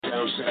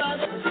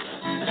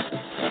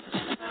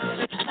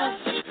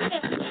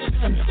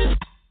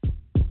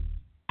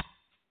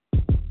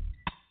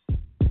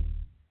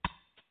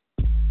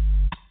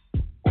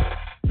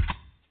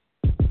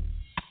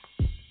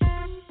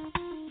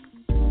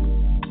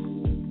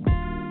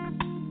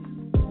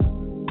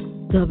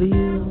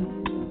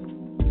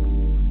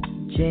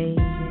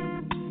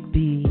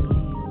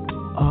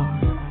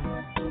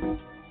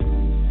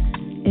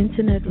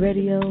Internet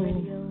radio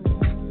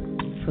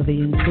for the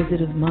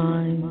inquisitive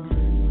mind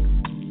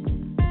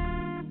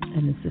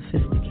and the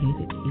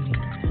sophisticated ear.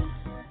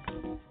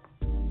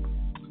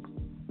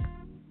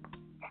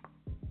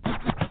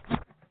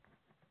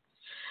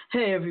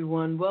 Hey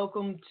everyone,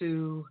 welcome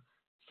to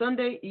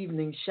Sunday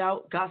Evening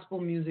Shout Gospel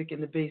Music in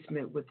the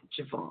Basement with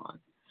JaVonne.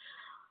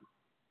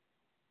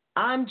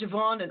 I'm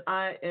JaVonne and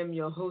I am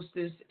your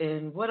hostess,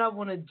 and what I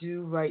want to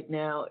do right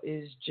now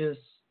is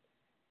just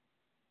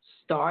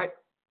start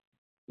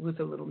with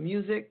a little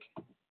music,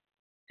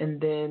 and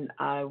then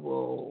I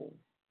will,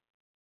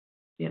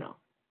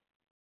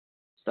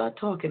 start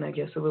talking, I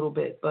guess, a little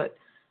bit. But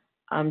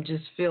I'm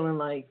just feeling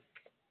like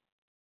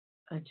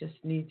I just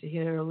need to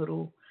hear a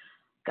little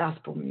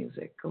gospel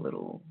music, a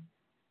little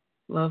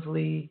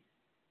lovely,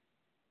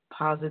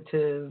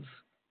 positive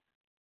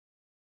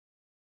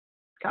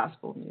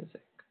gospel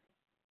music.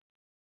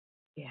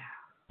 Yeah.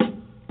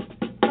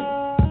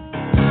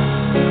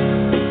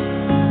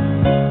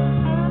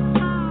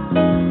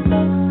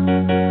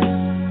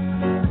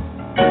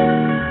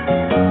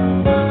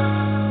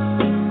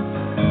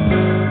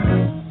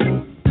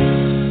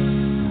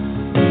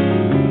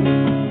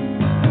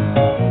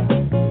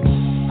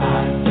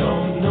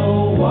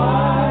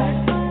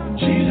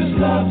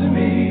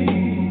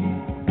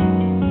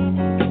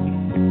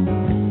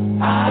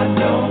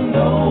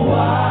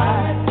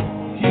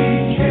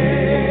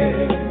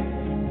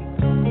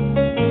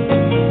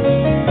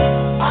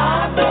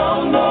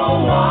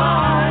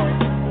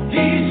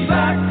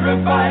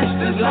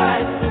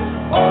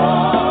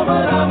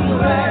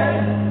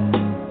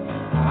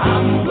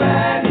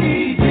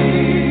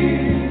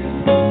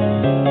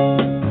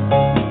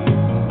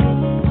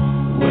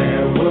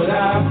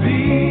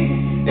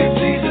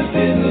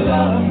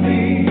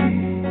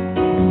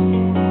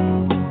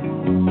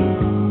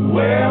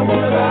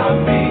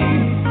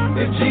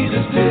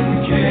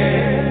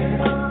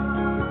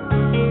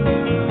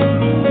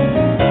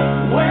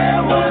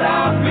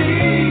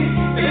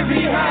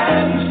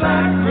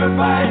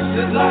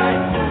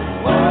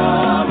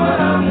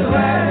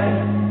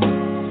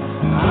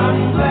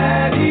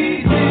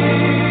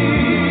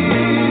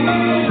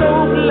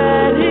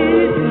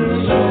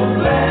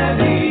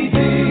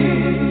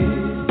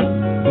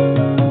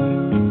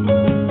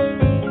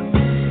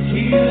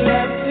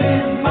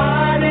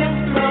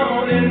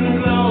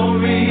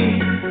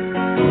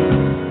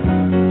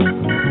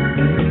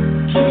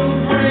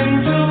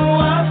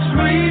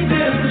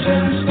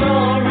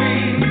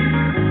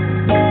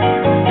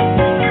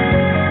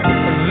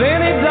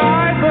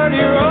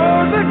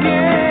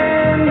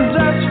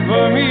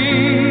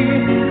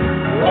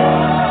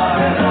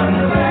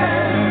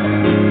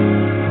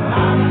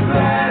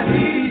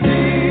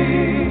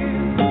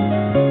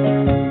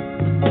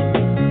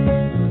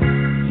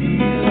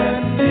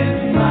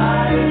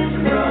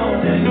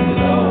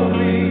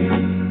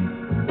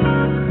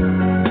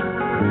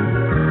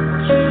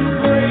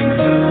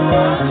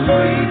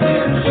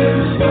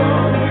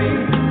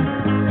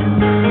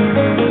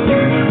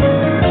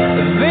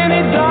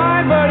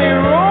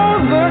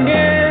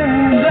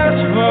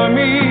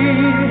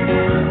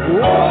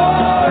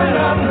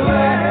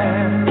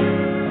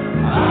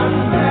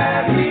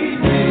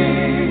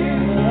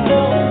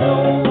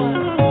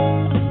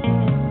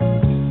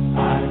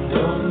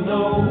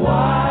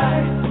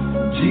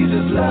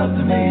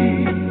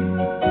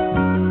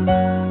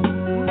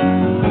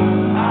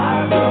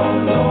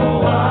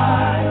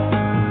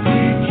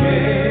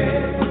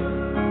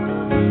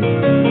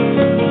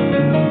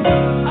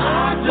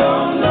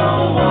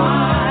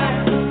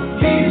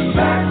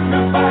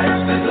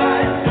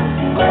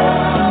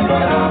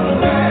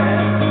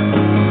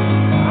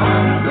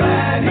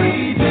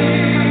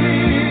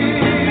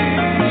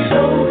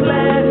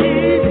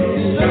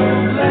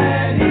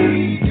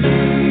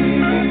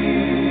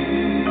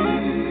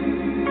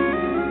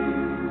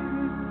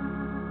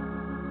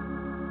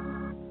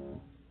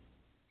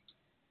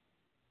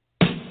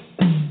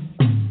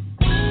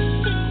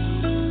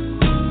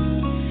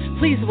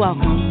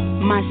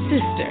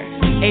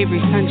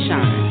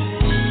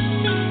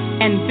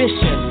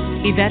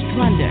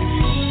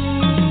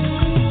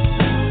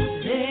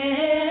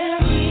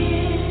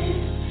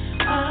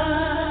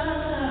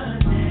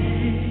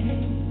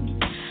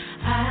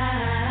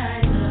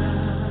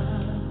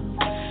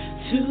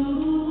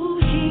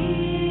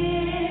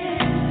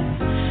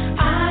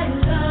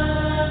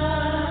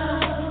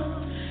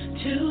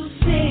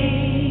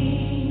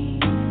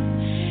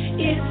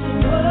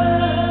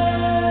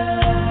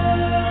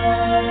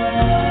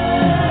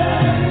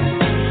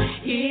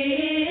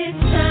 It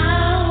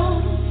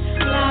sounds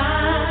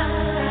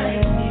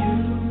like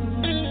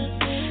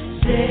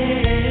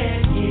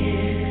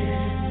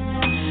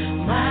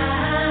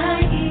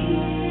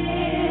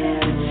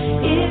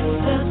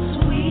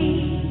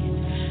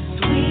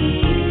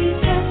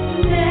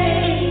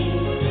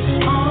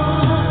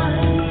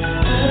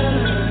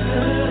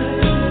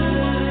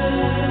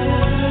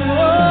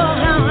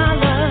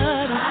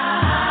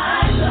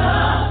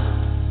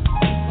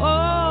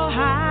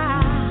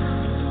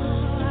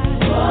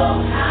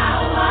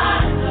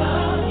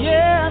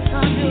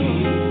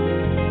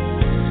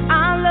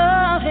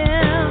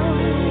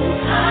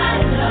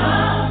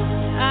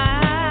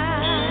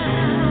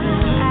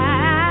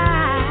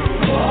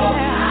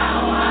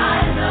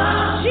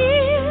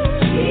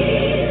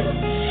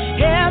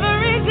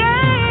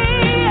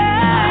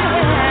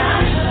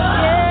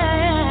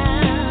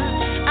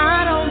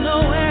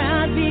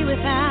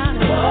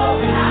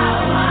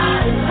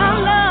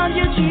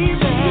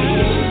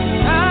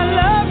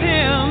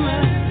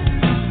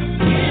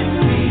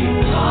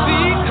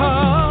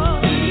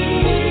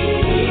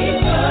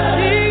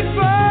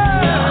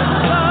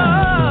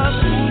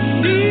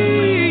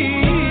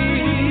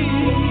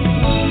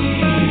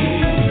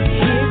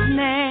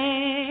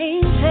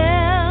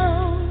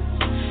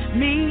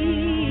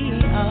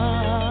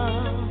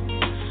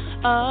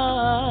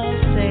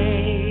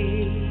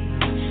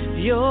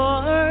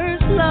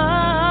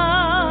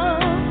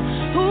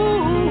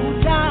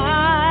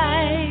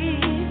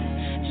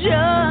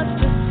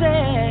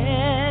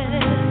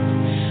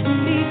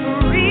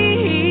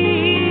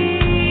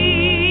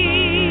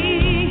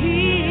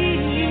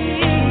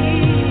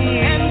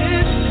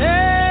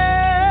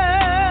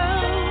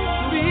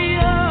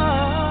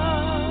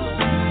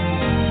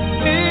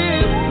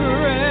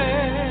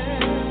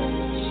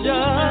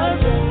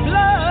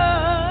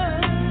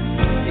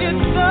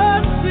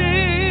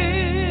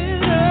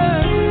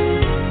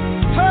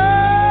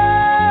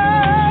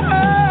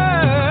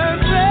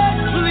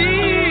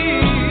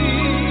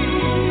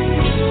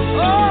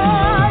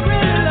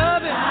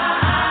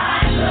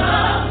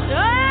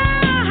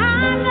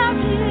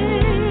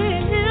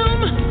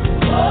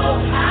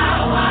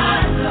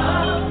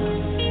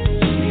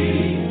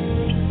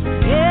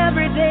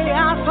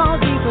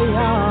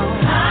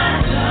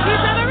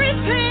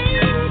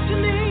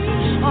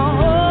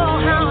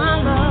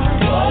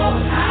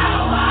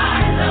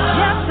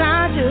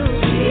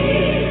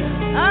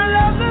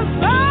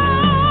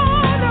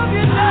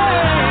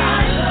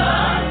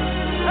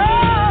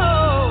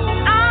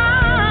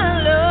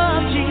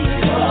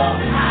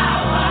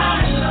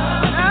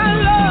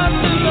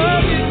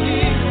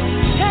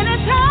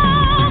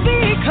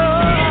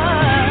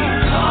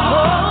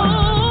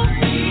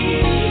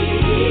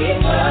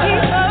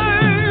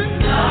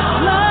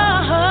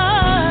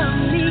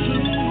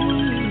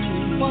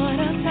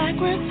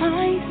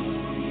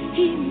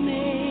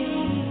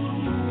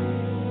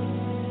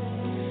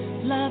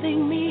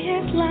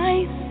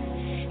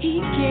he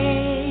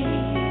gave,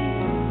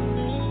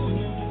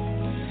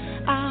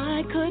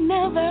 I could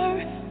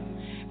never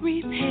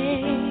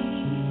repay.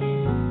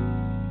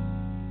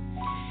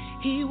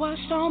 He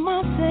washed all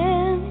my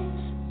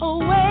sins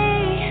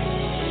away.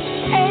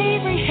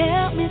 Avery,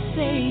 help me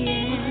say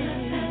it.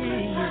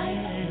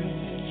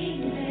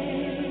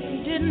 He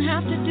didn't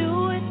have to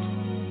do it.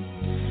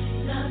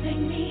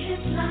 Loving me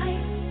his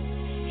life,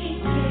 he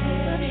did.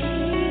 But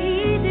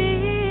he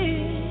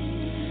did.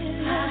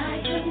 I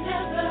could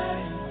never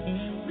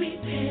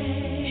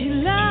repay. He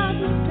loved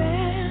me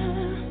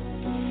better.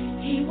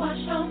 He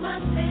washed all my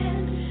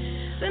sins,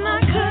 then I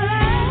could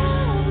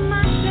love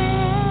myself.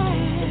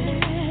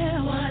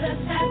 What a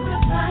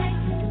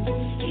sacrifice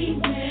he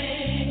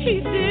made. He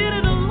did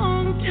it a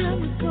long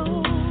time ago.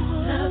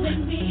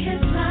 Loving me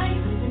his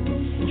life,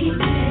 he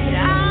did.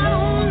 I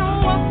don't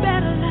know a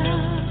better love.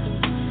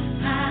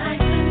 I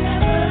could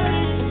never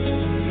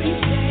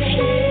repay.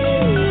 He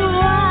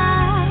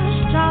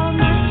washed all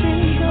my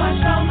sins. He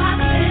washed all my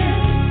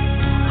sins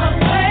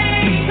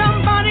away.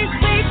 Somebody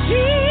say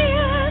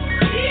Jesus.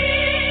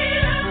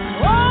 Jesus.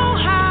 Oh,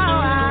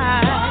 how I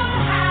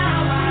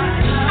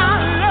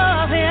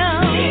love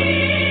him.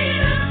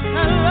 Jesus.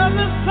 I love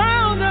the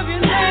sound of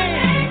your name.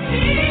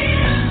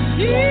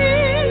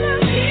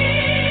 Jesus.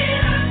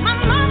 My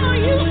mama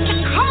used to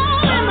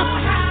call him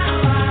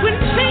when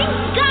things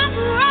got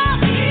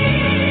rough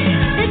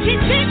and she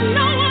didn't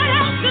know what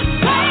else to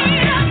say.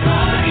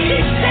 She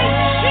said,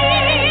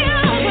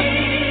 "Jesus,"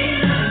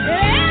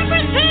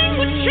 everything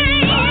would change.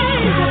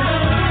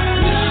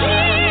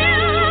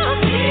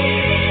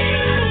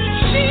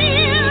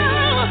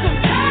 Jesus,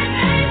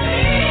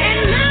 and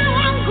now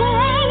I'm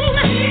grown.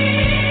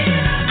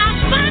 I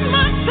find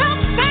myself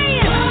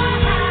saying,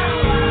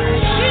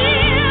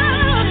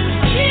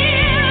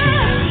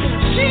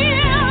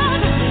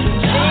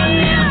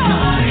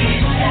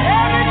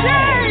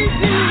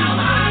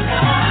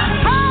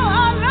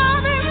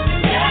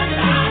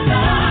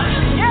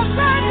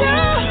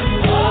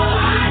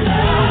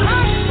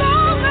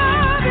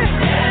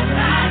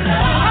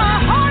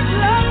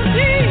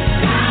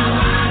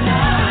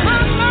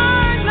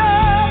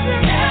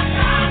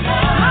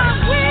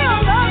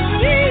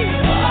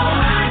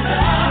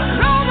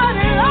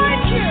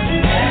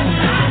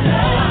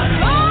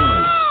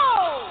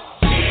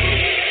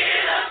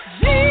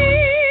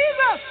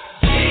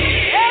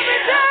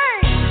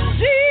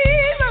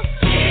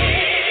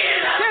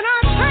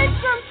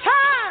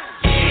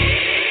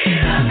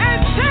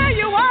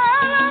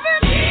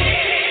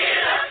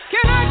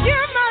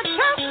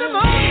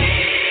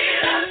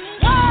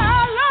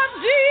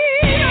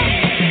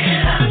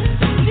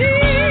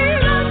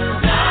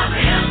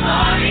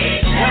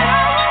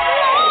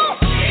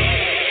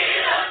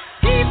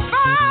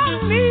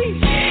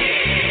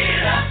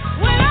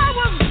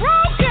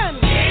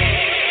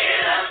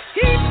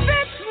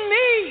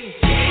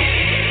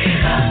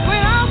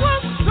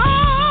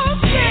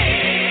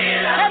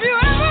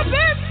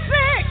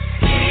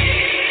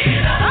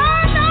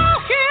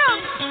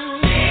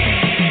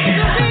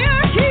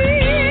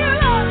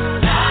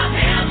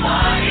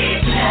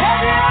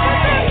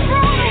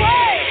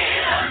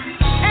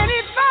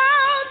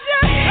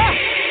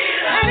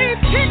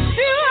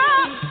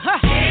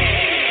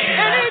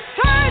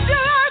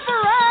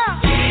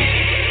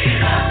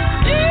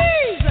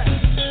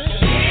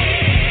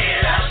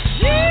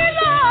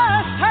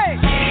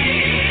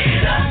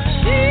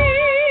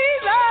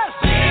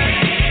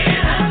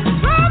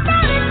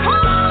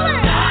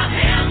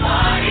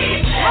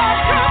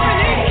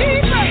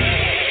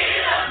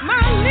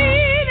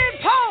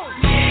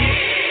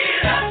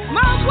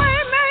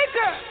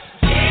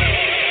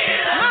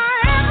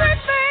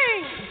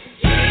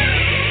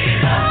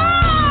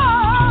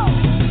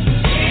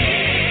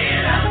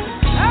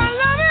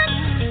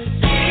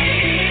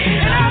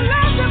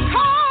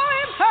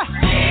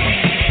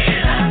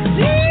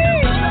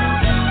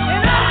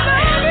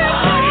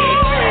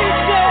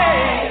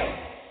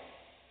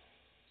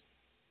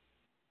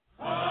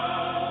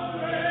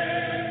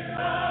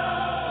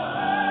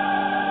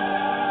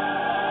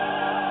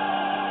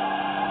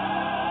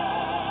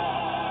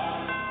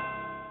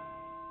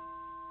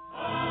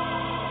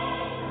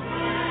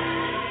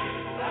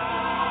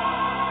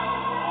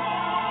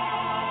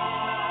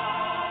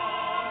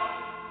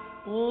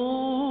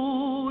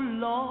 "Oh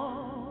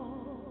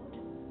Lord,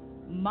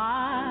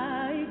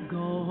 my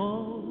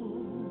God,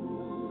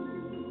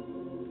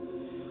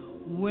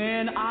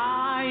 when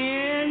I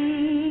in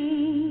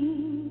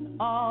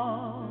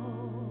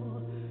awesome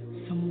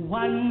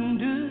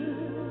wonder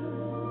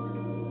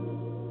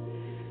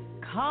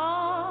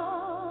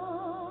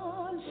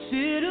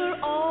consider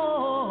all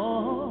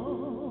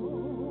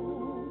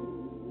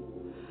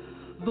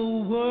the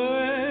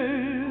world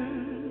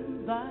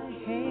thy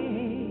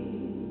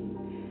hand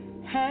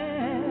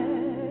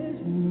has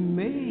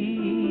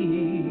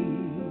made,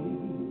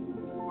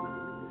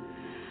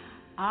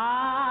 I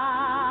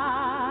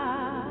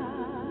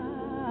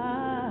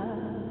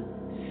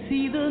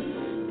see the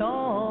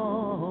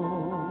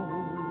stars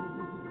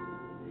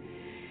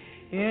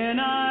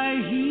and I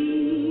hear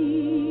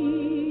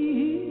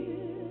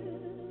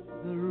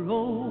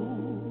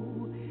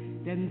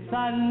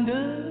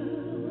thunder,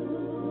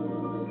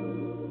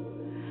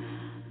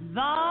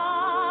 the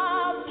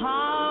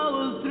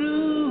power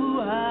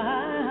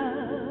throughout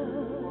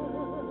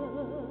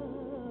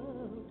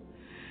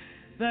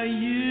the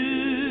universe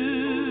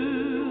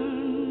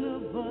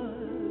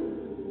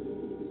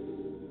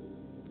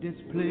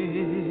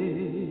displayed.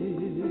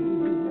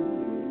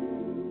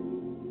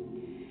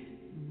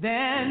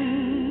 Then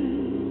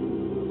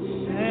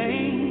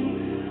sang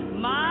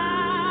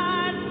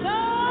my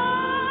soul,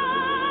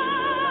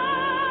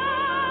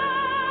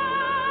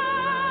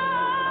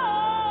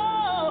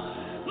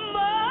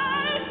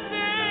 my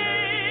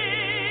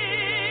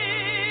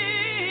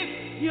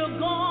Savior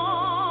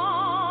God,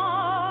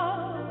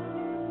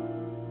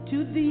 to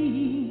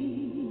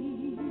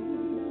thee.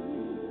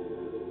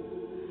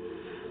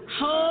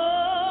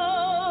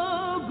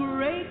 How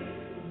great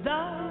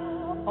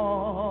thou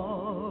art.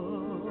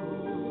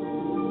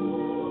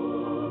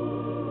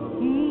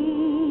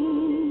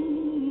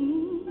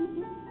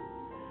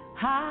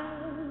 How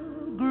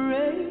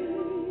great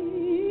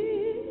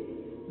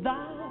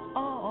thou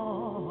art.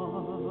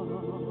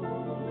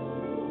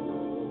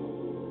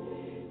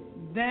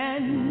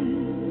 Then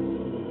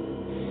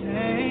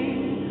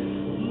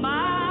sang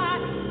my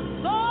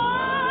soul,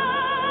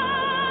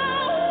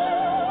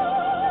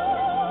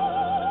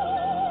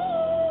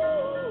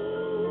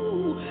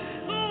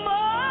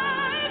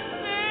 my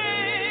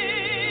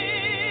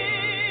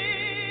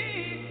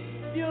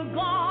Savior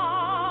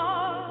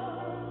God,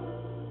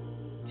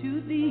 to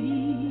thee.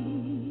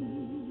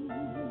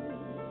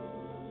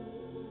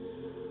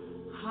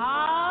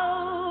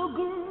 How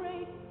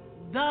great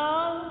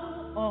thou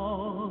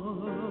art.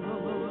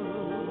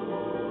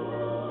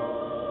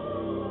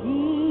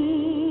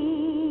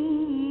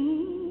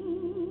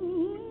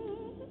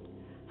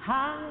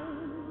 How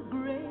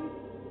great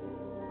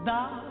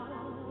thou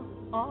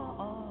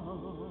art.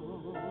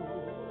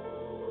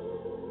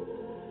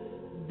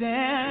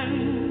 Then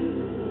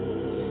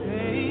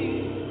say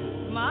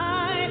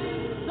my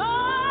soul,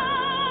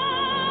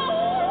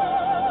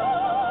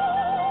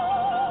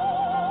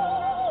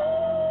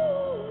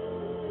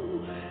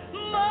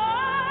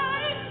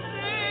 my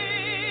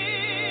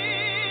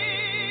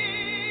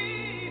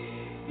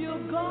Savior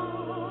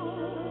God,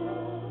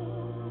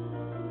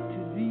 to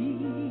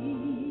thee.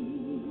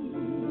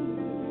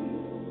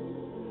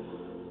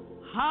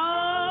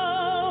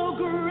 How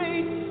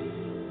great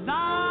thou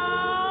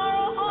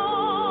art.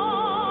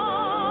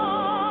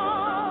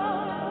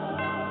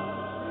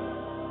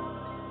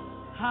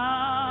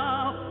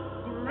 How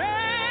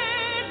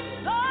great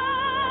thou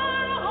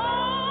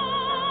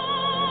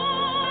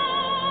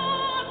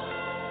art.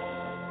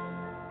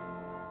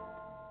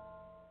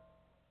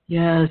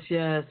 Yes,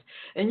 yes.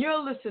 And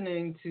you're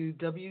listening to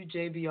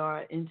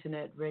WJBR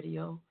Internet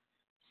Radio,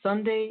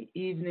 Sunday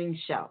Evening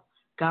Shout,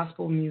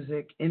 gospel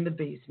music in the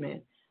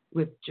basement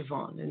with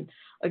JaVonne. And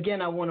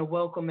again, I want to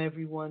welcome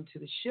everyone to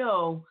the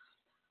show.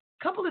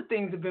 A couple of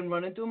things have been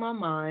running through my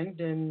mind,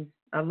 and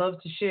I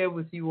love to share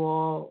with you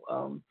all.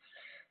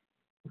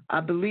 I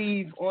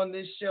believe on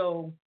this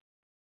show,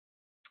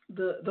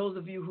 those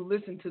of you who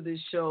listen to this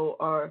show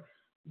are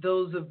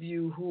those of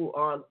you who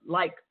are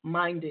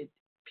like-minded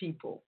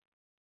people.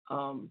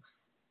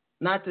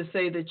 Not to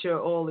say that you're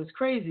all as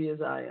crazy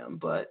as I am,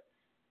 but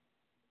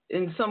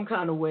in some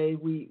kind of way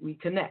we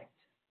connect,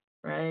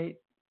 right?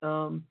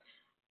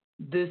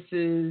 This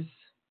is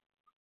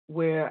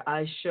where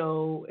I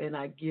show and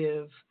I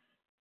give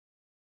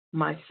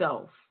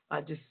myself. I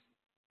just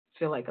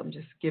feel like I'm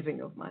just giving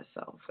of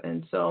myself.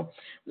 And so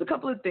there's a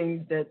couple of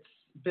things that's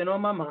been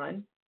on my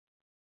mind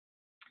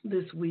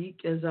this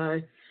week as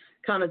I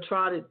kind of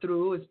trotted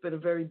through. It's been a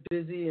very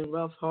busy and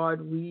rough,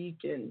 hard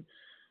week, and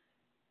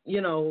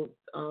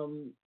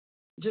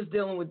just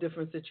dealing with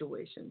different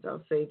situations.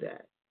 I'll say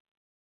that.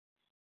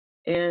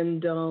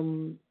 And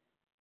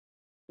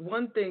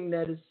one thing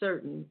that is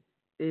certain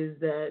is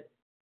that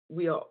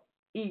we are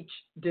each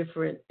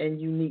different and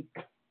unique.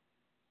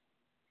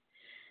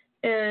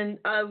 And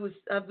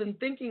I've been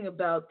thinking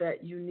about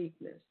that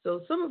uniqueness.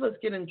 So some of us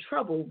get in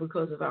trouble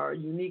because of our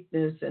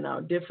uniqueness and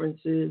our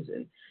differences,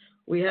 and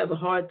we have a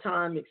hard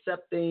time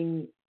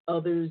accepting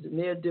others and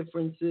their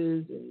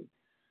differences and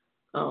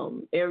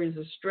areas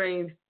of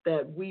strength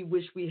that we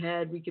wish we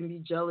had, we can be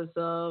jealous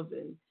of,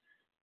 and,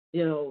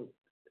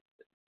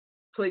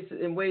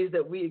 places in ways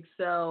that we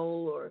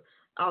excel, or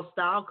our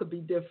style could be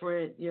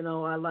different.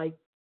 I like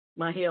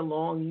my hair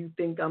long. You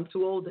think I'm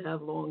too old to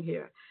have long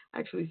hair.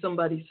 Actually,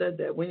 somebody said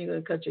that. When you're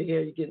going to cut your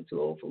hair, you're getting too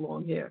old for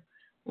long hair.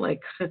 I'm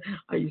like,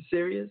 are you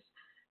serious?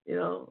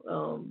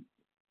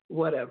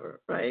 Whatever,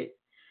 right?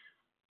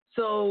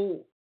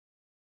 So,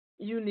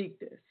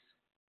 uniqueness.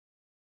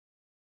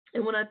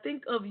 And when I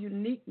think of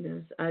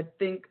uniqueness, I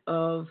think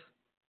of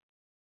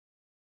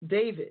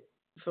David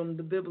from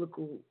the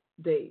biblical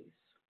days.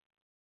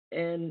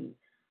 And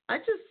I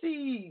just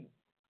see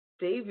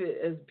David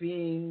as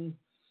being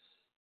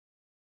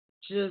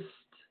just,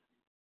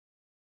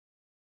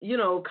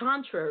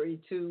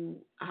 contrary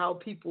to how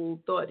people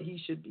thought he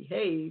should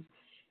behave.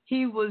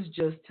 He was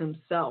just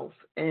himself.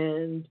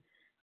 And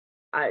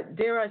I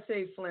dare I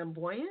say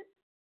flamboyant.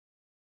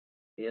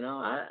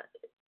 I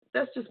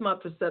that's just my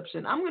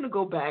perception. I'm going to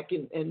go back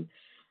and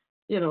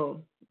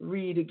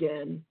read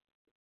again,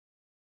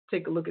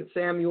 take a look at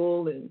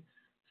Samuel and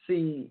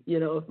see,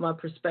 if my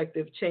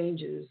perspective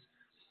changes.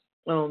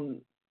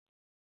 Um,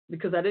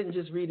 because I didn't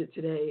just read it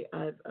today.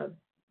 I've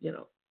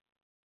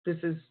this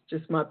is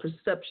just my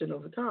perception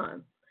over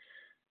time.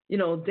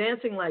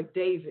 Dancing like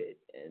David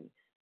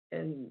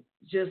and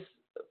just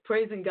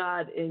praising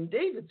God in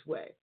David's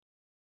way.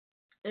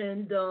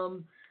 And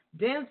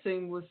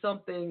dancing was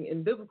something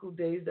in biblical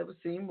days that was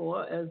seen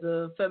more as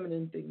a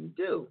feminine thing to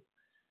do.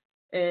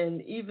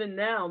 And even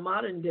now,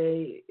 modern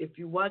day, if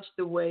you watch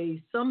the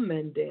way some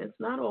men dance,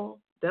 not all,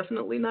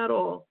 definitely not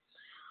all,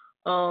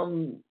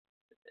 um,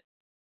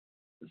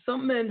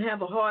 some men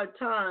have a hard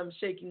time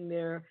shaking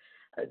their,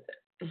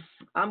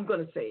 I'm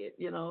going to say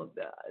it,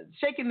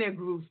 shaking their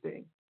groove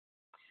thing.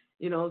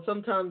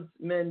 Sometimes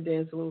men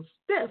dance a little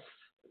stiff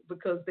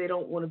because they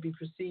don't want to be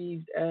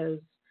perceived as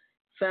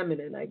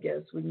feminine, I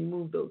guess, when you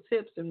move those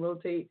hips and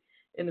rotate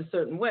in a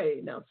certain way.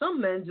 Now, some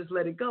men just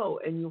let it go,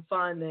 and you'll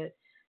find that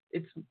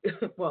it's,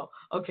 well,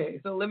 okay,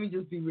 so let me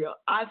just be real.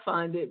 I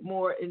find it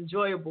more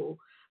enjoyable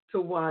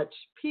to watch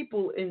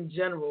people in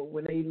general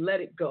when they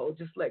let it go,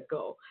 just let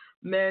go.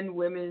 Men,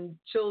 women,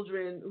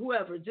 children,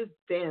 whoever, just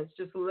dance,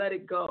 just let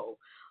it go.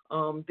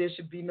 There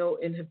should be no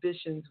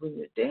inhibitions when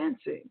you're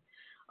dancing,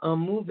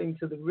 moving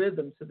to the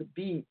rhythm, to the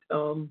beat,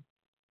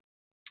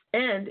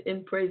 and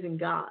in praising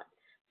God.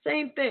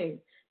 Same thing.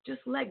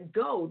 Just let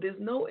go. There's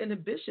no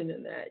inhibition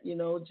in that.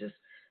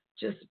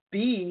 Just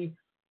be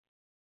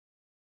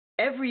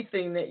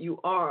everything that you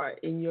are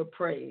in your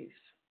praise.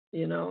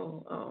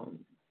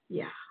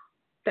 Yeah,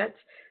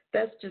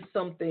 that's just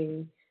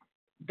something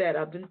that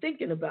I've been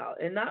thinking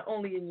about, and not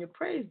only in your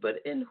praise, but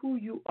in who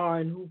you are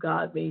and who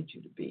God made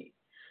you to be.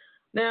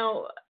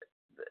 Now,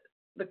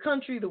 the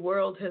country, the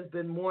world has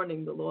been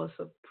mourning the loss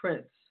of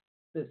Prince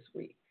this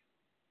week,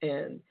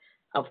 and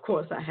of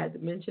course, I had to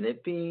mention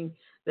it, being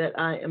that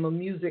I am a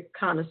music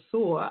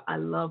connoisseur. I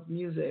love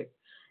music,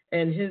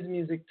 and his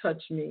music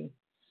touched me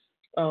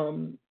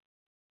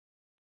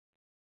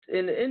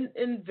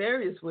in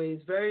various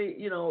ways.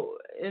 Very,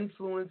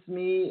 influenced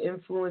me.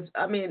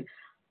 I mean,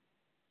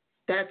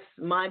 that's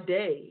my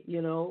day.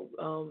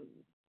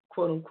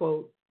 Quote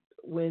unquote.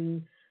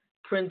 When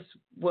Prince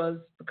was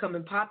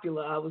becoming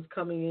popular, I was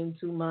coming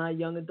into my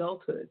young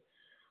adulthood.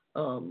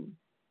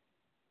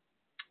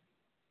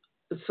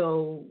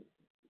 So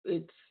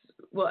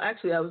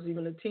actually, I was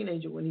even a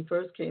teenager when he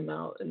first came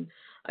out, and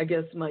I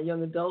guess my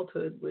young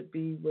adulthood would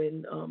be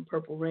when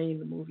Purple Rain,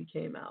 the movie,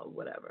 came out,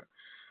 whatever.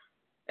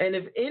 And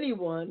if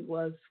anyone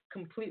was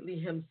completely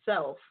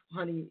himself,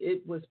 honey,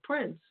 it was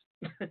Prince.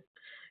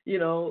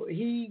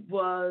 He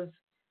was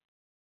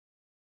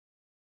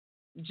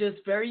just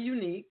very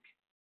unique,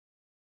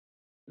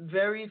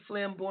 very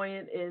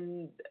flamboyant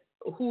in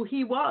who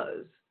he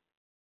was.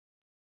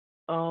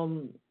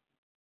 And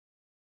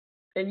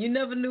you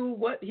never knew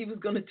what he was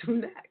going to do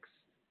next.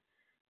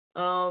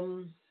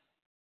 You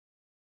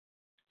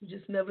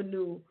just never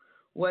knew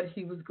what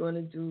he was going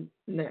to do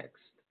next.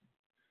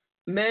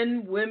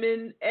 Men,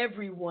 women,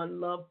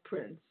 everyone loved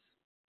Prince.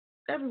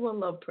 Everyone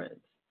loved Prince.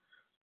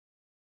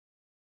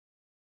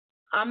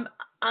 I'm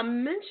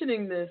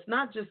mentioning this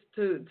not just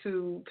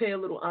to pay a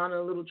little honor,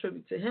 a little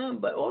tribute to him,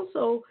 but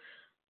also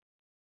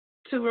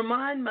to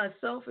remind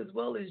myself as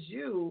well as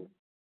you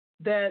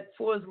that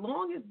for as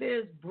long as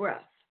there's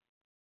breath,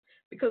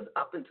 because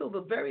up until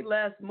the very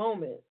last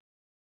moment,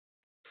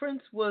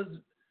 Prince was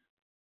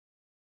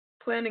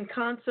planning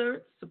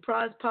concerts,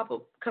 surprise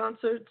pop-up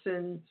concerts,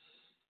 and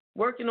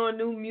working on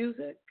new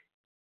music.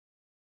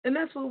 And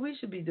that's what we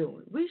should be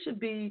doing. We should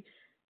be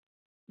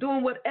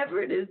doing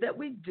whatever it is that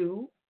we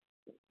do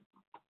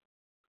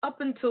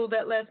up until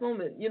that last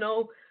moment.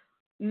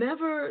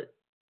 Never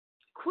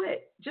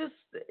quit. Just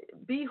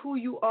be who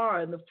you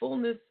are in the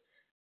fullness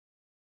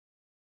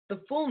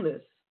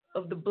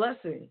of the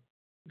blessing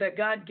that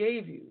God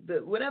gave you.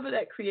 Whatever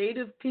that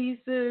creative piece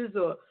is,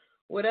 or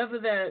whatever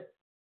that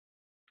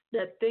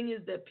thing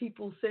is that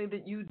people say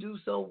that you do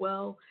so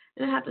well,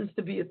 and it happens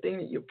to be a thing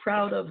that you're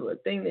proud of, or a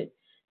thing that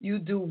you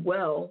do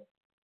well,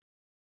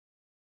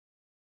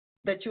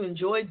 that you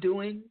enjoy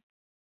doing,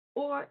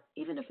 or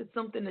even if it's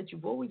something that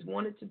you've always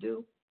wanted to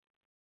do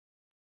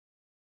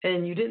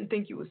and you didn't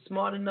think you were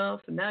smart enough,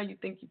 and now you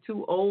think you're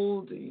too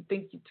old, or you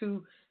think you're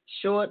too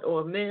short,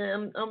 or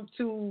man, I'm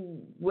too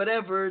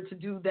whatever to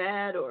do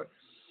that, or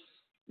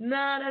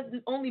nah, that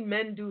only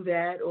men do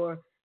that, or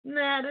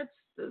nah, that's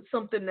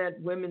something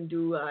that women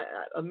do.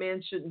 A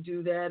man shouldn't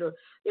do that, or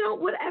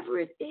whatever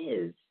it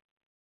is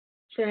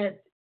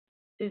that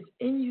is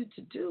in you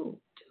to do,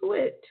 do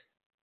it.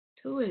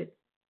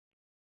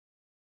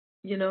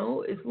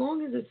 As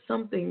long as it's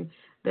something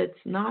that's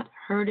not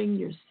hurting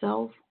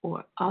yourself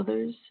or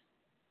others,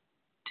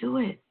 do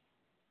it.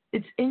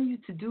 It's in you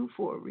to do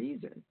for a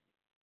reason.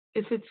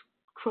 If it's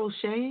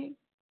crocheting,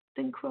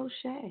 then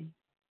crochet.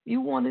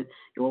 You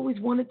always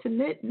wanted to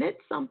knit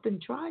something,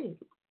 try it.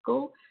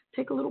 Go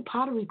take a little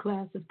pottery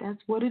class if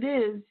that's what it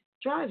is.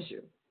 drives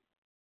you?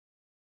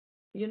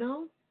 You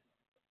know?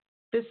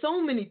 There's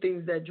so many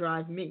things that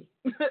drive me.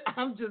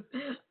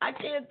 I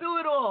can't do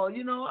it all.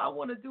 You know, I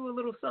want to do a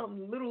little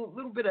something,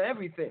 little bit of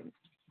everything.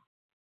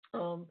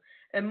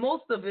 And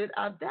most of it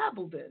I've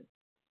dabbled in.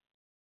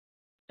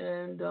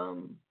 And,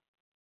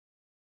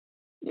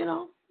 you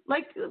know,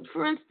 like,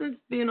 for instance,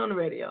 being on the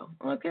radio.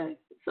 Okay.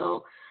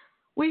 So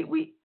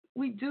we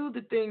do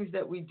the things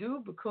that we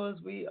do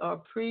because we are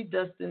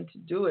predestined to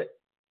do it.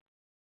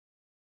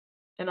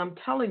 And I'm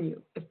telling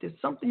you, if there's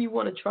something you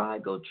want to try,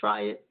 go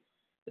try it.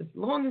 As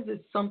long as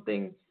it's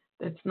something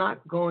that's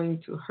not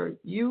going to hurt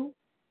you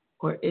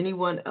or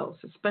anyone else,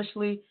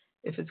 especially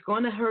if it's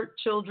going to hurt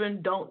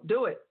children, don't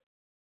do it.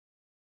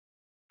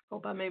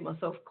 Hope I made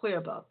myself clear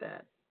about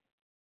that.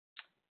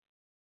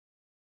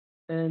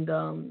 And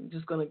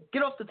just going to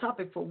get off the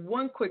topic for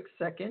one quick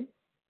second.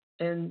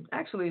 And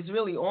actually, it's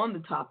really on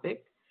the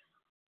topic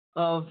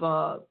of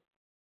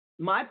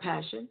my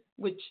passion,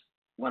 which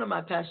one of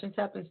my passions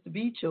happens to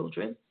be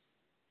children.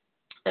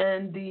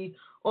 And the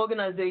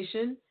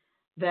organization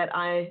that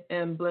I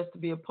am blessed to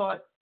be a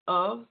part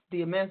of,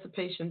 the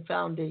Emancipation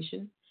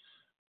Foundation,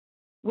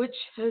 which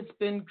has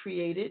been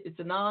created. It's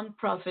a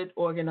nonprofit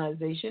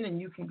organization, and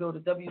you can go to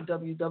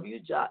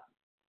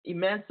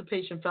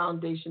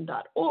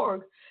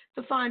www.emancipationfoundation.org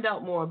to find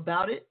out more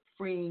about it,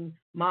 freeing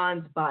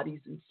minds,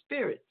 bodies, and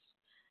spirits.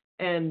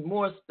 And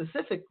more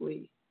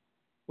specifically,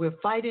 we're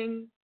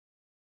fighting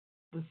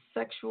the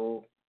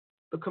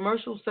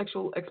commercial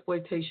sexual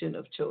exploitation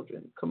of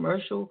children.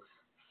 Commercial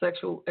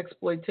sexual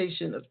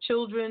exploitation of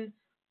children,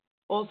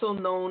 also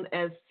known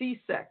as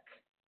CSEC.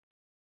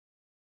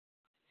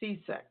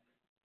 CSEC.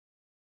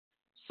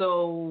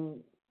 So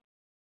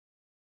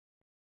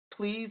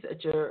please,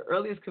 at your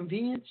earliest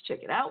convenience,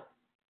 check it out.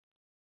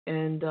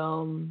 And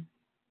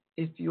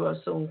if you are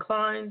so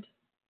inclined,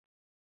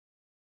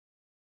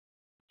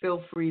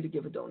 feel free to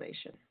give a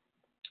donation.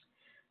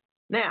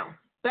 Now,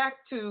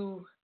 back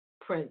to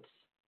Prince.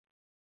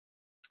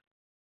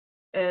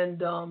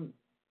 And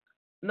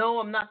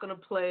no, I'm not going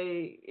to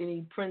play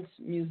any Prince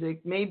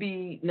music.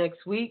 Maybe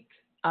next week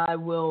I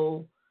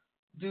will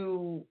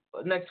do,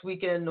 next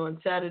weekend on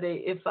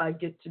Saturday, if I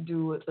get to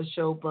do a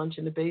show, Brunch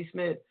in the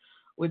Basement,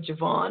 with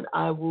JaVonne,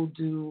 I will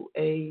do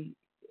a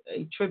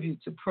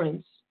tribute to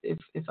Prince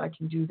if I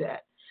can do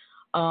that.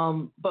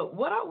 But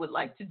what I would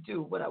like to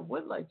do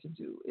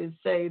is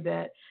say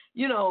that,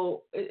 you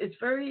know, it's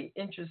very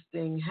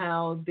interesting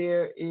how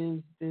there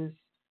is this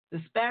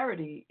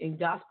disparity in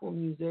gospel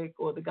music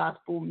or the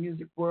gospel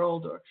music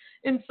world, or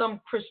in some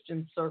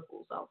Christian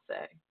circles, I'll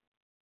say,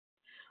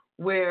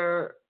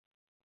 where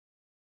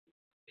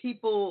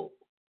people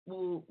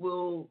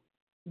will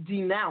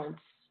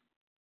denounce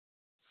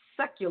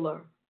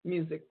secular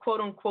music, quote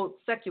unquote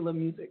secular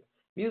music,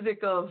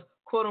 music of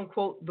quote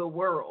unquote the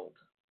world.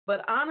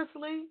 But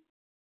honestly,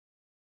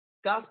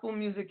 gospel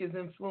music is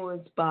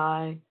influenced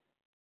by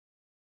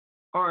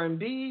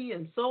R&B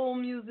and soul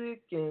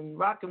music and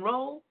rock and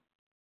roll.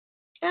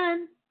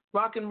 And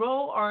rock and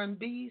roll,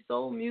 R&B,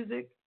 soul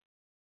music,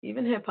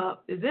 even hip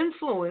hop is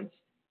influenced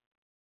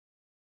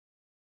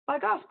by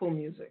gospel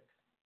music.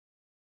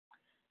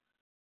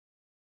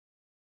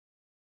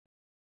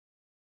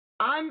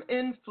 I'm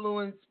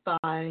influenced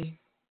by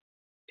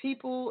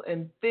people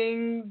and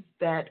things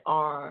that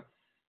are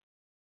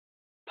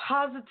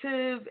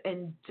positive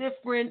and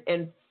different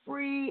and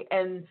free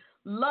and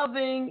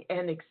loving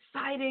and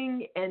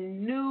exciting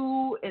and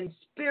new and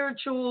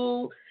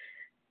spiritual,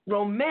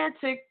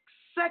 romantic,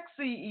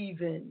 sexy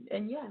even.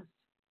 And yes,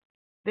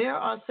 there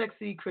are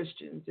sexy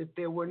Christians. If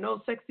there were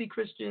no sexy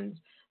Christians,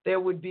 there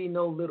would be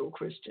no little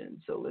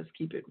Christians. So let's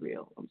keep it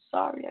real. I'm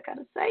sorry, I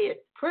gotta say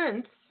it.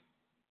 Prince.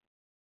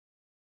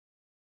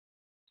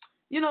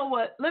 You know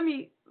what? Let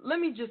me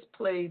just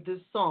play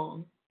this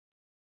song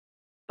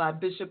by a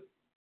bishop.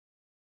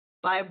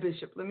 Let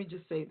me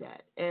just say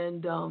that.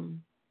 And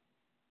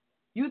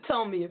you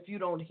tell me if you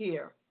don't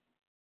hear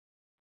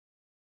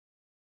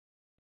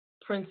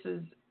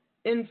Prince's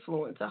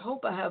influence. I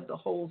hope I have the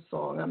whole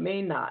song. I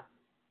may not,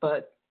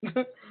 but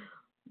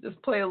just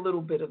play a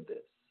little bit of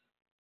this.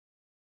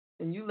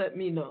 And you let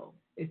me know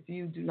if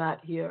you do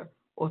not hear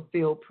or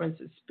feel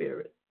Prince's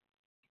spirit.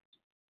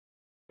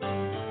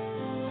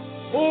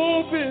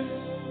 Open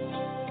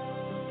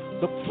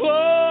the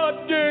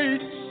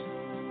floodgates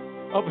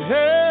of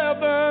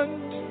heaven.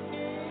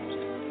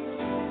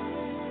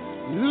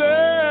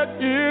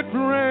 Let it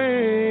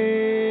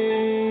rain.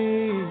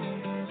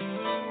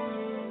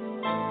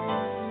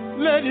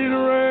 Let it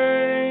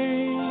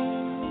rain.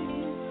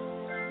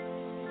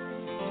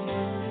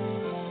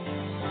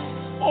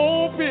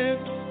 Open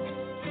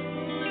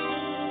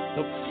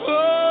the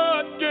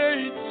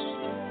floodgates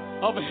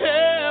of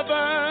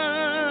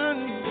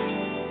heaven.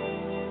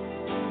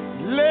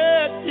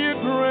 Let it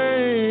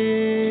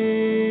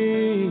rain.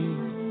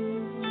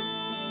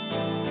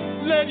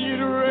 Let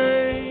it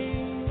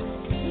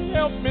rain.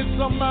 Help me,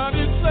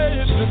 somebody say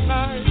it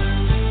tonight.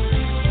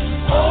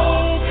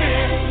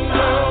 Open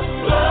the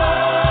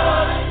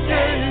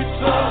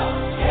floodgates of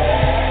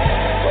heaven.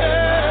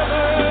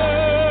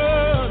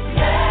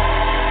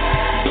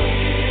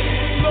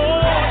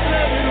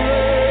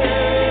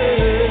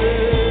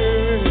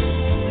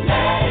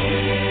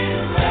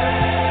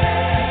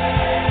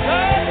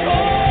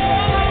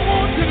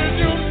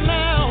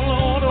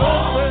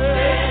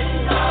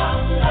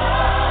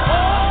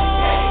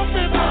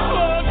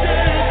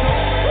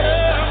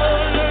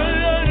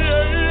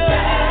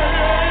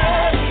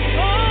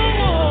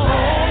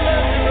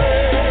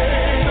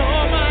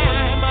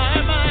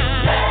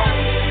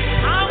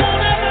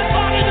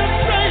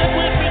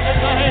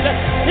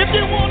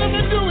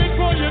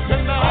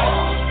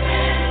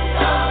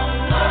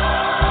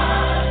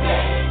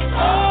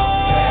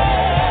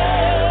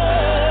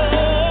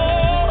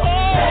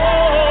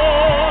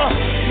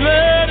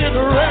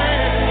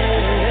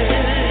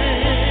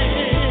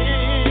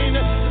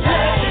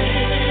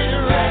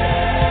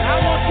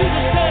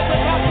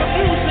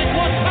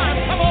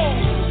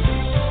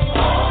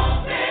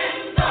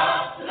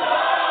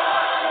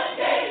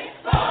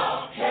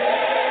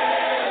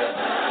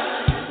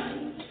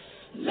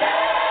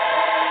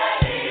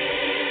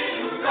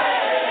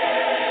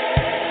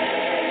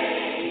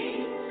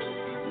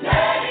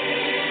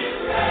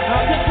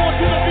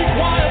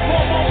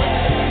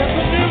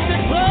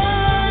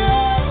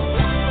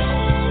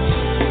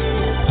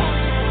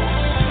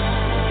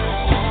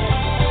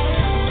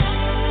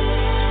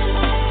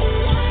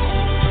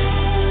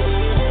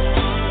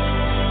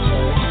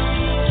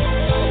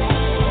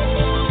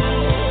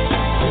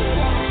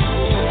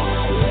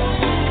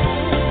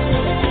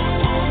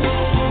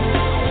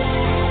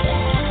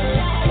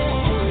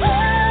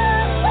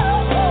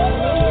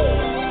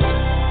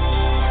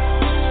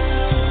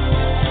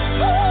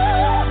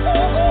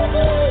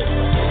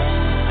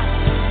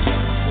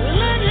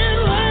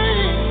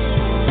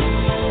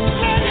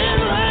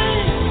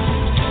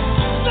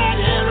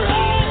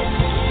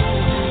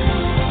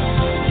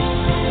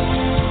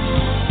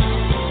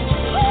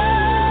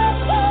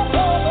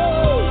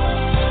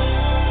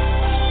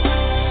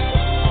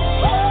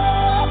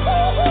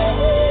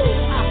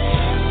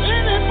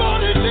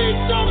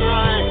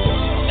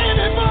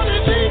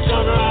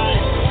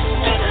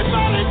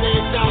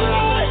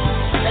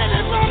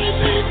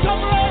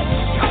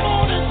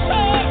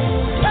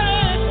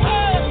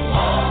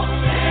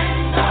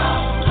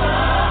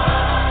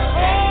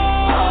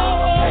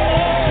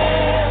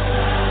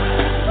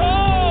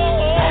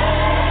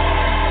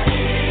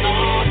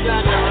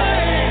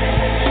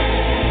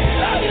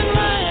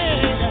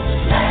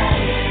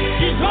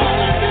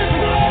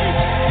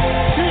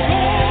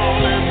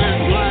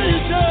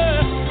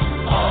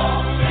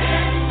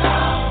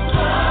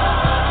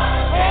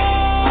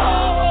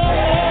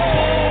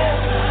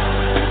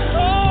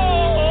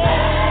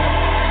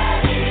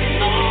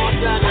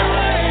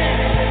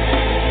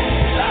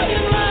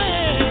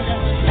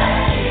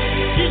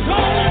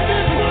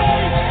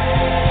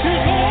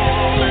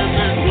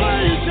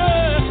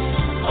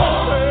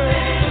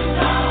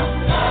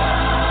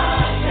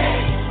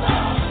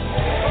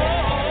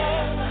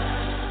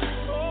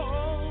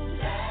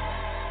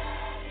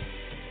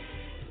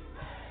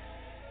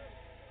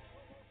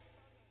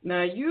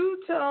 Now you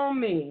tell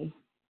me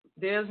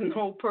there's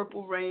no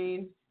Purple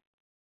Rain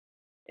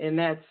in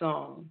that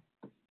song.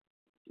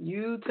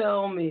 You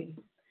tell me.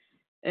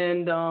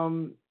 And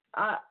I'm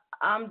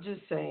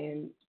just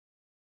saying,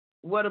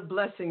 what a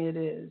blessing it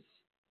is.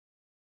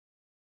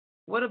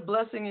 What a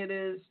blessing it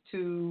is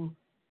to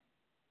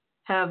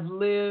have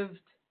lived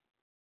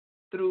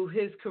through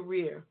his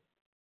career,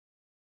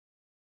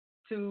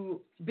 to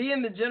be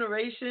in the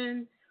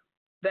generation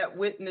that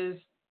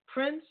witnessed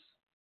Prince,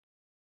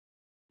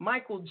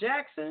 Michael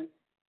Jackson,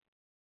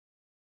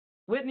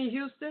 Whitney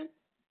Houston,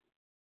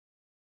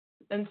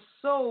 and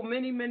so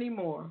many, many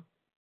more.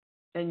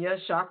 And yes,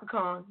 Shaka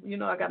Khan. You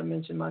know, I got to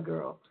mention my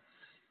girl.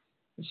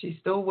 She's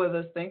still with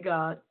us, thank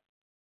God.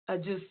 I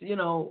just,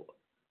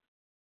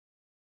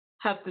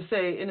 have to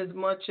say, in as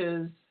much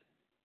as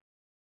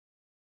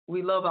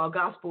we love our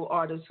gospel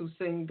artists who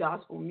sing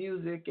gospel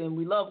music and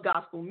we love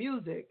gospel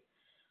music,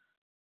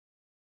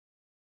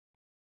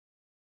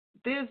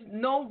 there's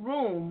no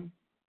room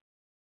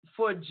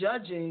for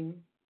judging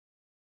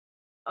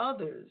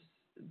others.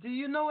 Do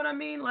you know what I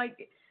mean?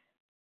 Like,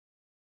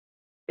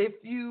 if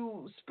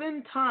you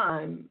spend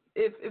time,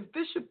 if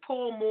Bishop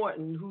Paul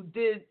Morton, who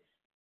did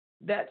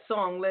that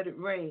song, Let It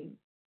Rain,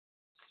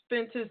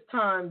 spent his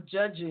time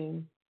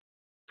judging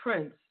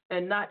Prince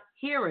and not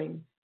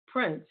hearing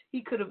Prince,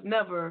 he could have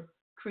never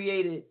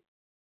created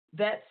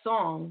that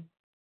song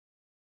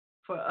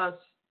for us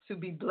to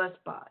be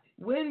blessed by.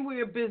 When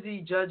we're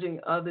busy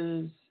judging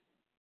others,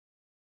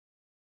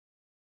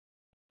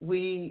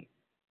 we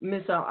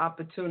miss our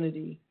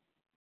opportunity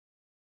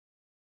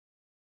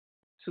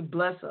to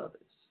bless others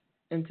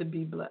and to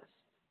be blessed.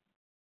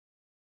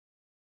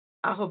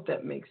 I hope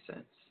that makes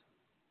sense.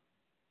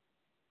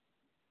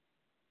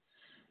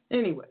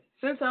 Anyway,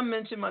 since I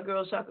mentioned my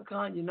girl Shaka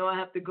Khan, I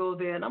have to go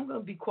there, and I'm going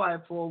to be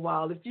quiet for a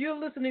while. If you're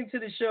listening to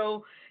the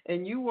show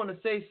and you want to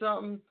say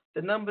something,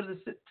 the number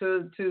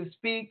to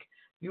speak,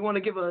 you want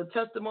to give a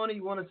testimony,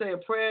 you want to say a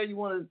prayer, you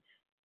want to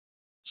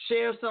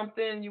share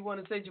something, you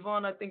want to say,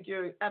 JaVonne, I think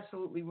you're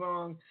absolutely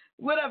wrong.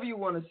 Whatever you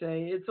want to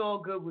say, it's all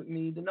good with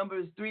me. The number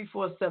is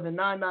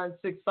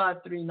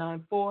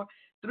 347-996-5394,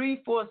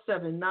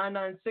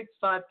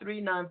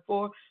 347-996-5394.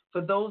 For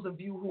those of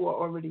you who are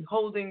already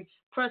holding,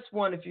 press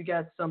 1 if you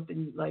got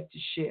something you'd like to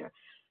share.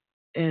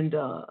 And,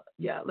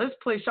 let's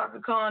play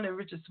Shaka Khan and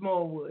Richard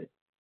Smallwood.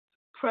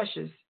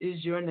 Precious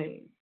is your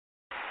name.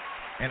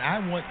 And I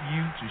want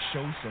you to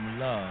show some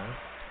love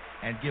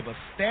and give a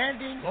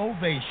standing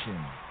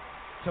ovation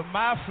to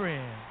my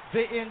friend,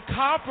 the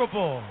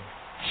incomparable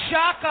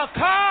Shaka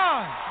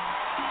Khan.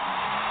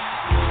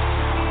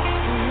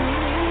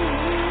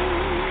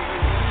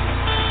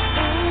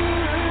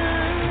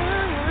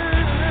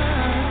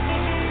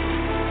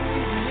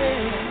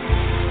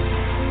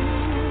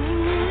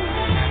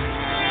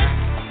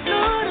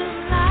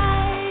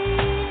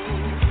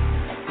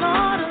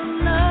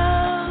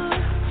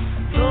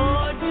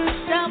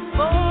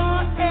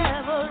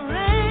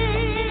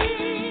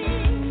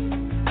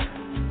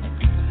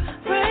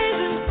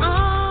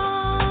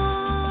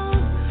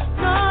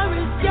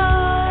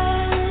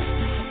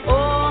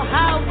 Oh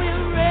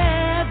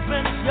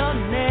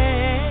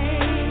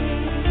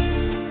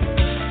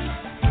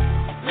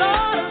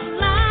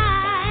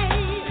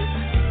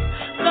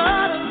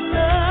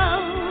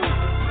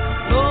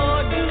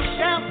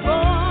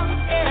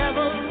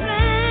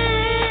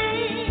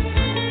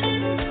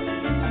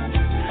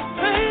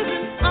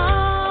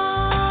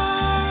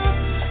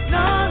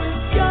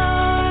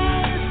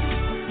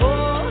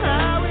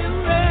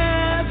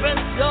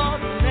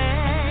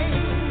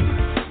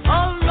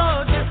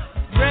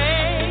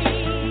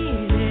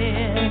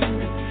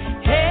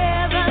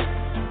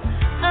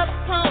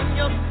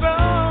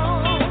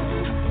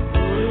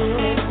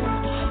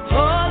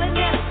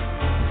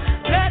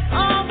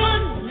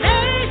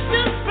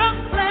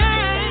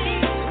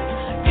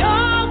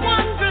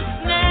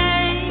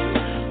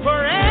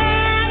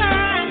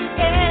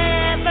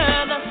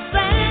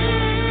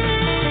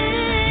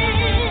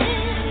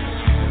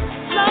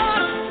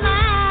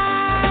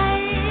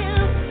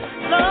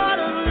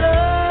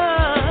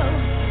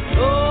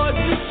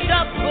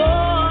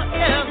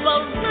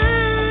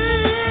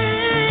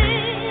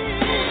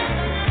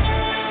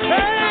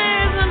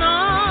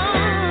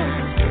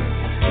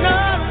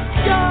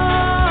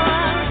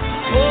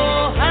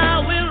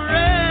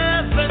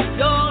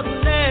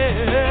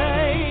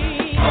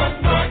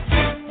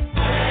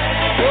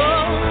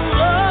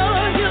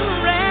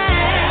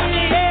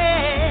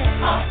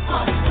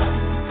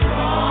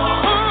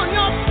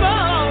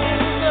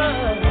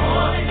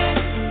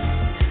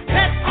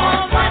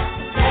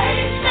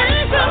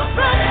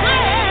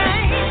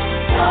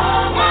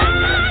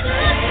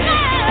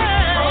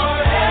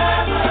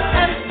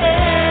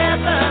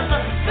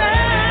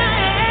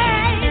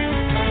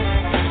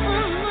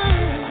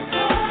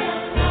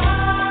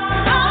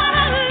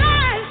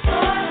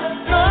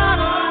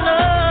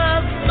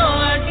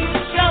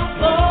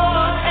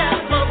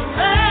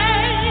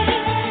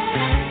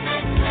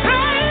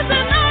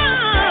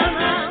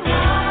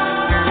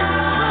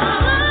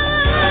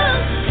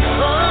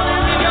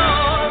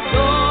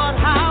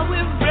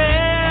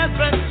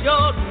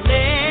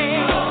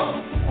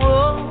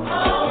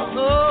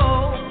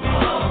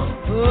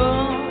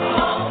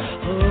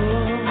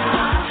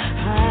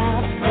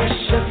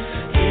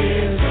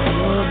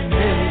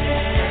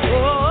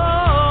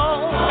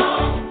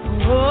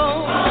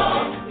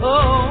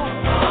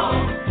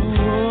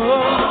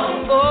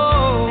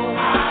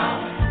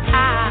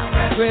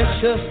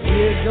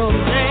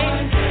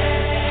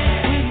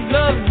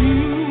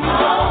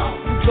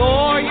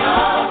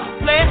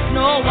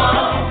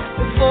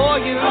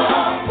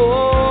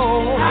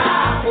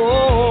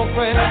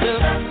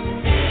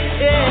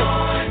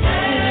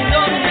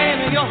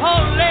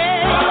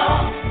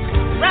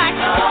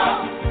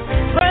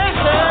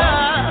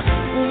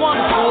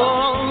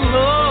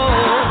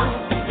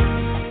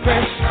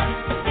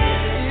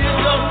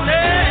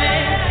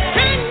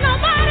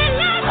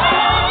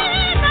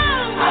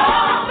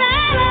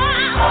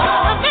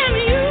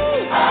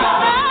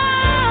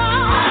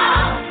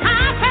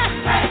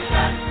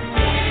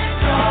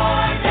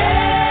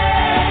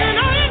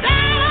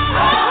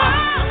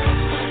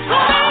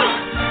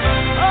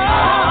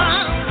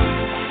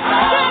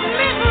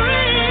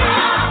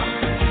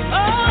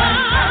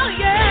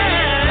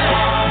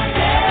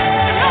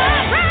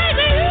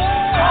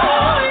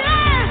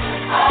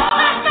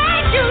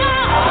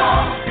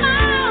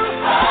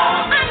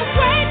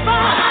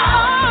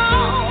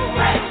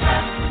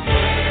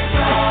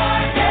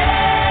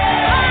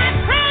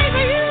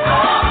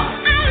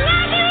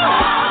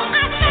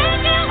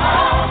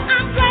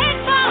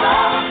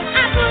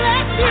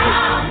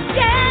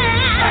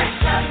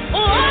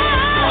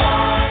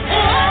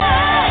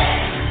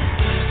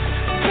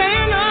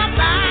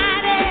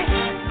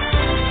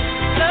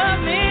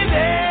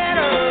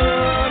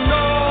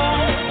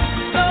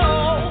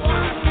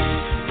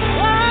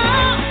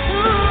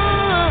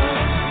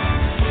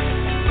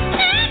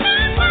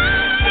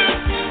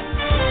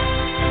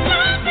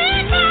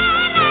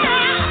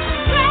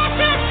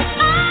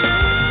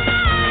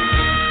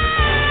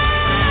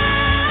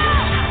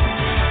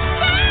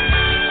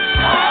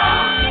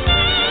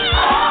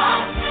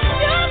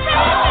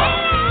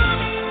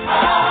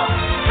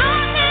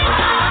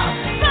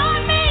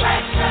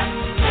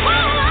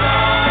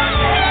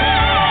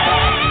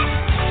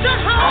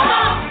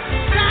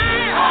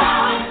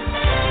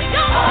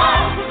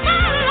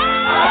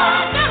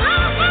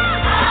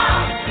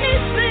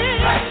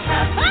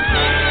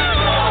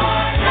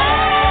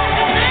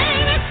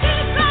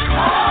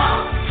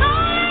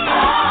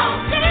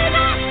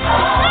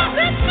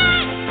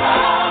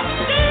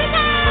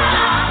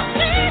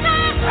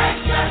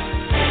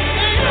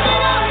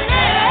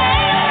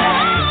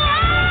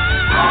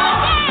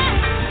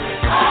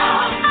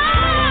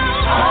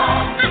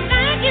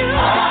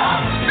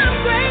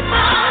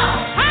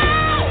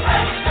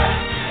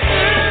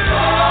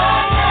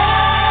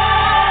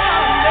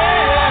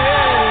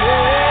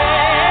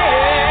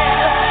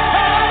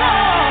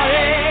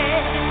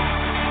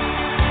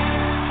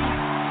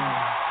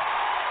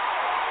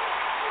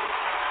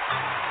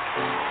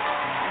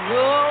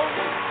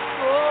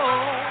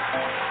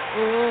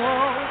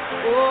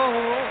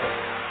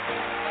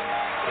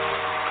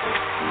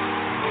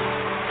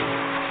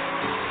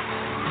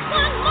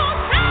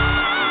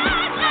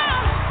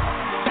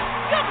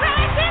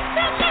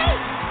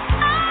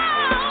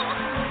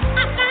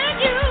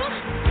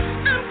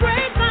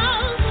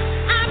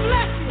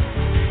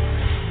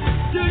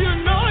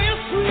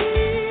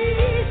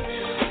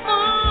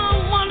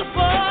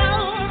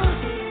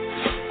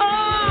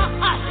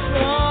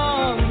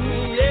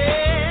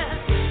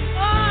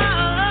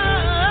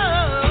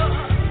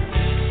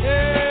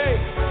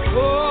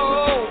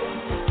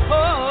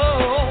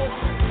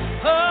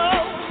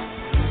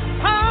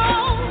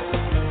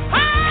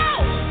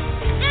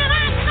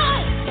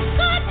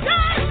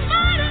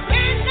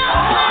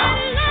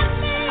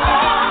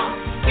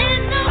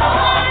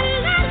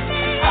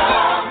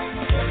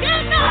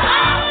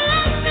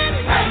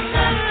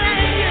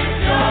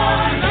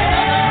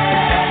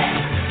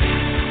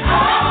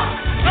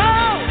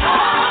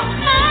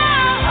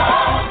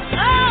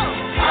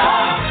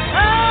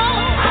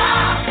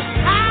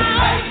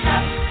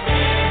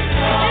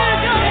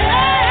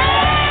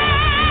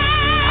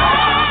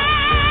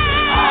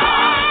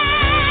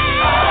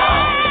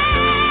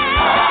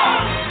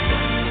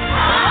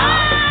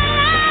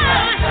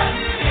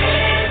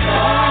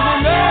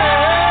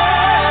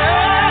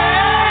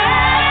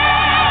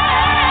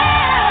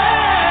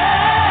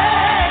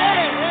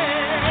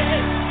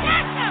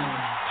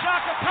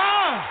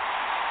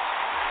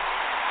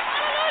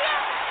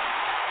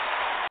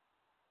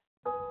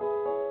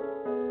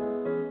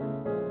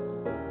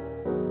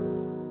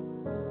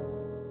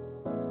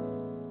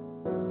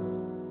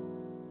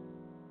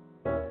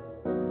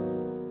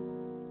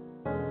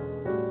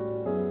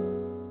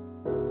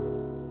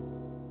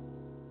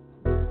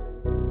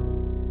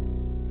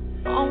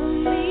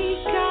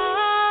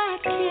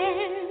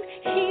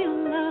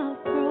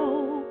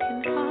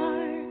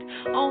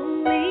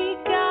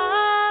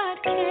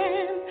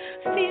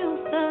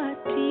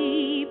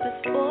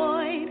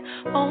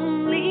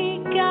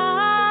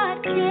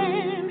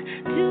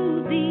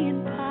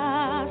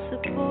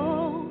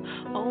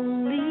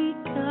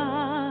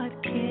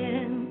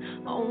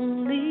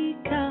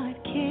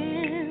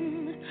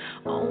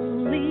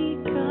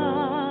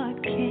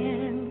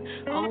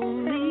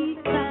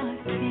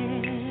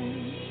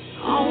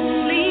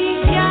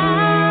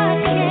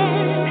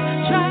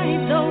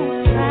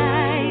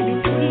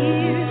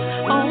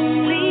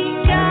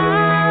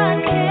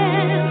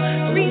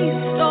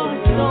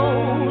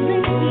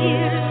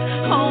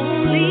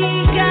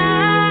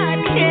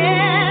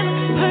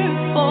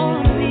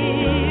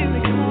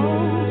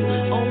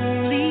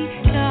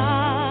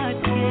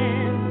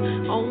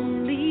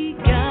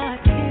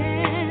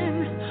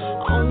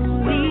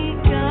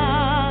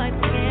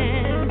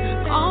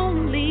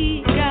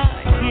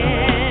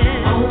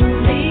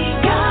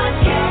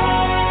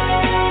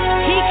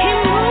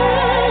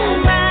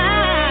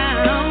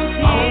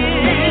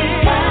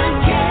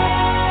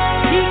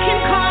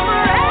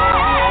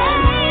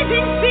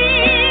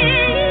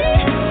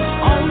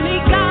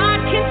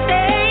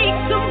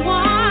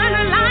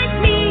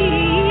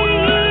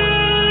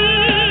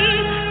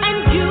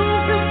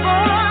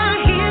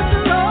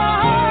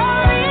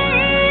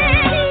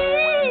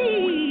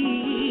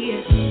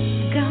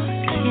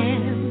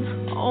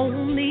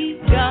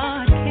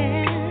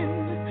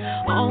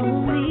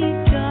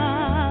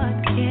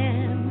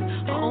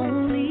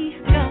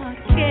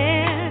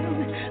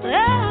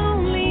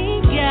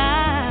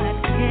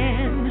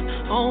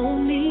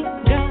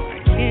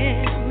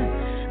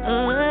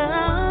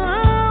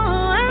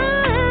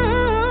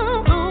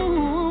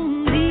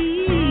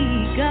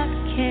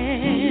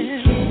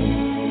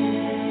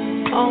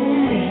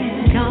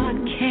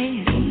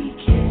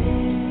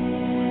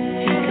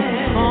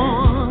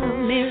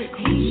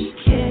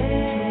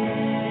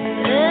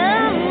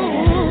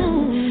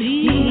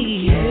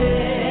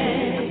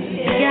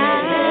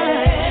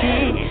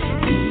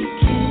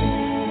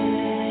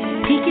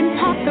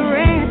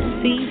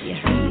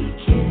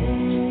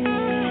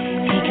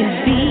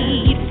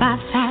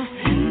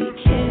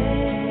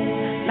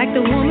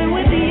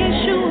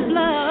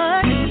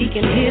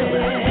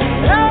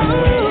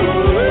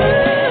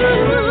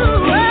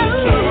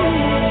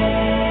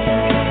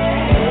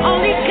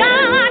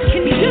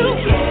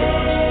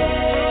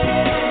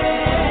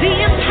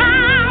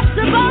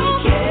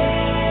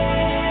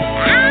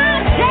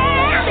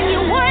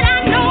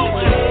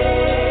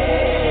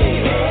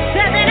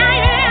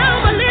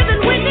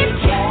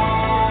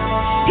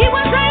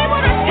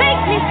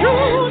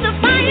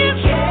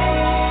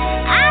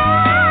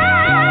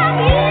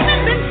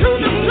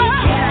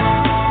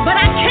But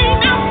I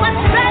came out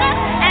much better,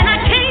 and I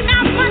came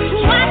out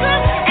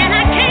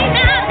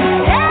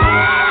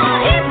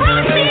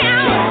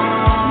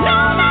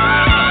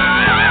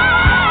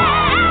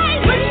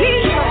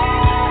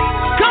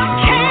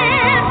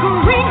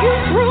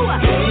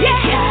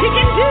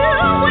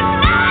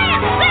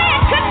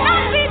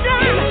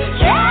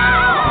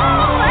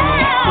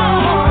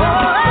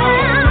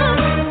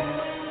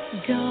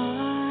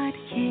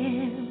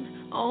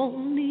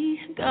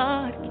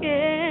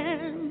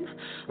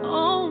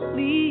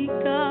Only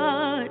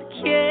God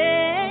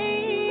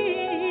can.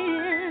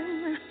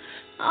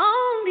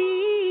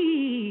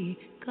 Only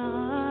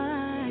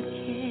God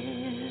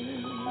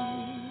can.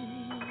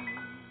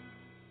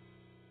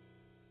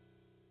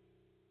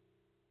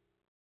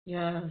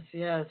 Yes,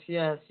 yes,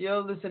 yes.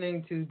 You're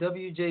listening to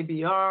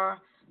WJBR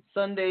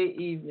Sunday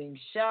Evening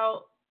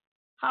Shout.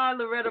 Hi,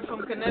 Loretta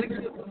from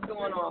Connecticut. What's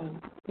going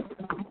on?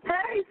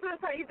 Hey, sis,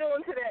 how you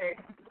doing today?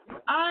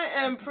 I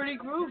am pretty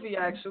groovy,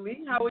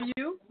 actually. How are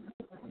you?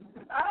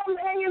 I'm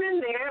hanging in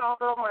there,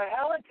 although my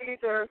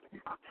allergies are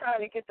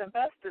trying to get the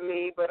best of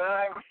me, but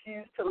I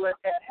refuse to let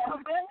that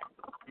happen.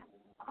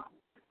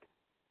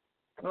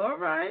 All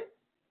right.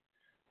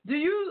 Do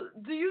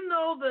you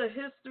know the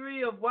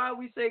history of why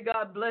we say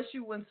God bless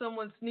you when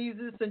someone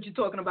sneezes, since you're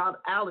talking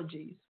about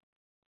allergies?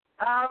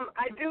 I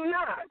do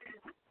not.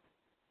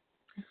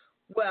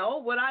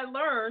 Well, what I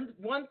learned,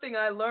 one thing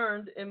I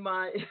learned in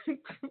my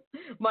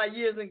my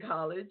years in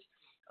college,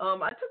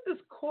 I took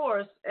this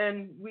course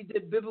and we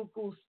did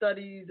biblical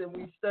studies and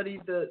we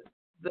studied the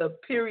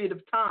period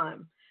of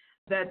time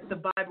that the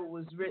Bible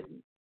was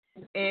written.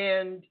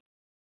 And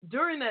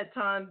during that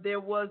time, there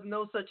was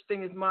no such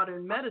thing as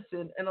modern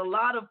medicine, and a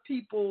lot of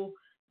people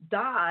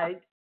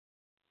died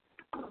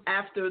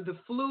after the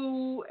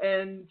flu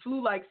and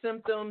flu-like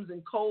symptoms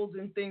and colds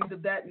and things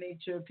of that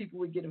nature. People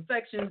would get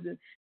infections and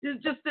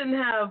just didn't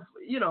have,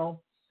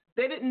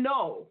 they didn't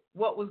know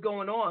what was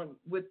going on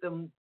with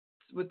them,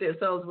 with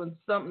themselves when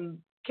something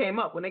came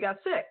up, when they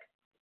got sick.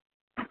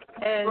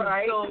 And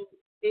right. So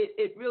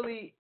it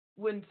really,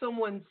 when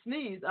someone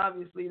sneezes,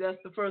 obviously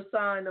that's the first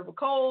sign of a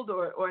cold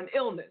or an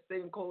illness. They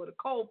didn't call it a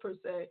cold per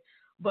se,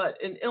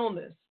 but an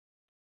illness.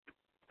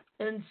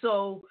 And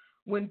so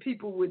when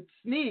people would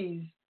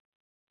sneeze,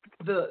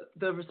 the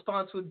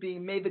response would be,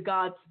 may the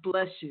gods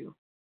bless you.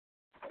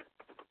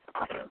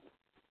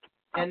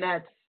 And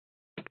that's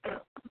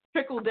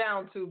trickled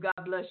down to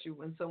God bless you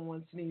when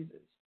someone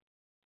sneezes.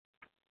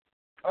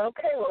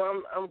 Okay,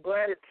 well, I'm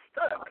glad it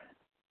stuck.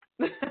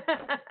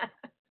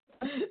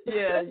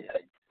 Yeah.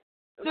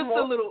 Just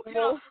a little,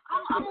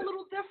 I'm a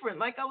little different,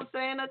 like I was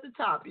saying at the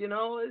top,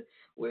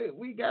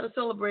 we got to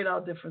celebrate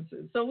our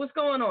differences. So what's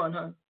going on,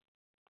 huh?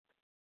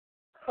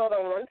 Hold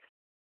on one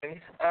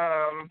second.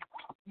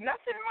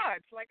 Nothing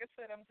much. Like I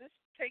said, I'm just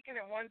taking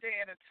it one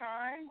day at a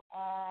time.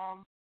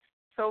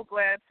 So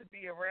glad to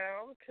be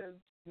around because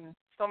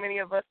so many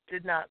of us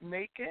did not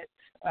make it.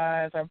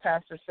 As our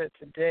pastor said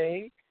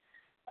today,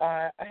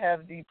 I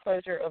have the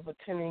pleasure of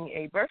attending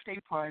a birthday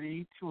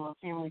party to a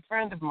family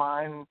friend of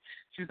mine.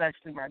 She was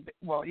actually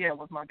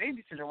was my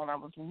babysitter when I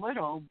was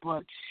little,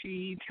 but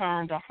she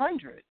turned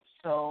 100.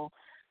 So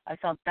I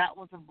thought that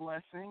was a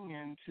blessing,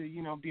 and to,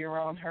 be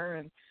around her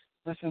and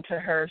listen to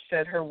her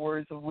shed her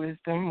words of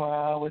wisdom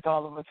with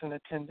all of us in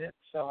attendance.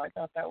 So I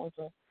thought that was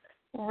a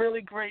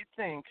really great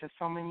thing because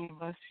so many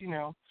of us,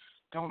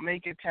 don't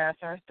make it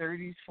past our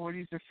 30s,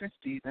 40s, or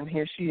 50s. And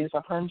here she is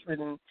 100,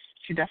 and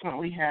she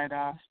definitely had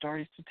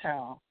stories to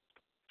tell.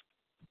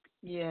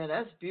 Yeah,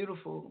 that's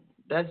beautiful.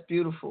 That's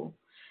beautiful.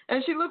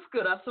 And she looks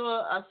good. I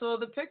saw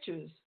the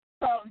pictures.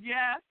 Oh,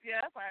 yes.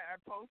 I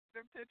posted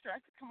a picture. I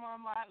said, come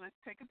on, Ma, let's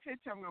take a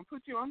picture. I'm going to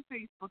put you on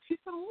Facebook. She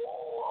said,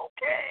 whoa,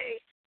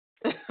 okay.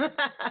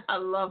 I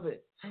love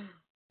it.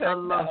 I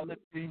love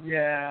it.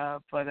 Yeah,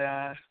 but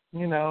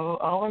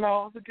all in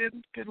all, it was a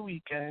good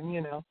weekend.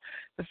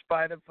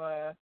 Despite of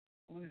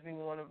losing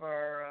one of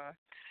our,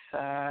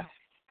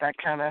 that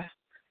kind of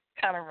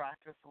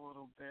rocked us a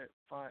little bit.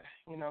 But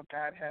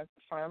God has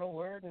the final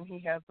word, and He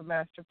has the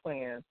master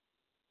plan.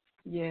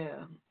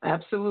 Yeah,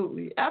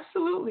 absolutely. I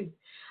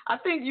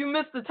think you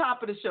missed the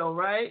top of the show,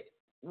 right?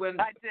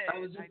 I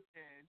did.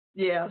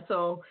 Yeah.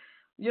 So,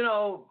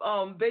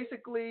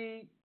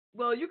 basically.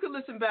 Well, you can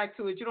listen back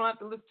to it. You don't have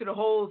to listen to the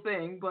whole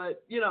thing,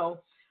 but,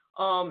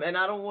 and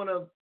I don't want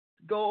to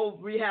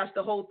rehash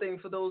the whole thing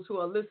for those who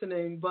are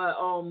listening, but,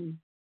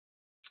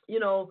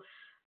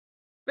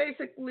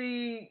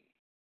 basically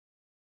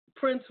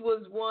Prince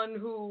was one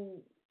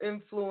who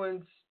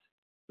influenced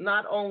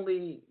not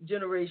only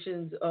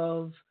generations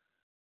of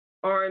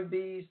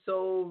R&B,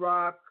 soul,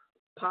 rock,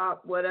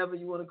 pop, whatever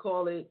you want to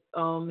call it,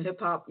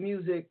 hip-hop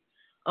music,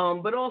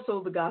 but also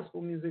the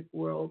gospel music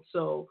world.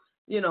 So,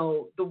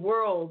 the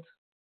world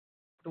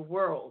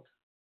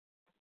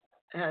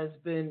has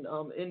been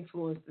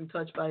influenced and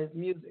touched by his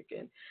music,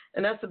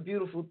 and that's a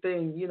beautiful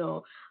thing.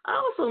 I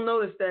also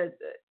noticed that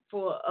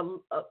for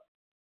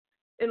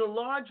in a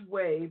large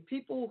way,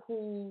 people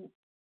who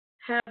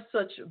have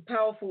such a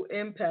powerful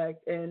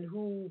impact and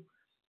whose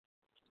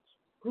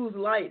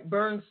light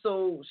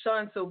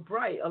shines so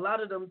bright, a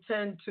lot of them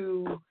tend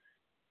to,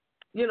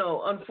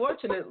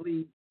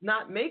 unfortunately,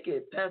 not make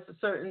it past a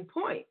certain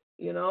point.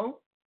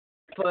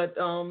 But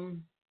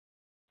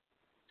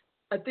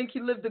I think he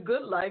lived a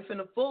good life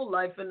and a full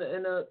life and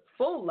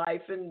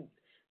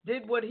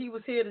did what he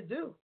was here to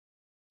do.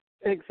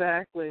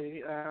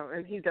 Exactly,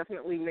 and he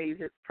definitely made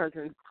his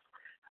presence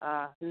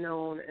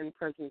known and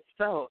presence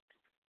felt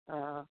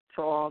to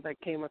all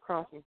that came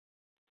across him.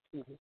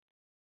 Mm-hmm.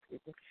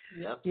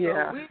 Yep.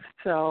 Yeah.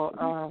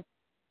 So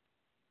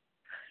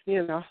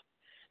you know.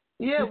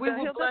 Yeah, we He'll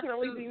were blessed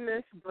definitely to. be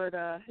missed, but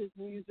his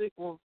music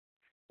will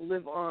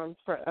live on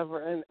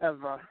forever and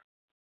ever.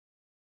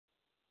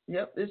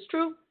 Yep, it's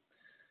true.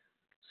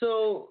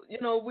 So,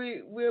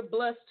 we're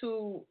blessed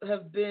to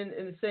have been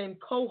in the same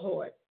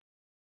cohort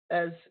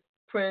as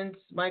Prince,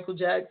 Michael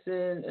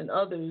Jackson, and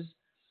others,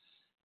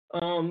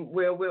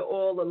 where we're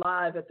all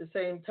alive at the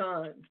same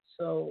time.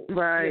 So,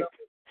 Right.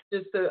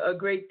 just a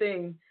great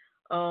thing.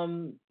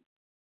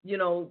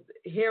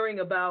 Hearing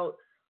about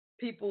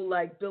people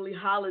like Billie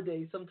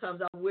Holiday.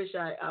 Sometimes I wish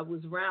I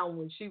was around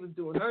when she was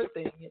doing her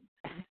thing. And,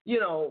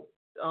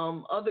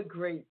 other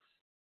greats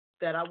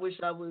that I wish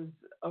I was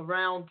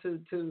around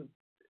to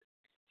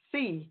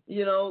see,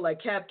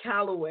 like Cab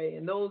Calloway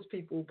and those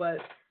people. But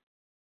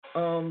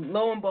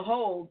lo and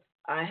behold,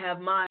 I have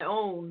my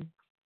own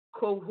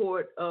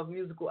cohort of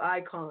musical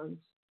icons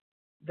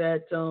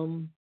that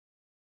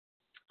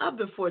I've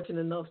been fortunate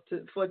enough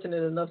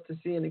to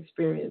see and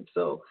experience.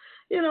 So,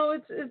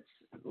 it's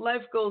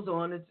life goes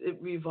on. It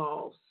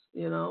revolves,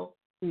 and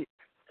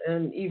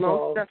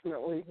evolves. Most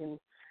definitely,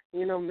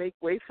 and make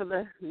way for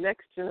the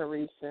next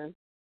generation.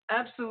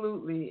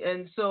 Absolutely.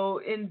 And so,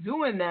 in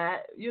doing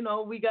that,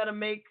 we got to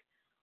make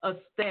a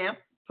stamp,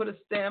 put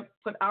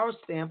our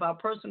stamp, our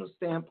personal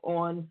stamp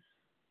on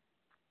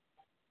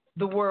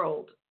the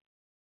world.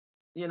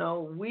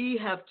 We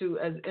have to,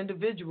 as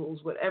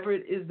individuals, whatever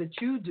it is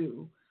that you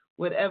do,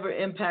 whatever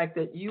impact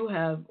that you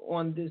have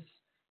on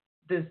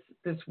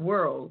this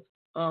world,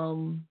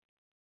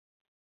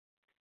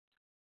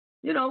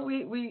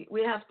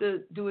 we have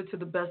to do it to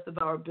the best of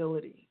our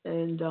ability.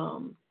 And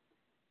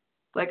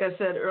like I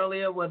said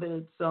earlier, whether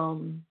it's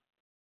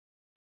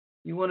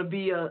you want to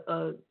be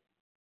an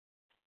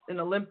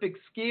Olympic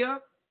skier,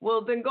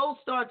 well then go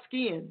start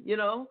skiing.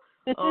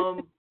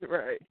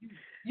 Right.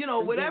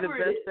 Whatever be the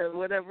best it is, at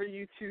whatever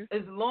you choose.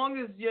 as long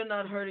as you're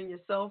not hurting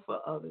yourself or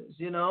others.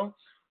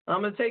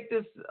 I'm going to take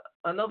this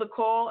another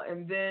call,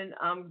 and then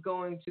I'm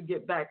going to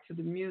get back to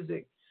the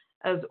music.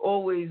 As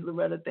always,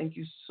 Loretta, thank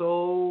you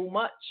so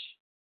much.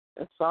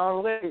 It's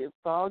all right. It's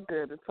all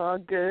good. It's all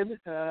good.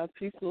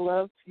 Peace and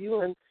love to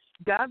you, and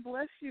God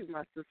bless you,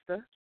 my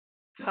sister.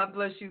 God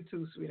bless you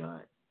too,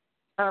 sweetheart.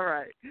 All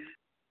right.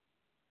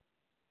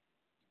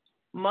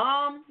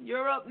 Mom,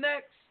 you're up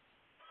next.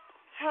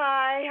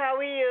 Hi, how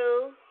are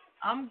you?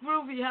 I'm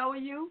groovy. How are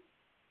you?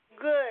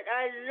 Good.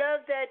 I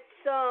love that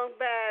song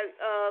by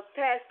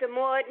Pastor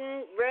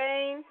Morton,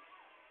 Rain.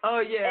 Oh,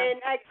 yeah.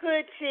 And I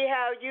could see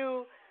how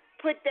you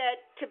put that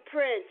to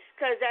Prince,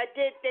 because I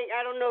did think,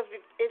 I don't know if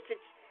it's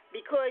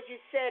because you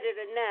said it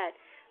or not,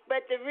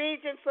 but the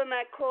reason for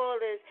my call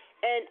is,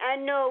 and I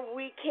know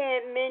we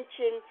can't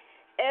mention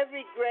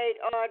every great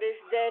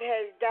artist that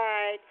has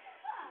died,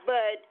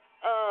 but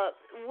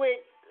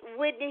with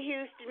Whitney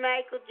Houston,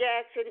 Michael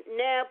Jackson,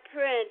 now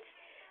Prince,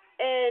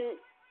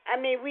 and I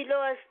mean, we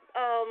lost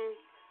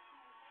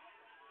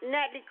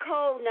Natalie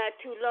Cole not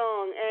too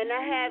long, and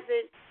I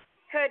haven't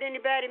heard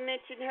anybody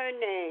mention her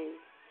name.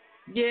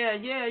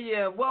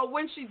 Yeah. Well,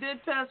 when she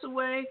did pass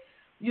away,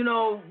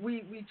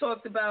 we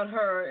talked about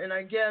her, and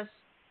I guess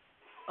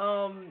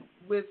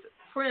with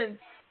Prince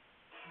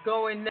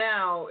going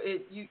now,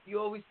 you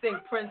always think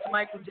Prince,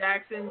 Michael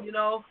Jackson,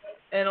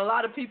 and a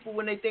lot of people,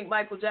 when they think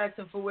Michael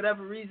Jackson, for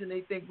whatever reason,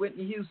 they think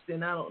Whitney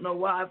Houston. I don't know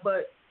why,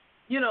 but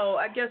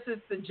I guess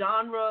it's the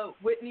genre.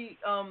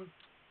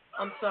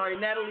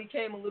 Natalie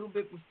came a little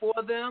bit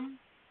before them.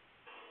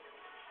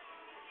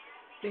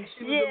 I think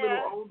she was a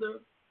little older.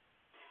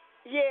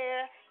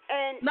 Yeah,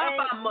 and not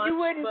by much, you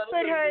wouldn't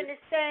put her in bit.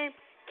 the same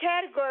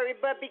category,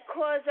 but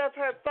because of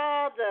her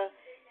father,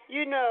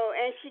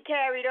 and she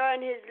carried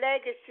on his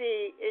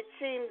legacy, it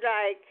seems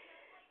like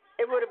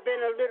it would have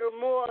been a little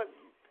more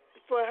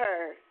for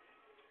her,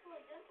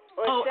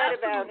 or said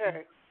about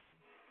her.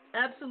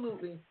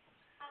 Absolutely.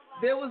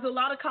 There was a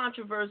lot of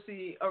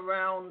controversy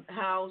around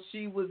how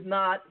she was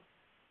not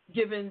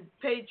given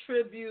paid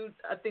tribute,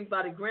 I think,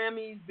 by the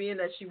Grammys, being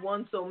that she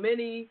won so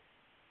many.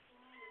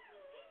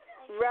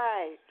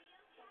 Right.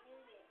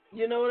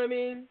 You know what I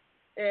mean?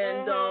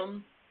 And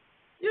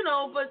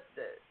but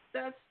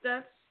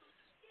that's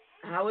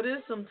how it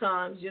is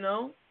sometimes,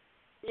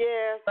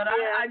 Yeah. But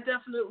I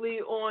definitely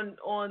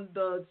on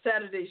the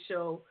Saturday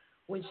show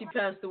when she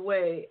passed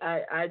away,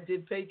 I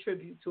did pay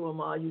tribute to her,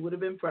 Ma. You would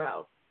have been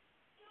proud.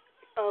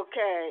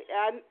 Okay,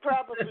 I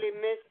probably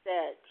missed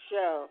that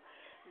show,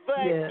 but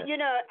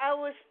I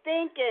was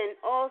thinking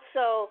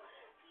also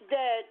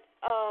that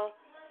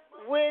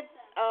with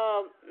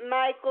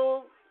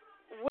Michael,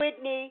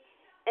 Whitney,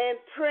 and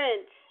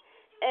Prince,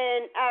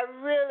 and I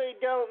really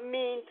don't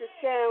mean to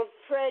sound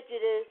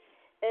prejudiced,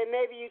 and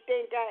maybe you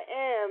think I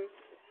am,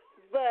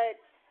 but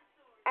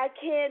I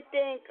can't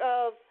think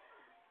of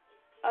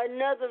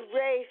another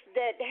race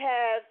that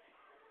have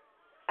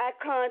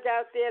icons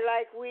out there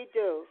like we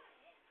do.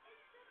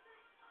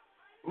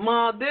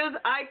 Ma, there's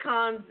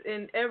icons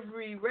in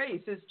every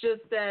race. It's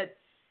just that,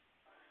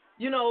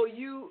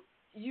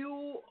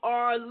 you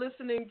are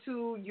listening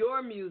to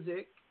your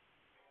music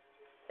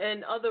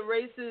and other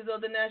races,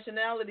 other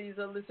nationalities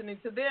are listening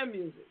to their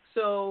music.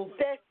 So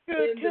that's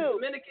true in the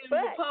Dominican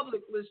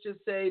Republic, let's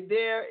just say,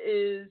 there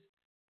is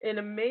an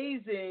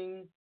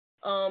amazing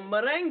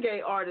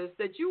merengue artist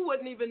that you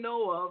wouldn't even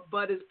know of,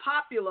 but is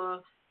popular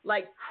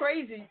like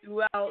crazy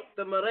throughout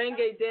the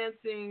merengue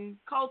dancing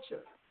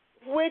culture.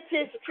 Which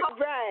is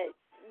right.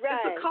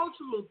 It's a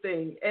cultural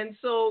thing, and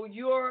so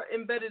you're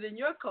embedded in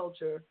your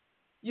culture.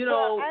 You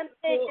know, well, I'm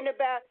thinking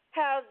about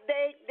how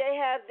they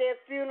have their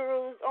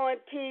funerals on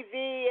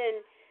TV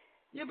and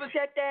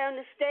shut down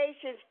the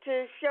stations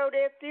to show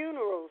their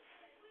funerals.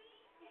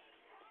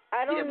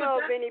 I don't know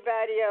of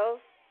anybody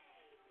else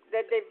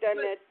that they've done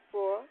that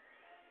for.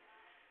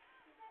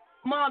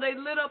 Ma, they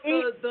lit up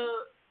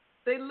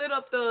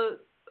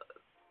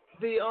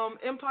the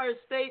Empire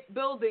State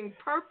Building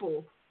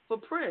purple for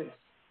Prince.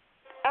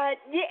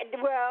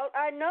 Well,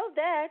 I know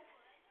that.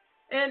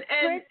 And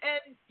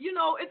you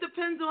know, it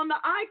depends on the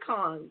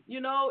icon. You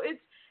know,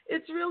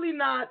 it's really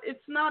not.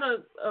 It's not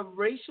a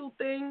racial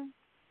thing.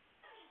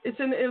 It's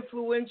an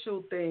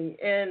influential thing.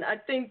 And I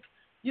think,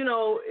 you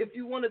know, if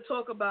you want to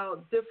talk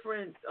about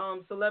different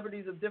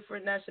celebrities of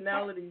different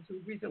nationalities who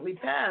recently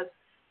passed,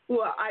 who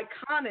are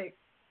iconic,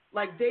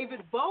 like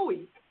David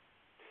Bowie,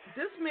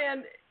 this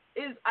man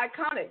is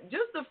iconic.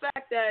 Just the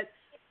fact that,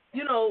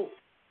 you know,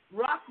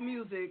 rock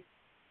music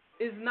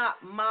is not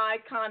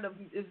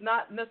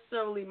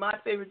necessarily my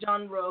favorite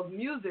genre of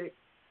music,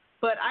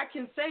 but I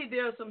can say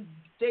there are some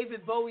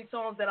David Bowie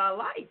songs that I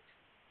like.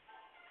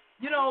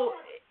 You know,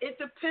 it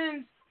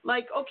depends.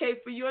 Like, okay,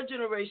 for your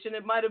generation,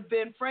 it might have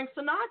been Frank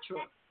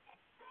Sinatra.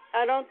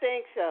 I don't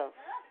think so.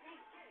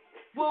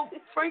 Well,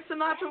 Frank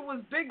Sinatra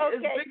was big. Okay,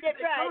 as big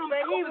right,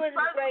 but he was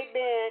a great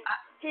man.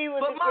 He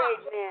was a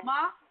great man.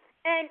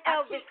 And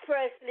Elvis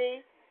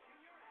Presley.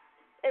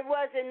 It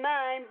wasn't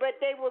mine, but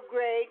they were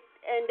great.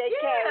 And they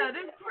carried. Yeah,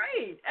 they're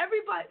great.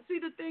 Everybody. See,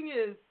 the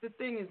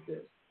thing is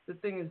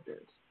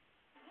this.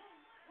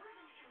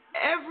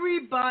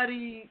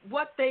 Everybody,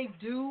 what they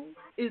do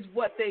is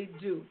what they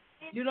do.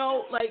 You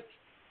know, like,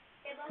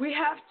 we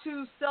have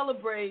to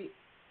celebrate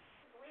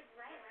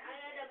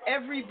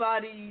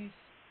everybody's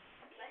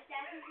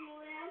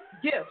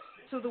gifts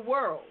to the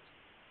world.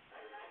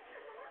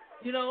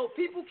 You know,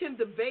 people can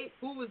debate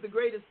who was the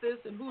greatest this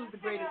and who was the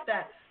greatest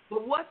that.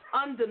 But what's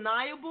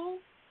undeniable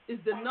is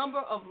the number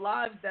of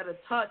lives that are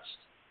touched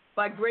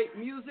by great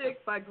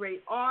music, by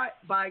great art,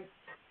 by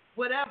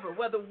whatever,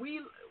 whether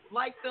we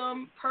like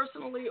them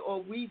personally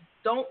or we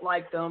don't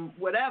like them,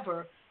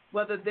 whatever,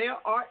 whether their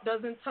art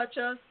doesn't touch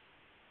us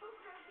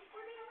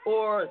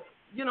or,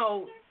 you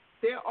know,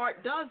 their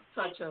art does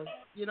touch us,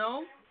 you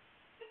know.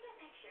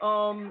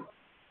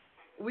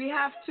 We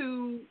have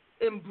to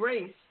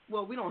embrace,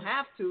 well, we don't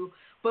have to,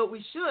 but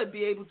we should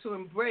be able to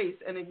embrace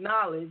and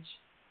acknowledge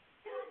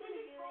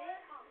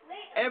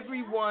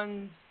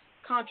everyone's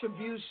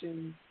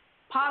contributions,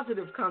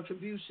 positive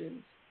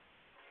contributions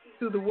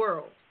to the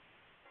world.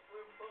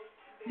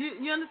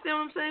 You understand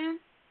what I'm saying?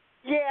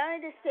 Yeah, I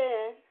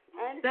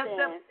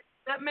understand.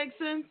 That makes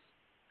sense.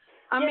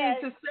 I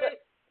mean, to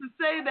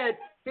say that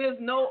there's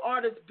no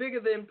artist bigger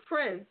than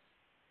Prince,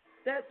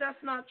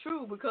 that's not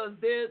true, because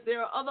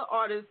there are other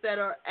artists that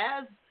are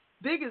as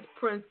big as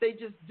Prince. They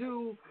just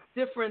do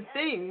different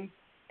things,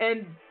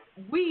 and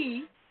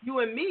you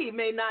and me,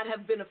 may not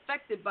have been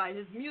affected by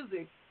his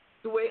music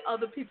the way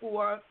other people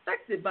were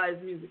affected by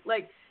his music.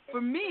 Like,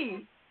 for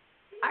me,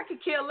 I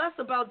could care less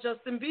about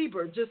Justin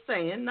Bieber, just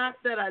saying. Not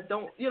that I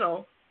don't, you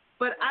know,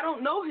 but I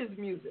don't know his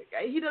music.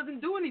 He doesn't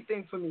do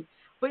anything for me.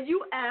 But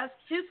you ask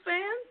his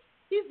fans,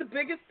 he's the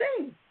biggest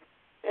thing.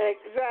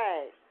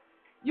 Right.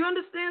 You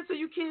understand? So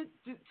you can't,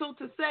 so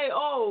to say,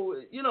 oh,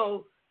 you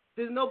know,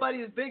 there's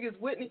nobody as big as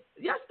Whitney.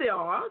 Yes, there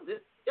are.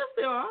 Yes,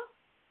 there are.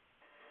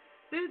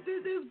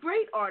 There's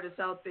great artists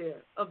out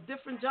there of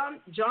different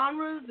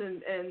genres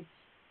and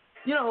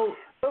you know.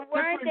 But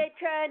weren't they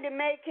trying to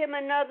make him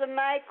another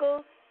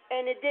Michael,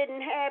 and it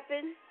didn't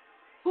happen?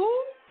 Who?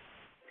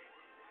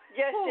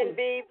 Justin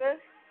Bieber.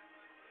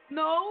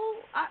 No,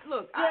 I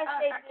did.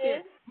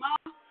 can't.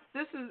 Mom,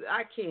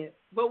 I can't.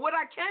 But what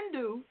I can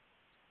do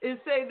is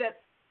say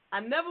that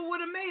I never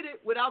would have made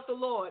it without the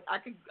Lord. I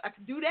could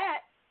do that.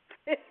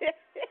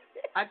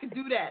 I could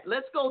do that.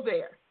 Let's go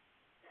there.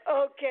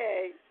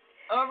 Okay.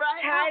 All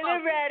right. Hi,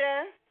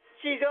 Loretta.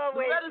 She's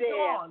always Loretta's there.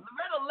 Gone.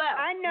 Loretta left.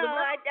 I know.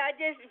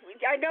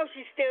 I know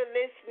she's still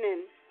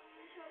listening.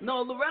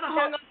 No, Loretta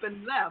hung up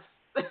and left.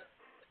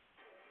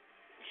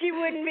 She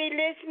wouldn't be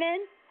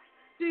listening?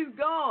 She's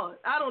gone.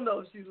 I don't know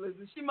if she's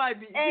listening. She might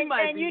be.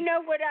 And you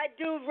know what I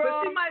do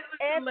wrong? But she might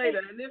listen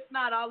later. And if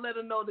not, I'll let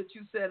her know that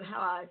you said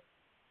hi.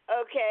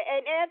 Okay.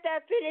 And after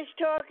I finish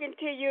talking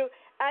to you,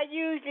 I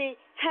usually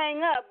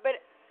hang up,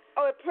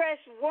 or press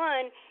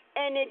 1,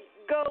 and it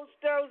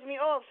throws me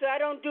off, so I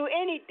don't do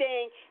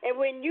anything. And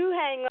when you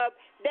hang up,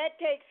 that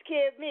takes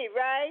care of me,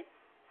 right?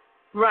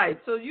 Right.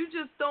 So you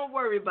just don't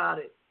worry about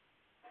it.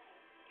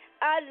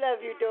 I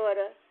love you,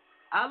 daughter.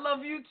 I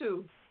love you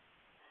too.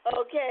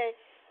 Okay.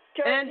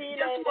 And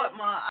guess what,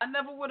 Ma? I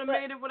never would have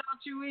made it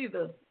without you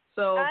either.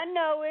 So I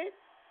know it.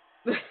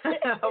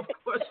 Of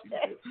course you do.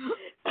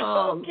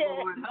 Oh, Okay.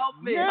 Lord, help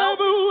me.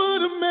 Never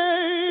would have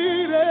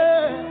made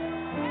it.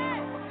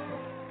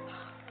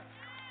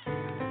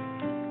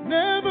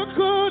 Never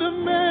could have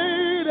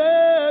made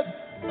it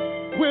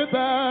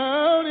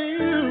without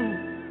you.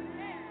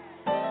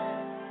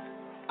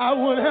 I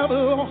would have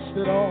lost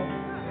it all.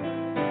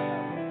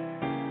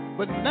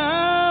 But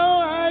now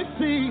I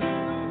see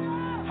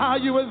how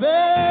you were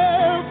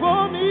there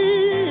for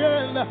me,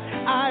 and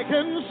I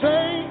can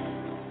say,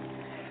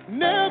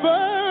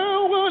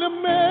 never would have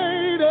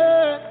made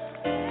it.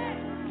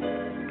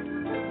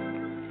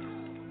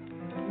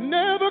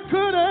 Never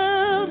could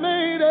have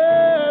made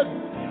it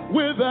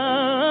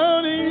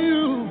without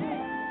you.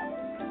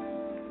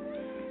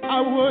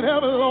 I would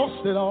have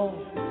lost it all.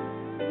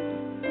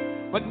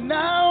 But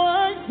now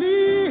I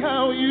see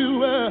how you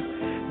were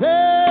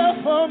there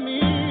for me,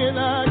 and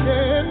I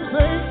can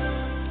say,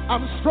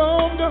 I'm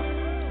stronger,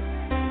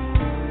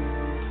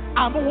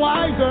 I'm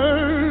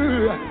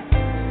wiser,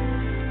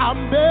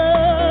 I'm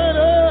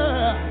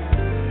better,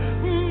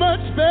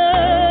 much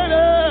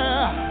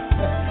better.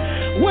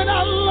 When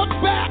I look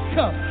back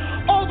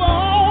over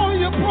all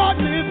you brought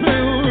me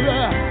through,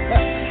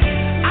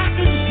 I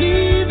can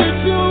see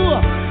that you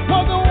were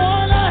the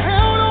one I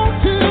held on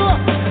to,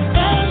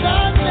 and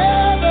I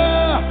never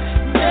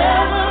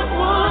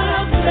would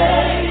have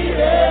made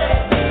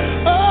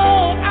it.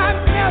 Oh, I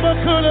never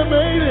could have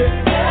made it.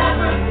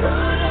 Never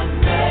could have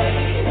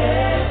made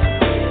it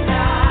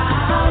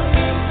without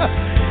you.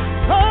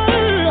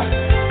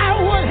 I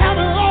would have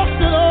lost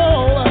it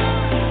all.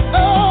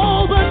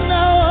 Oh, but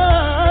now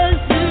I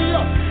see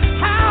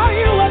how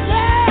you were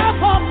there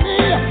for me.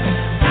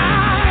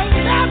 I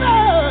never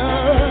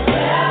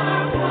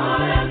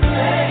would have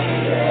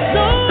made it.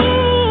 No,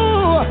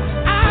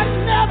 I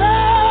never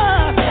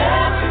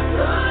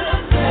could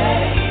have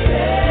made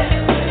it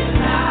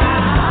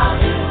without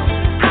you.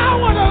 I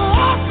would have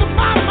lost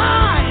my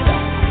mind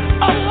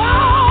a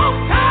long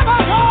time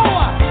ago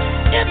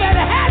if it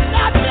had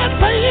not been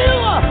for you.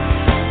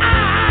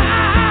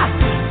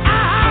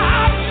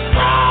 I'm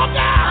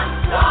stronger.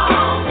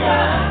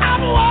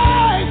 I'm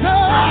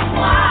wiser.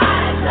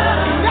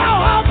 Now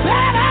I'm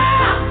better.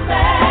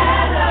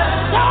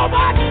 So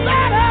much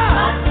better.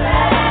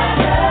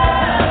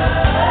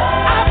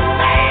 I've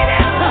made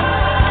it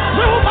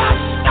through my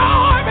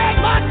storm and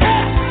my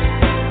test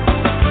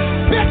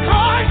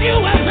because you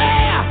were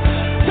there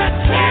to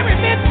carry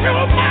me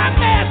through my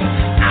mess.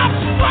 I'm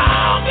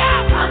stronger.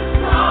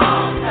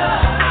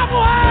 I'm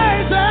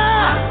wiser.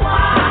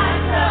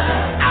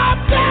 I'm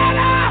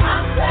better.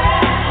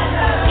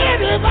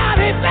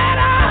 Anybody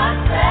better?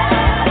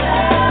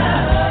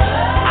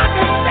 I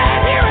can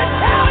stand here and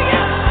tell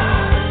you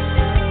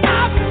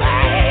I've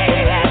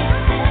made it.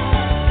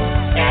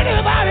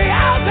 Anybody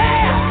out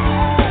there?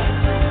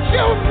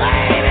 You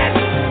made it.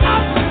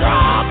 I'm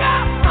stronger.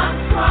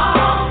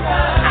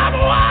 I'm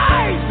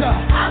wiser.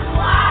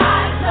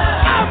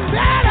 I'm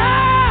better.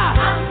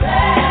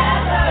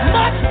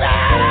 Much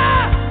better.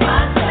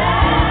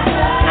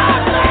 I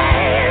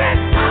made it.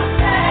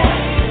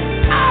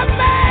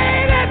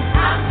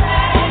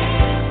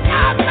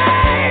 I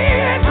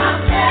made it.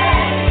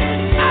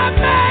 I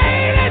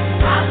made it.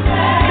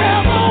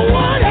 Never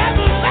would have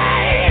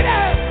made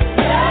it.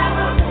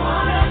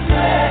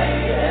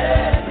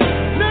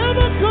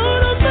 Never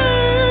could have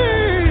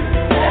made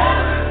it.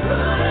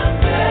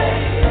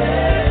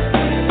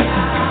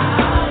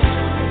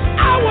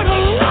 I would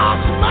have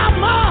lost my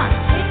mind.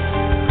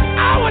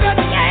 I would have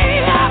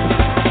gave up.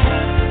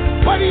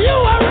 But you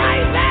were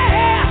right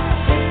there.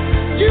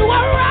 You were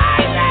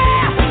right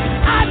there.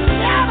 I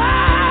never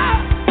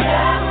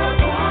would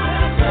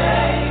have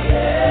made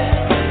it.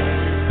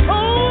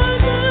 Oh, I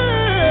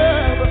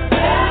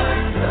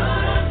never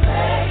could have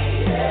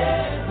made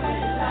it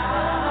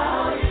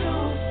without you.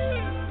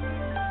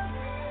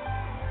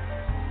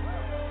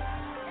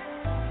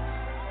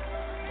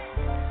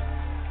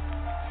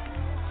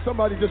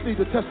 Somebody just need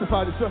to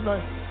testify to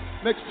somebody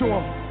next to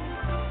him.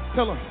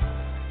 Tell him,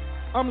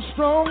 I'm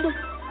stronger.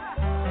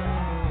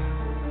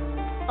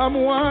 I'm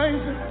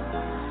wiser.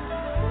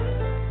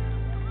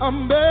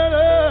 I'm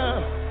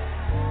better.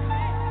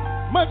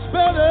 Much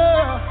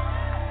better.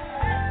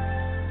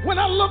 When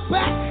I look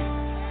back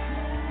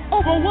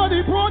over what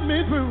he brought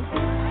me through,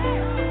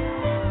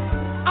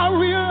 I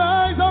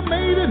realize I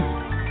made it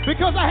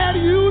because I had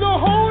you to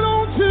hold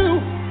on to.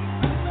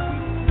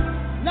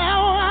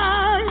 Now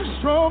I'm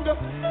stronger.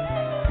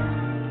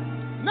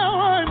 Now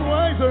I'm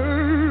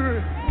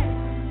wiser.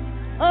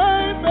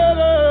 I'm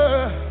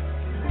better.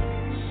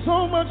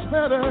 So much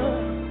better.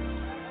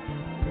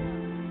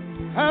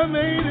 I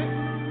made it.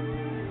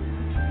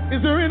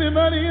 Is there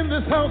anybody in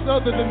this house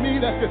other than me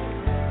that could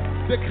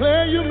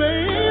declare you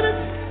made it?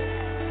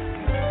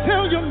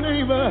 Tell your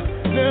neighbor,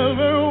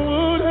 never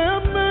would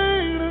have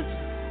made it.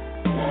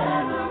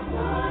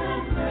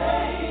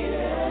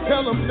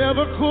 Tell them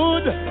never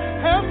could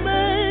have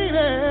made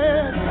it.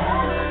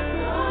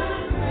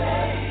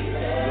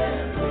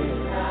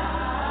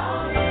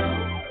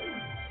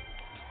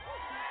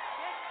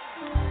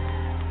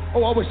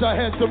 Oh, I wish I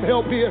had some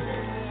help here.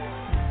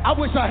 I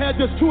wish I had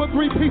just 2 or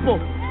 3 people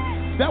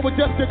that would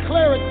just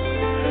declare it.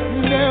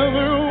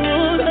 Never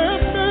would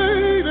have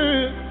made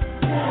it.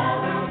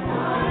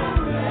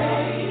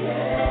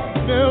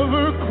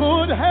 Never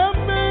could have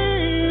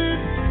made it.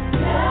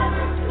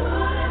 Never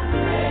could have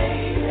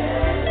made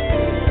it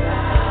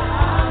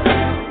without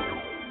you.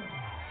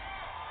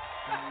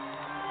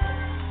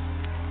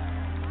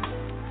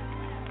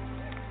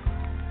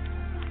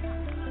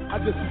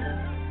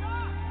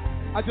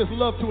 I just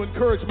love to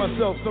encourage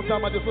myself.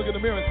 Sometimes I just look in the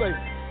mirror and say,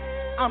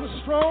 I'm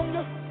strong,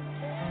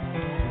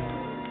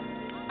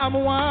 I'm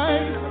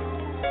wise,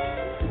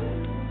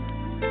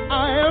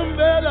 I am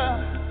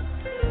better,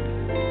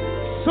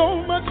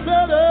 so much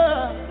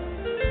better.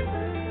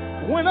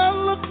 When I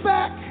look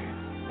back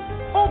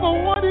over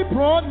what he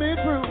brought me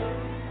through,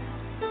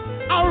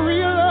 I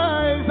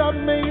realize I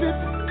made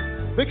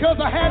it because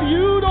I had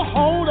you to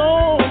hold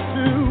on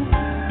to.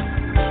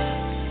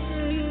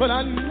 But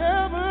I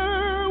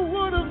never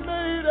would have made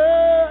it.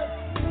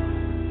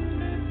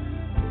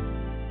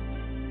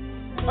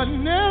 I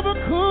never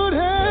could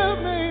have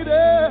made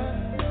it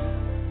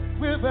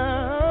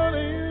without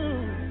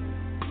you.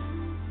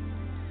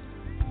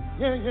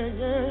 Yeah, yeah,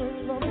 yeah,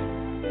 Lord.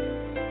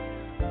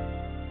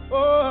 Oh,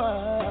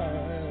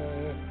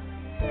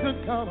 good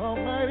God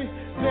Almighty,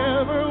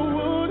 never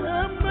would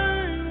have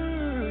made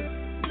it.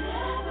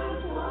 Never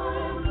would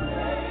have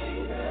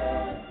made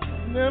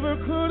it. Never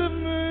could have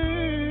made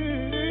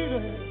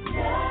it.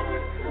 Never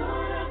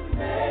could have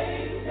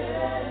made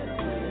it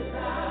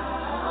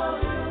without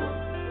you.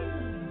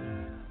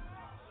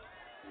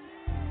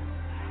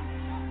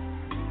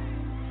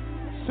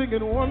 Sing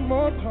it one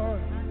more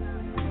time.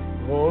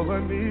 All I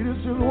need is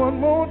just one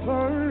more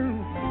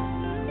time.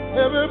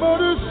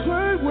 Everybody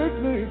say with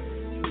me.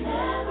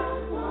 Never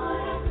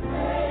would have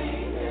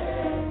made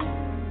it.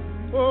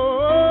 Oh,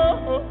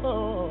 oh,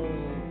 oh.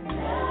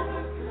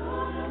 Never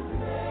could have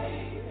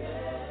made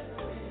it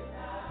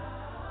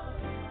without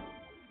you.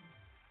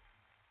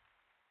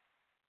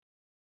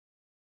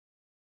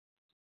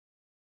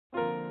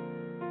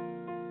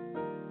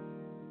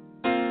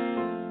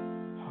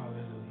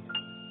 Hallelujah.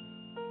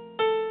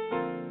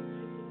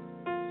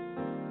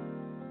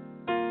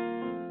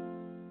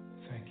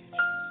 Thank you,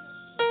 Jesus.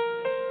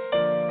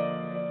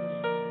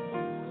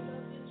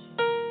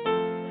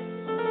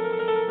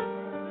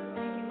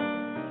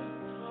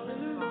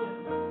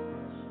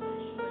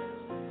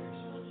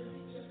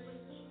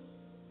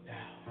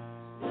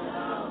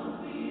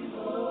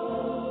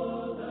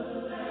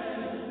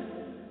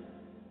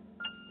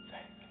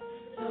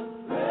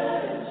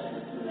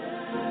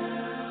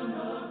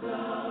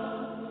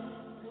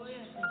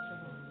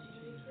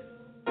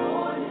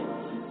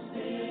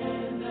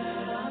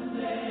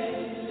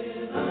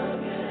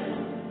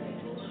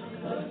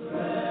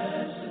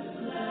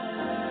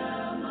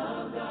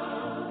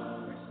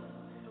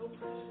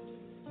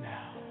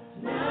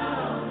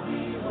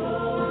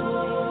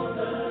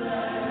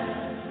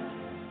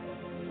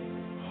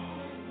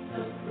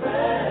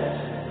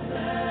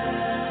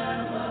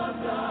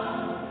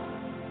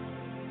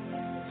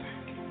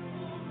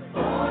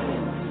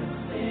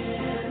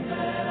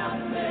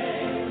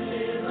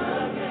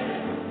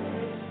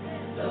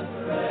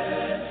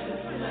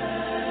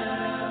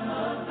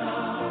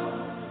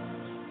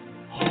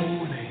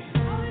 Holy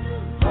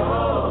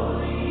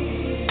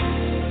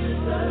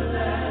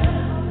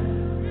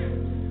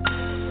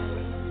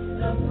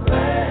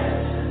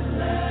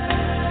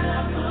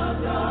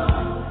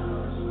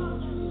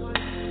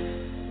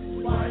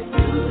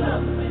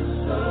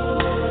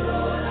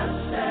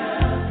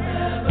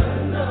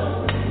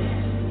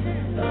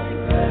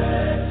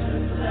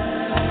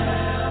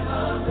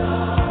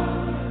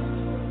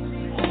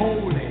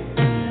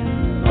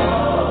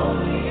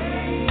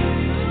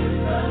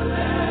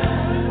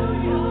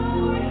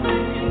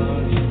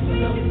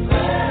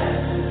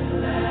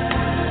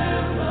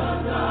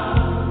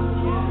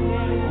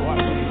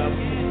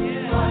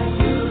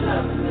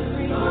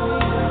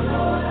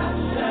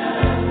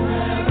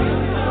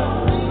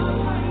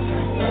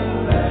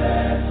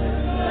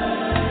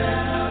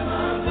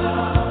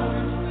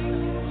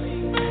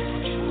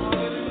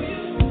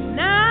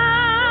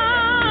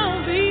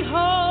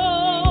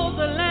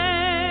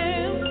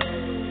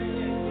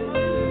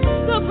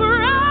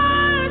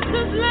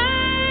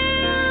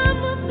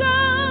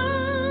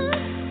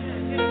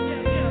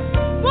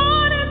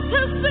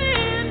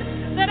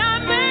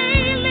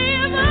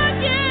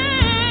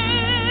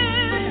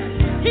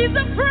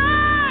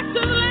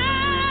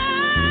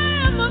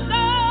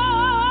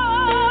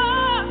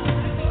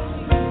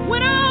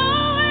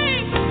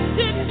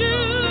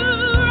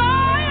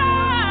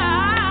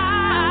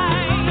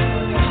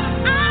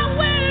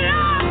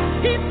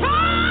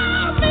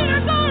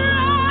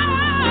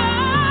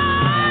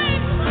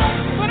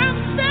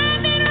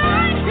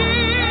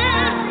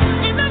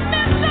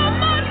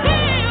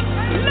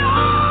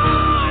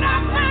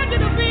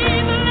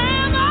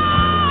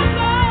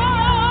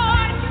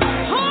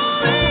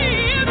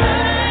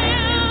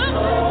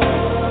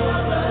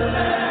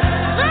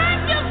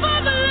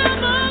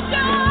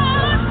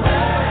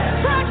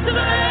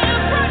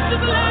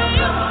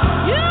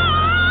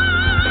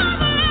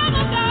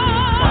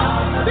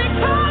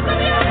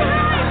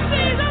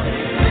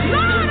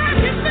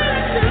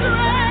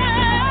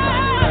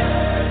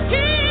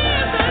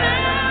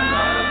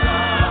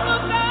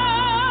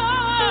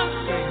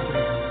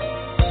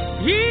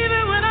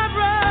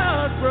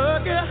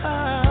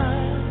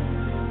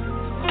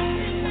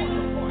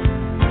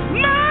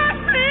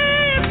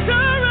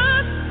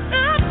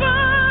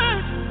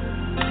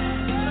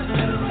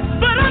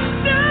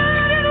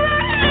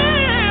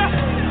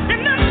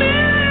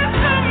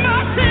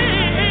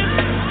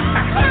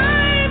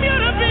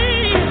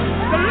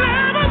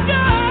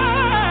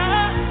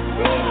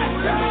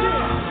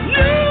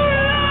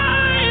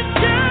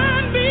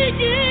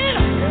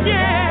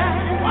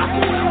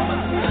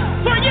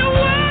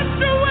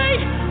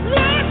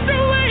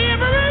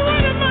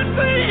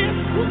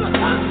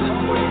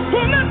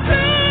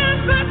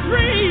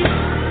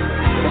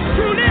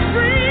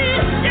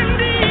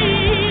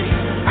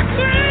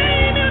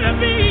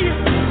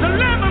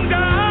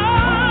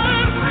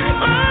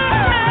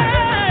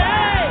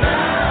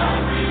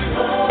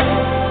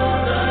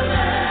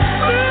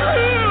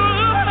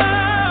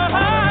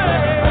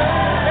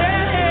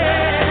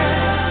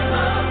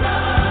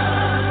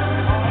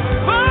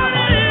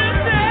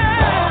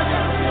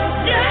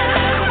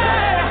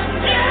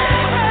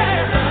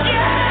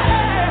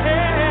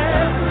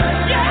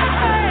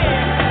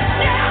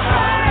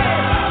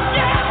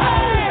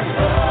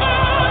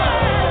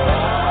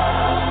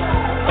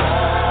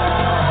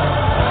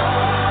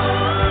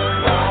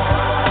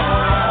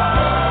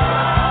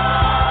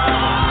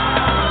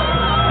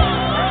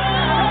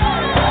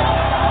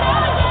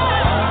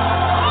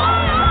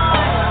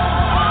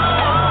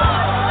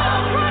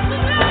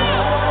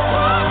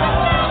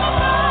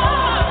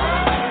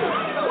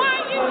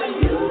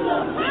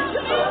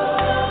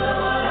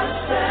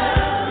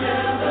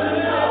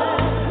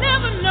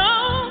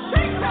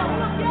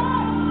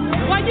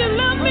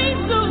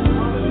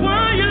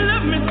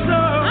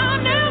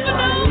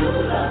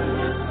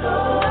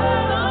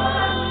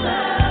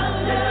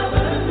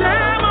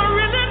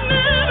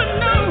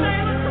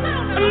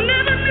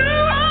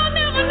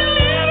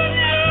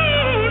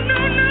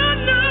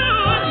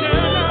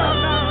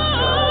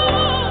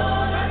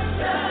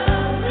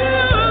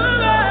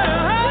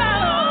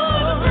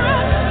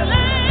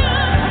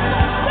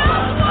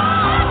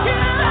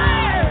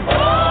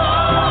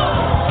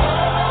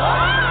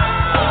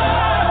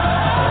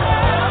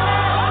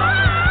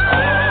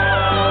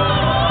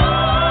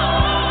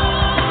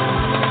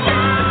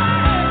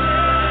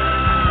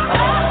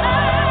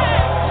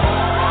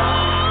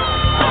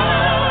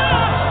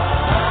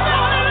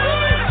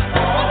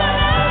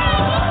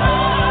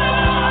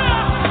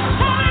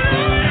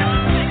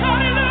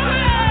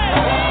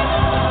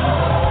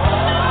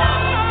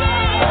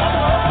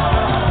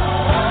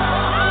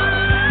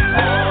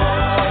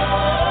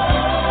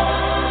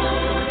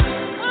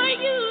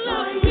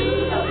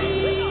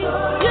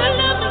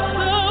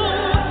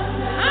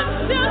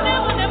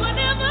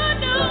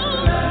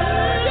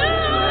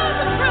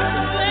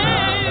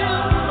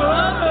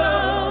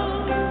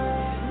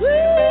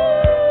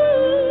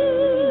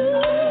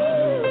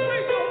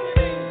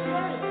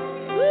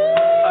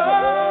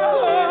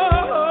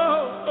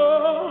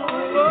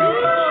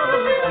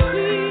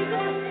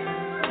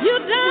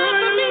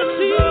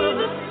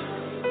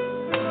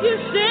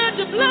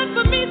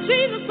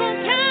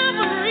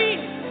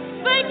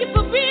you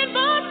for being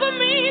born for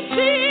me,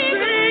 Jesus.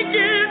 Thank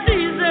you,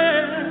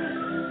 Jesus,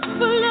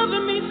 for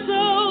loving me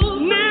so.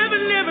 Never,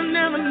 never,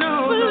 never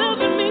know. For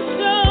loving me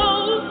so,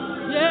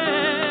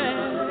 yeah.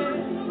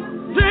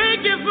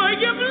 Thank you for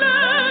your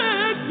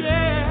blood,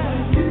 yeah.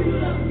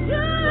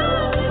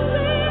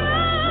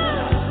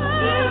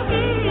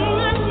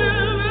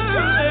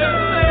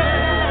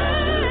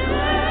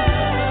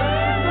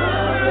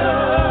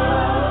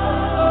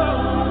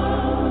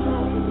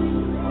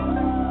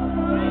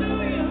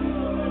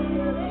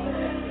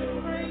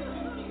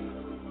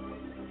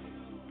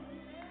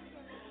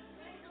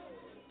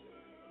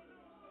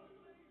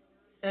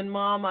 And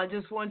Mom, I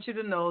just want you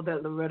to know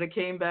that Loretta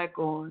came back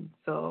on,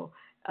 so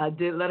I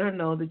did let her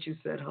know that you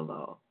said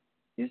hello.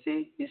 You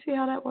see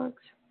how that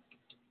works?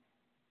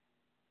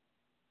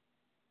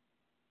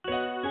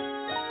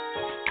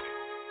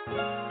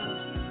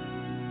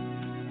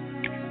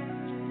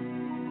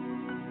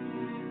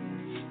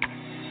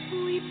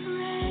 We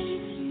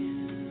praise you.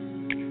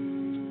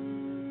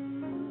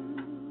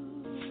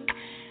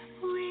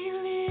 We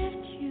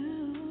lift you.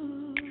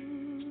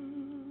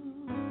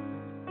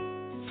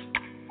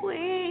 We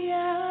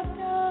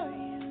adore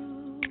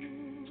you.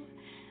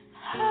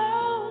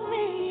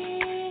 Holy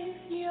is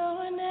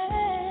your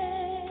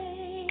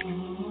name.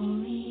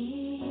 Holy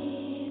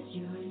is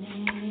your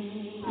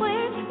name. We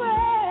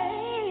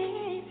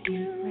praise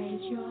you.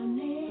 Praise your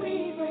name. We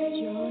praise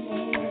your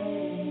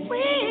name.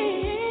 We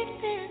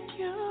lift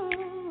you.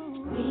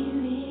 We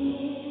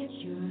lift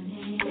your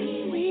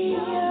name. We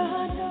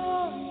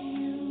adore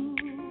you.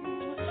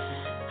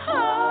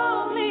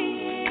 Holy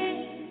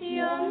is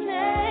your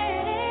name.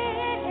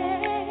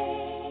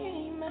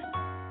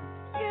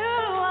 You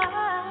are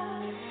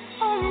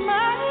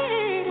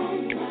Almighty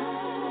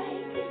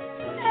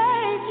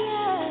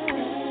Savior.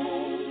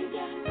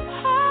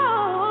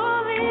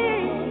 Holy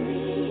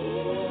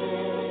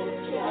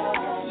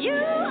you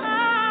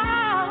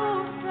are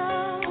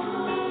awesome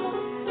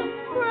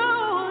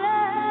ruler.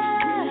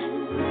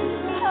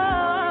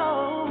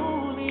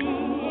 Holy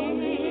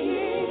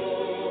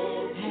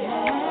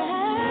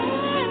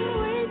and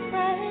we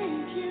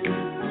praise you.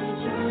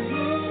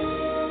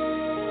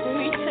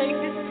 We take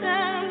this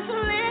time to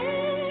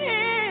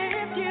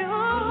lift you.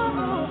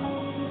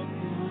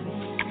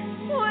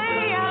 We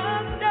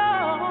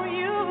adore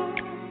you.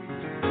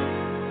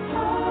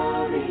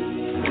 Holy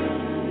is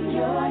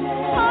your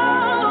name.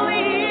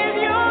 Holy is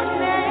your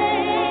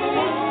name.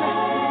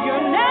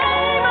 Your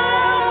name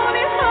alone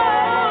is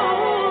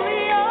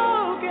holy,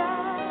 oh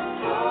God.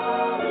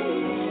 Holy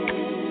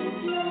is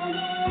your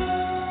name.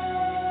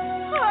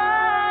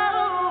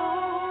 Holy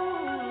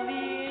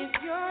is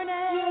your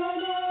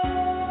name.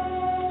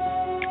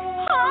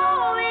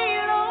 Holy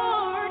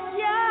Lord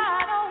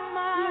God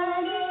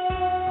Almighty.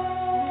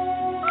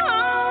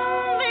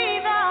 Only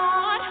thou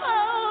art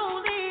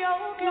holy,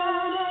 oh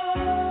God.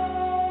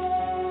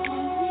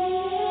 Holy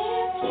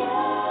is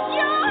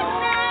your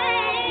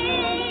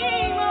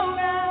name, oh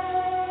God.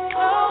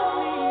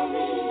 Holy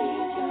is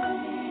your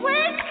name. We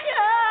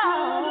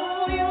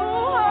call you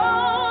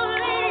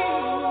holy.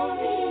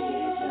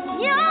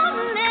 Your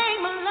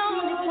name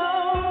alone is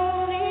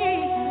holy.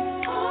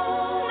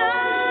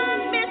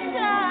 None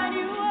beside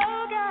you,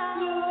 oh God.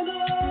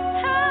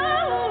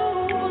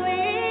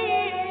 Holy,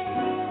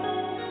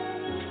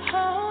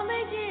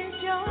 holy is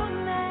your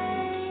name.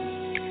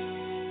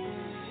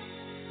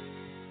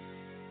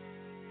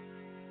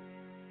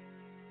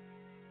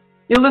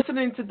 You're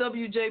listening to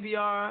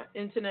WJBR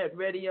Internet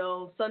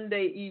Radio,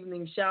 Sunday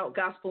Evening Shout,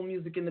 Gospel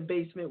Music in the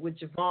Basement with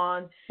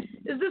JaVonne.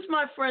 Is this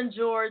my friend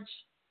George?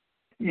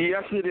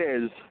 Yes, it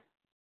is.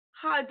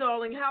 Hi,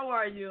 darling. How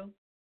are you?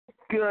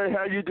 Good.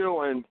 How you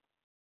doing?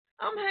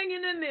 I'm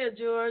hanging in there,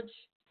 George.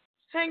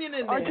 Hanging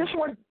in there.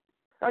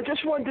 I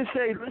just wanted to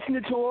say,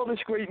 listening to all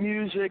this great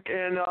music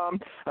and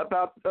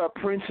about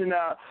Prince and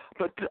that,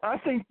 but I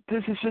think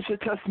this is just a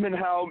testament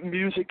how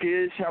music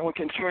is, how it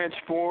can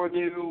transform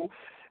you.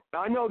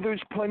 I know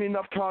there's plenty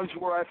enough times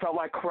where I felt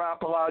like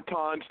crap a lot of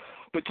times,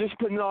 but just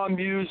putting on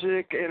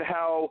music and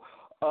how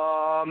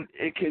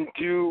it can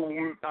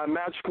do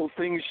magical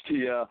things to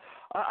you.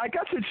 I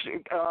guess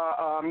it's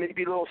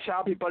maybe a little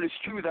sappy, but it's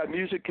true that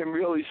music can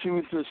really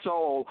soothe the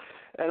soul.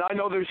 And I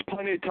know there's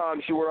plenty of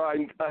times where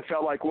I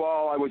felt like,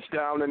 well, I was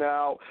down and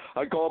out.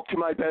 I go up to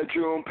my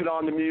bedroom, put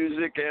on the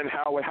music, and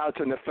how it has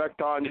an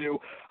effect on you.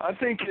 I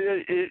think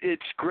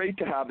it's great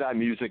to have that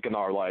music in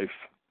our life.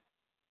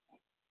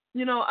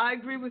 You know, I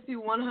agree with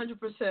you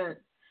 100%.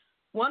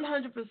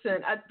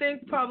 100%. I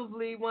think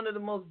probably one of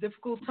the most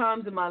difficult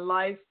times in my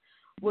life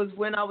was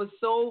when I was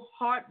so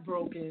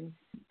heartbroken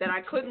that I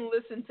couldn't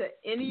listen to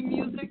any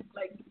music.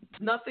 Like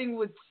nothing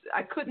would,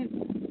 I couldn't,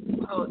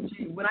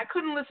 when I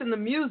couldn't listen to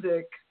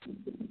music,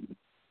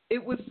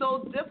 it was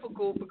so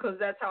difficult because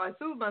that's how I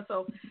soothe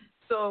myself.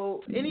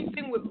 So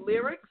anything with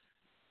lyrics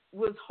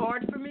was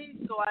hard for me,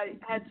 so I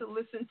had to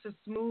listen to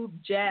smooth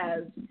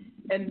jazz,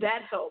 and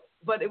that helped.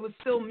 But it was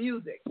still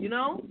music, you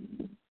know?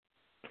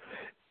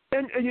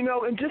 And you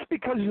know, and just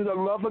because of the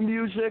love of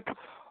music,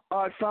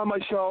 I found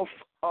myself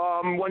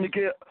wanting to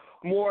get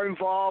more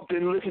involved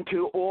and listen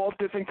to all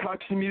different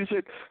types of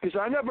music? Because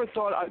I never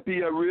thought I'd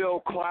be a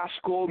real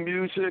classical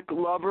music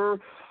lover,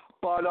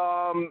 but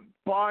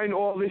buying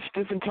all these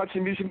different types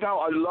of music now,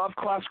 I love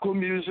classical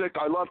music,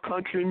 I love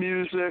country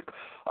music,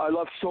 I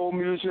love soul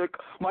music.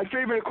 My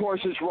favorite, of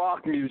course, is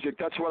rock music.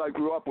 That's what I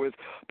grew up with.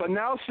 But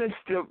now since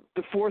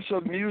the force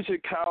of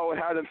music, how it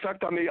had an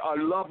effect on me, I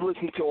love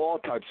listening to all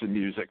types of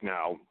music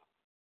now.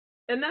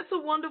 And that's a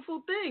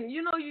wonderful thing.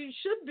 You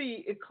should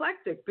be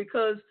eclectic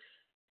because,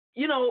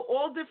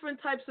 all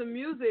different types of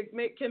music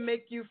can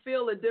make you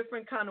feel a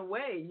different kind of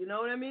way. You know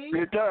what I mean?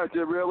 It does.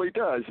 It really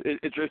does.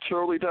 It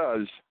surely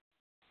does.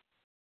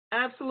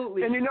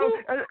 Absolutely. And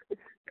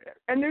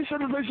and there's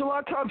a lot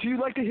of times you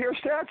like to hear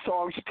sad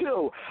songs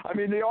too. I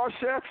mean, there are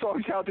sad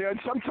songs out there, and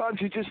sometimes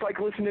you just like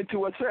listening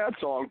to a sad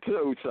song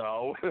too.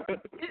 So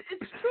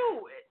it's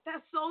true.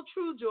 That's so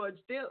true, George.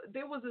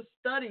 There was a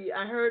study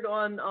I heard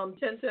on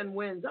 1010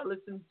 Wins. I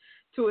listen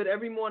to it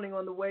every morning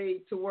on the way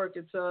to work.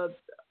 It's a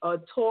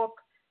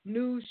talk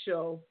news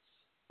show,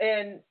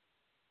 and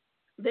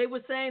they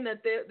were saying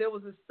that there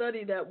was a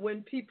study that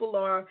when people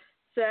are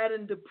sad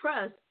and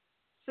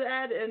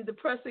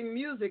depressing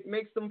music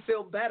makes them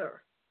feel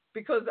better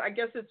because I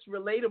guess it's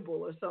relatable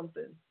or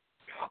something.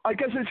 I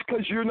guess it's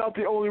because you're not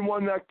the only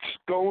one that's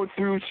going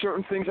through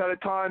certain things at a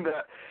time,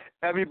 that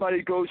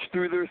everybody goes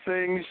through their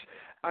things.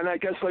 And I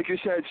guess, like you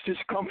said, it's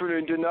just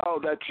comforting to know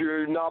that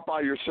you're not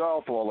by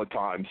yourself all the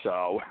time.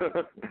 So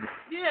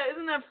yeah,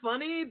 isn't that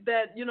funny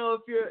that,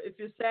 if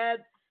you're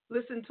sad,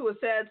 listen to a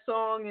sad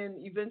song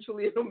and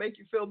eventually it'll make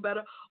you feel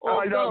better.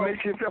 I know,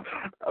 make you feel,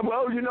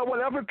 well,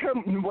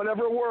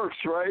 whatever works,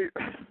 right?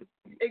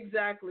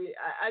 Exactly.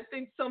 I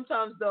think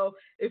sometimes, though,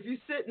 if you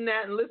sit in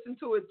that and listen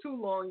to it too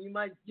long, you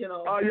might,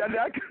 Oh, yeah,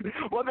 that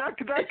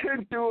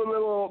could do a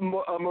little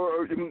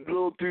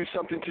do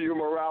something to your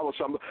morale or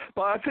something.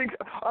 But I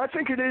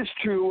think it is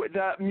true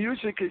that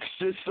music is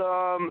just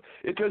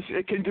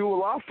it can do a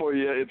lot for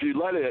you if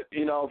you let it,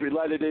 if you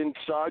let it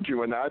inside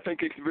you, and I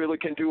think it really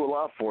can do a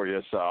lot for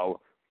you. So.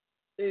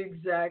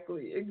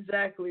 Exactly.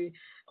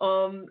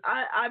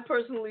 I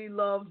personally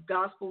love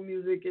gospel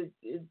music.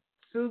 It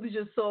soothes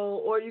your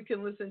soul, or you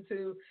can listen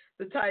to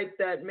the type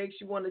that makes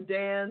you want to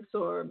dance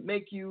or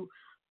make you,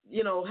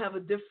 have a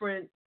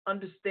different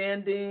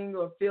understanding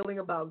or feeling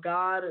about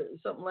God or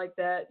something like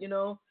that,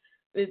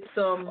 It's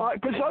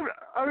because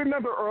I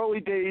remember early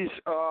days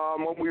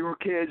when we were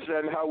kids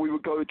and how we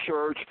would go to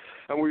church,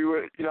 and we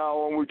were,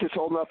 when we were just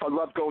old enough. I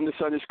loved going to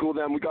Sunday school.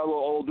 Then we got a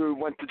little older,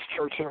 went to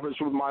church service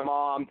with my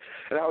mom,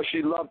 and how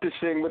she loved to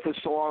sing with the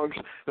songs.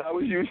 And I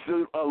was used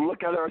to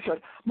look at her and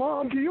said,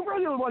 "Mom, do you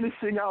really want to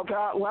sing out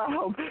that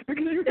loud?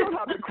 Because you don't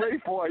have a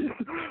great voice."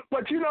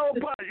 But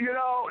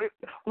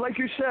like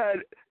you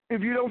said,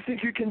 if you don't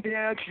think you can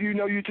dance,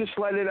 you just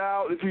let it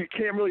out. If you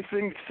can't really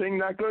sing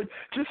that good,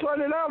 just let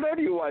it out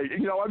anyway.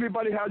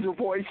 Everybody has a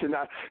voice in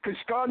that. Because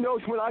God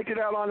knows when I get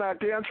out on that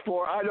dance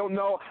floor, I don't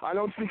know. I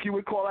don't think you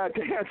would call that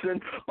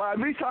dancing, but at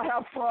least I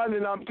have fun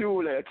and I'm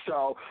doing it.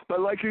 So, but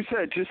like you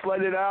said, just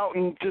let it out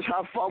and just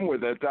have fun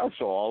with it. That's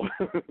all.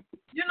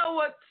 You know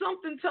what?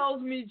 Something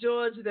tells me,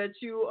 George,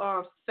 that you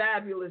are a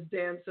fabulous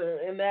dancer,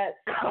 and that.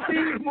 I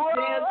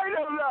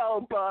don't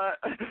know, but.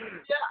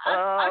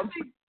 Yeah,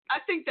 I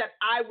think that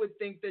I would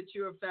think that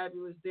you're a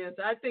fabulous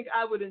dancer. I think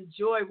I would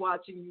enjoy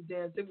watching you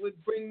dance. It would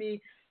bring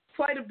me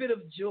quite a bit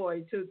of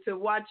joy to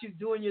watch you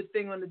doing your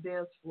thing on the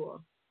dance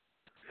floor.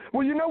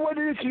 Well, you know what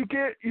it is? You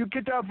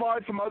get that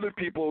vibe from other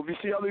people. If you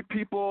see other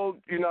people,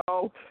 you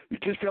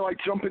just feel like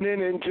jumping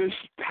in and just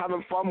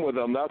having fun with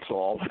them. That's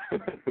all.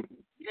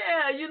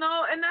 Yeah,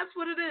 and that's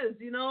what it is,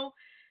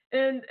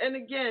 And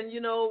again,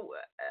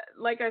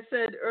 like I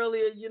said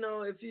earlier,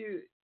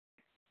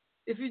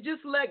 if you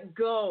just let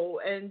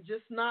go and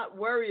just not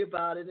worry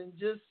about it and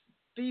just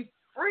be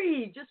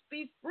free,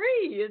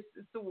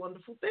 it's a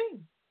wonderful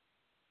thing.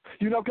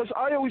 Because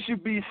I always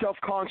used to be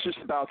self-conscious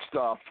about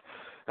stuff.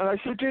 And I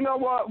said, you know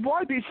what,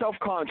 why be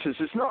self-conscious?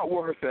 It's not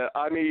worth it.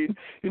 I mean,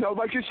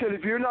 like you said,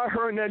 if you're not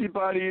hurting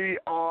anybody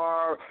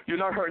or you're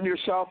not hurting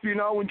yourself,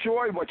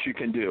 enjoy what you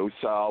can do.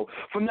 So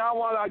from now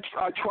on,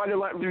 I try to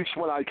let loose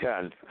when I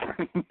can.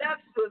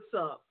 That's what's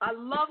up. I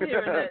love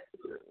hearing that.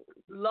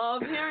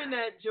 Love hearing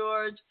that,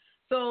 George.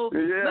 So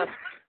yeah.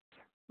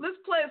 let's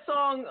play a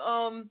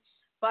song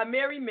by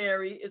Mary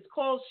Mary. It's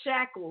called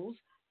Shackles.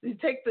 You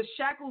take the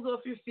shackles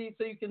off your feet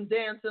so you can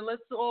dance, and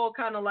let's all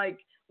kind of like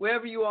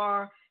wherever you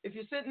are. If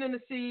you're sitting in the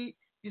seat,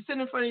 you're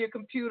sitting in front of your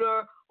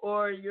computer,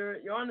 or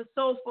you're on the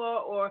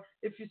sofa, or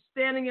if you're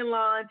standing in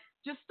line,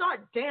 just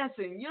start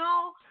dancing.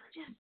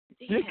 Just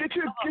dance. Yeah,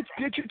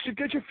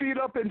 get your feet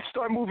up and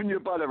start moving your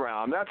butt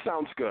around. That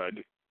sounds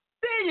good.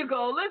 There you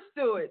go. Let's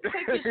do it.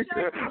 Take your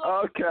shackles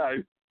off.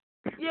 Okay.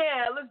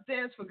 Yeah, let's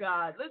dance for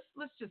God.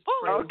 Let's just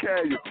pray.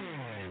 Okay.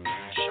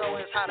 Show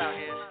is hot out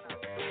here.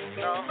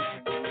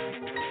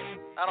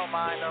 I don't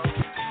mind though.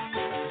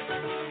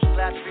 Just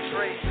glad to be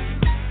free.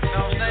 You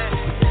know what I'm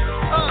saying?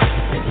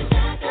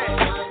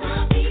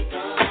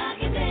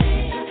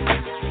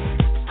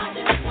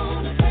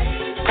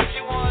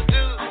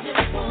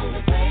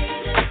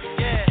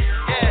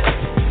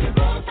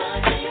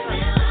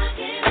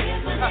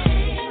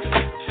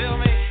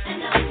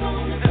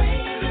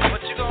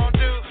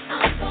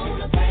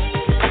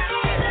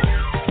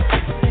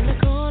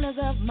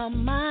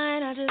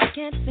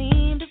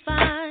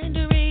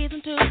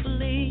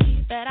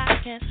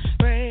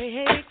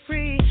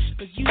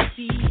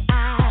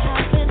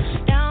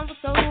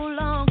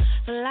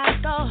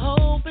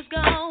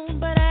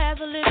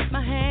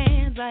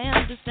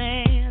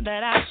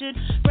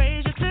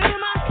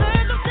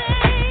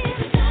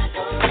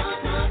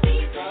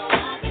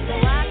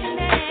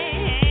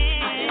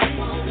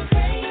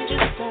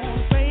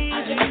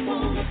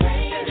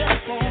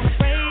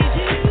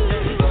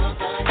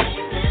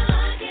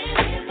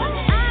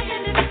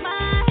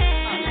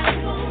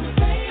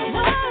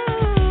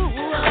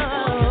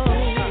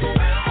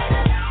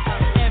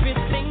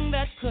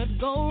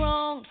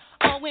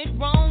 went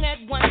wrong at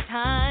one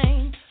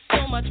time.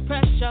 So much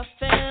pressure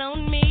fell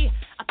on me.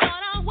 I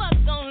thought I was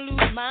gonna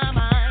lose my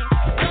mind.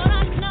 Lord,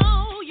 I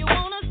know you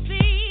wanna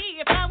see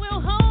if I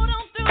will hold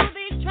on through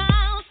these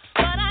trials.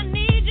 But I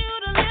need you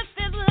to lift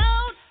this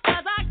load,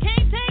 'cause I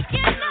can't take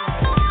it no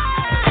more.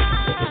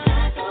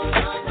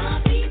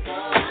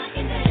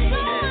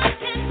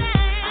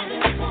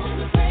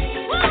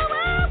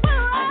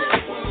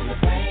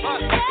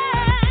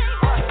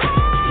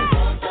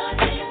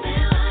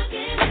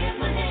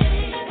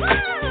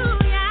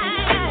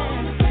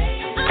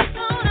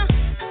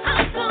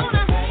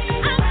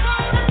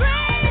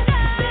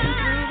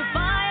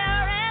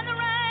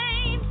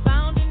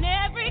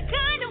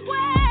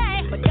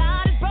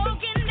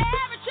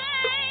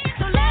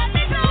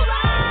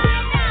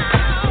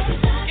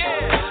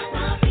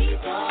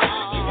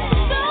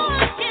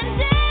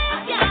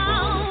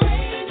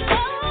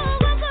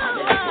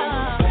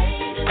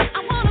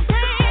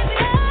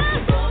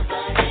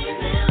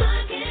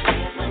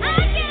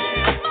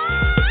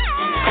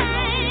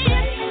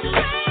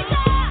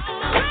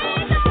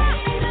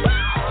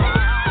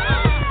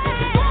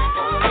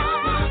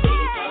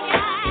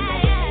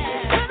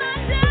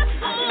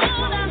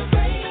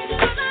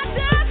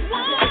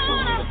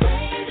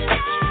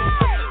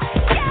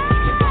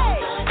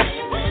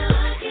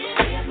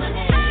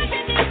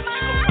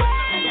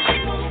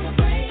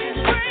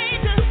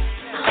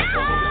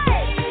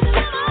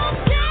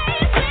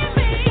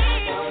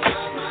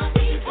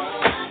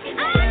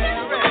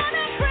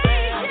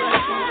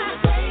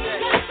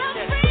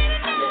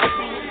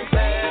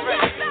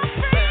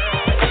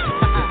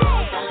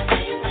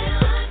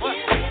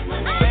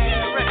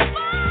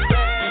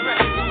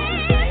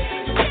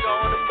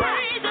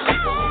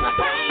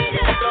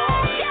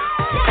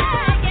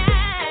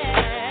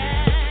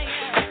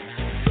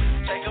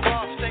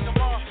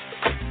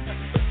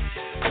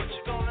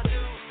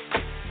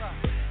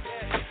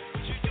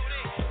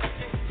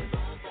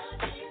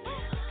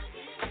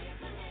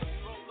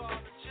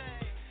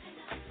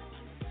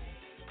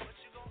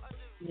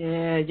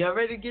 Yeah, y'all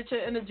ready to get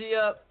your energy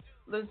up?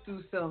 Let's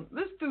do some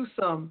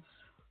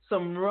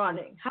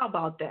running. How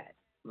about that?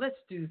 Let's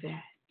do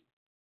that.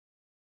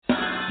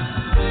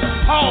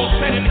 Paul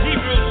said in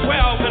Hebrews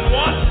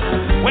 12:1,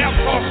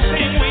 wherefore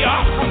seeing we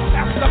are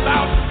compassed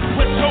about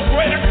with so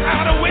great a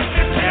cloud of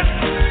witnesses,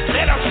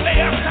 let us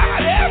lay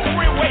aside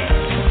every weight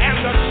and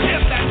the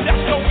sin that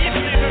does so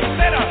easily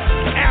beset us,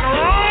 and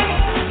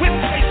run with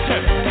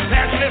patience.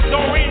 There's this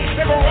Doreen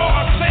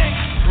Figueroa sing,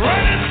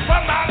 running for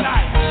my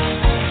life.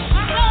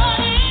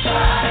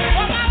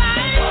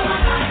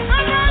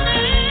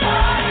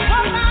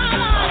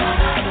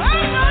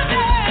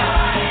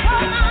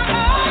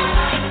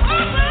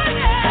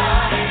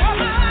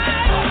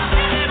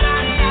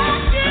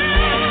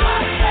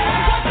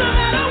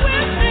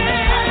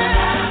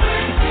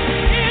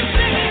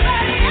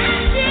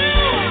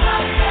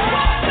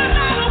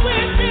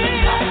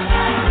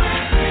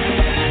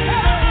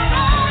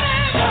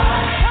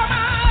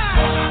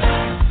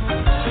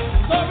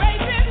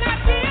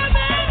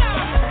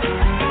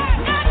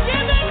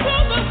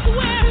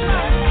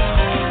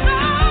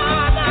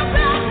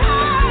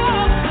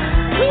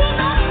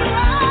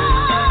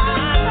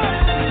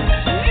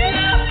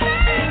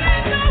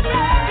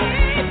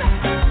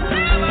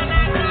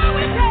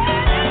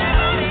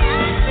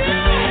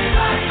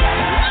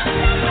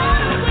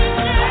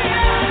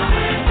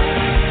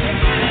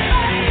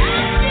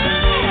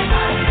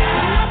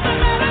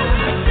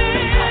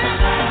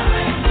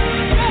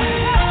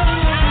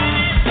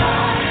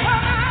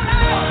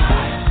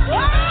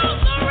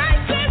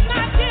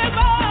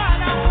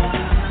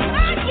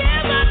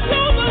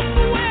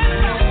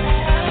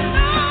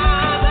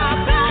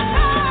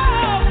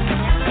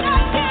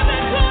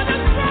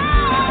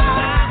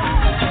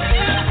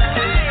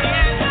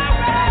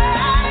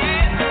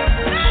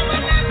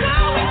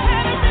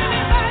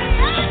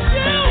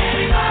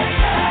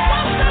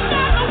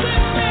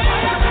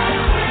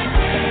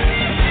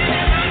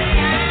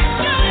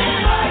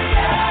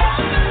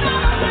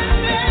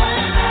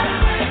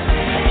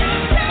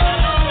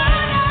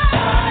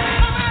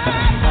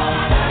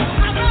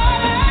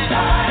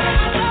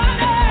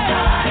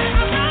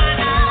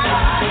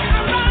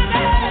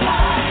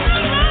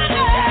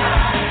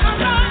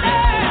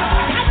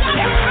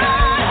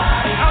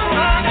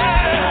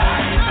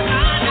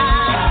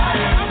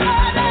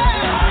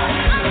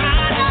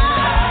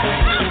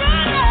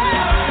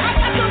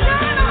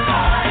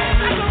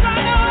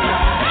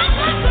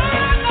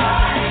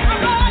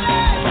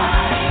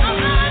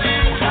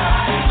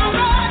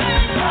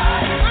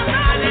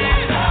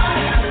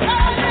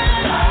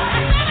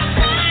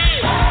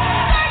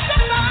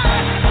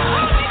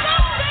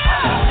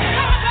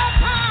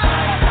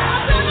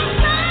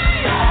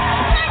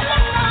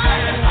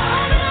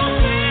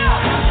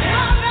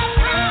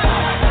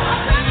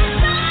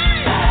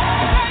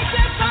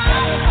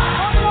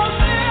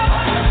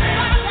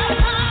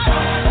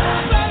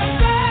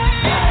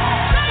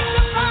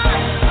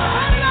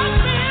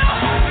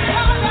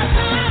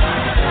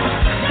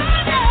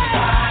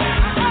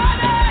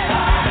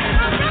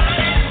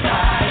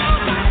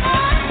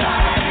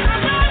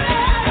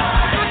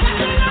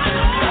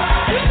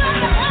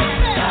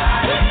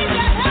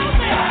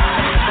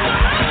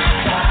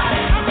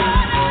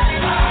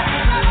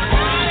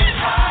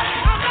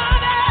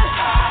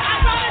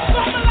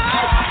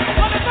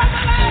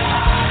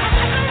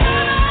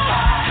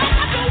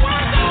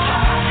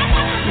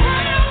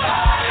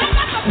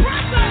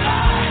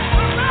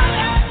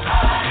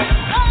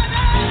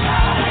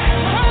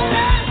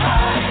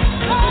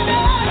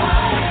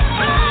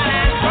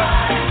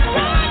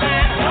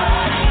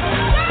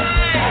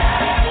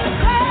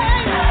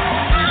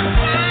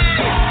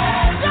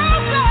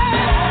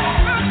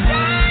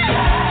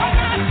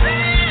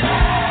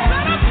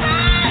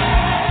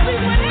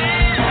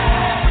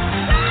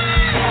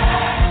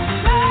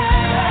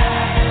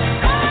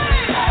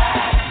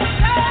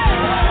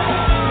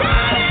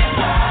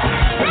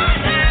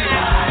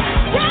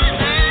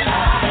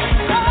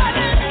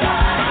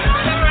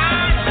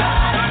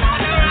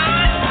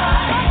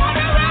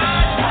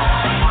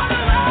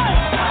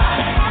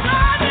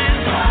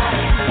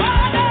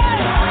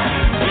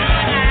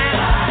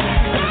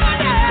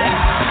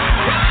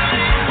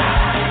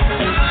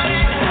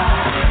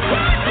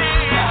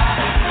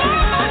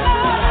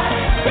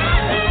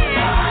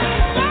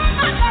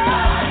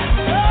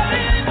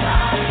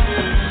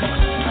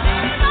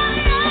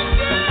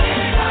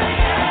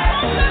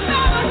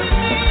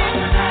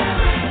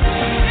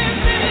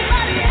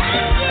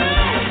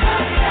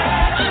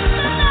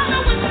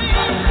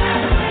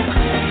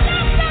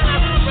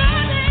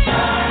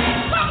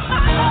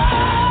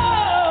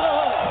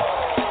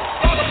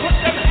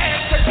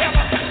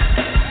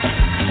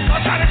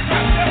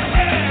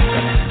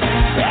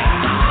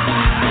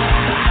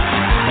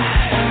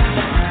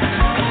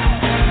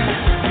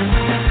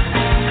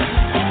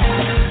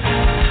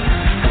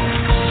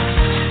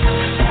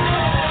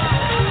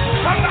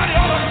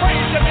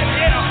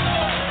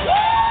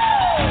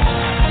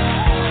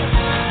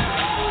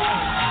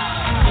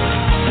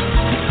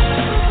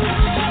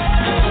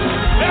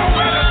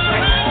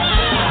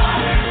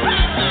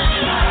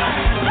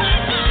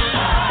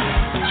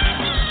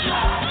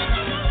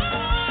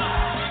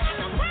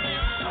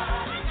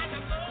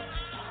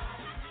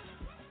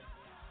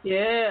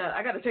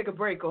 take a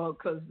break or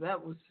because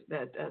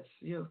that's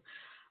you.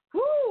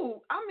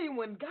 Woo! I mean,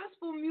 when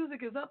gospel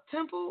music is up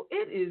tempo,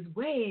 it is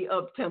way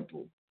up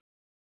tempo.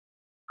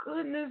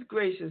 Goodness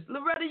gracious,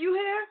 Loretta, you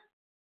here?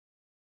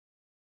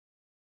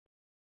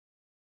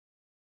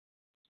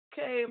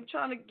 Okay, I'm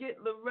trying to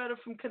get Loretta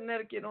from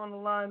Connecticut on the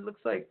line.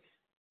 Looks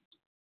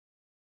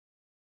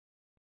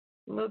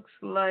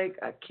like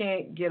I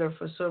can't get her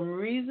for some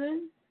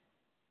reason.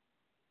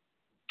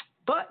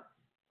 But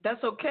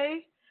that's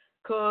okay,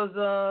 because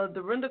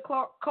Dorinda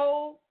Clark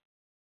Cole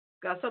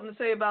got something to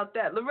say about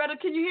that. Loretta,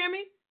 can you hear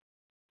me?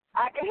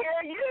 I can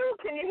hear you.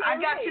 Can you hear me? I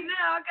got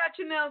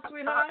you now,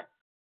 sweetheart.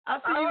 I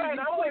see you. Right,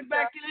 You put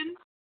back in.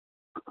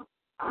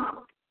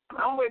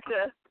 I'm with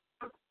you.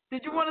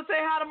 Did you want to say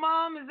hi to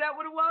Mom? Is that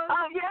what it was?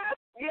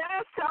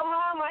 Yes. Tell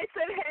Mom I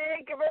said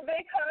hey. Give her a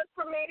big hug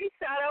for me.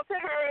 Shout out to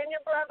her and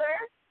your brother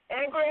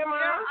and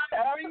Grandma.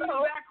 Yeah, I'll bring you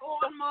back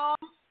on, Mom.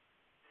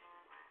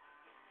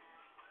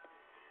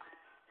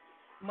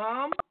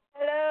 Mom?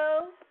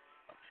 Hello?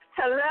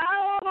 Hello,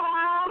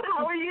 Mom.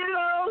 How are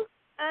you?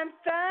 I'm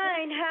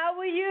fine. How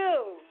are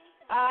you?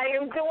 I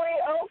am doing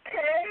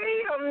okay.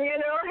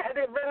 Had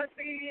to run a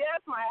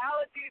CVS. My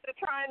allergies are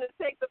trying to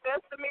take the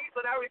best of me,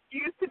 but I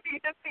refuse to be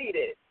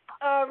defeated.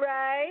 All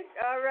right.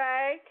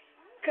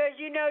 Because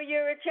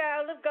you're a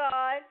child of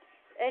God,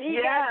 and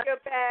He got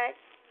your back.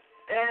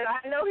 And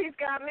I know He's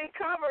got me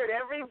covered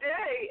every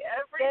day.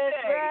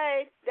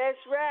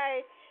 That's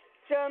right.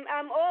 So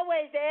I'm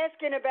always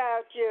asking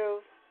about you.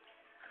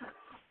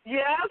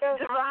 Yes,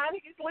 JaVonne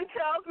usually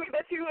tells me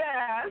that you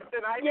asked,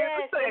 and I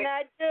never say. Yes, and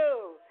I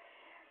do.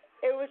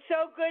 It was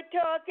so good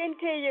talking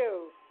to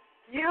you.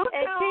 You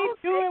and too.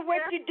 Keep doing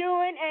what you're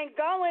doing and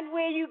going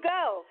where you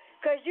go,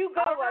 because you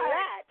go a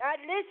lot. I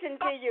listen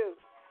to you.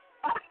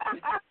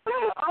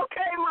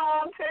 Okay,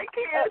 Mom. Take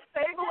care.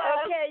 Stay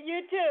blessed. Okay,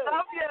 you too.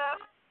 Love you.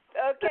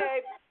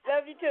 Okay,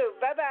 love you too.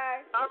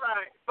 Bye-bye. All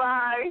right,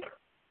 bye.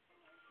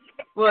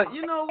 Well,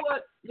 you know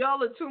what?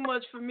 Y'all are too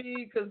much for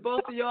me because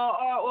both of y'all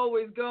are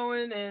always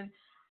going, and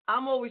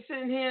I'm always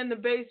sitting here in the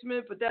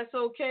basement, but that's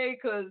okay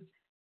because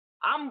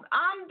I'm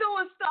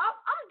doing stuff.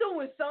 I'm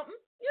doing something.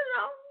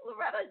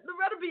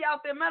 Loretta be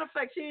out there. Matter of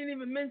fact, she didn't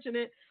even mention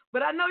it,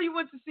 but I know you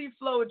went to see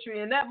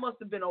Floetry, and that must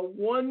have been a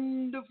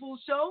wonderful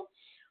show.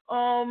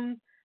 I'm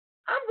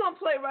going to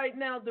play right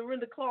now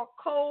Dorinda Clark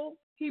Cole.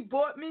 He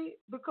bought me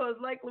because,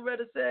 like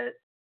Loretta said,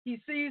 he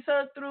sees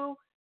her through.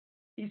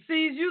 He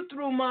sees you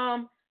through,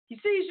 Mom. He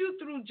sees you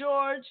through,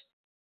 George.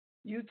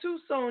 You too,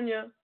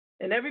 Sonia.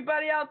 And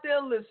everybody out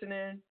there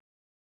listening.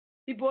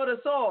 He brought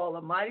us all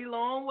a mighty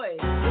long way.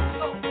 Let's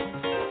go.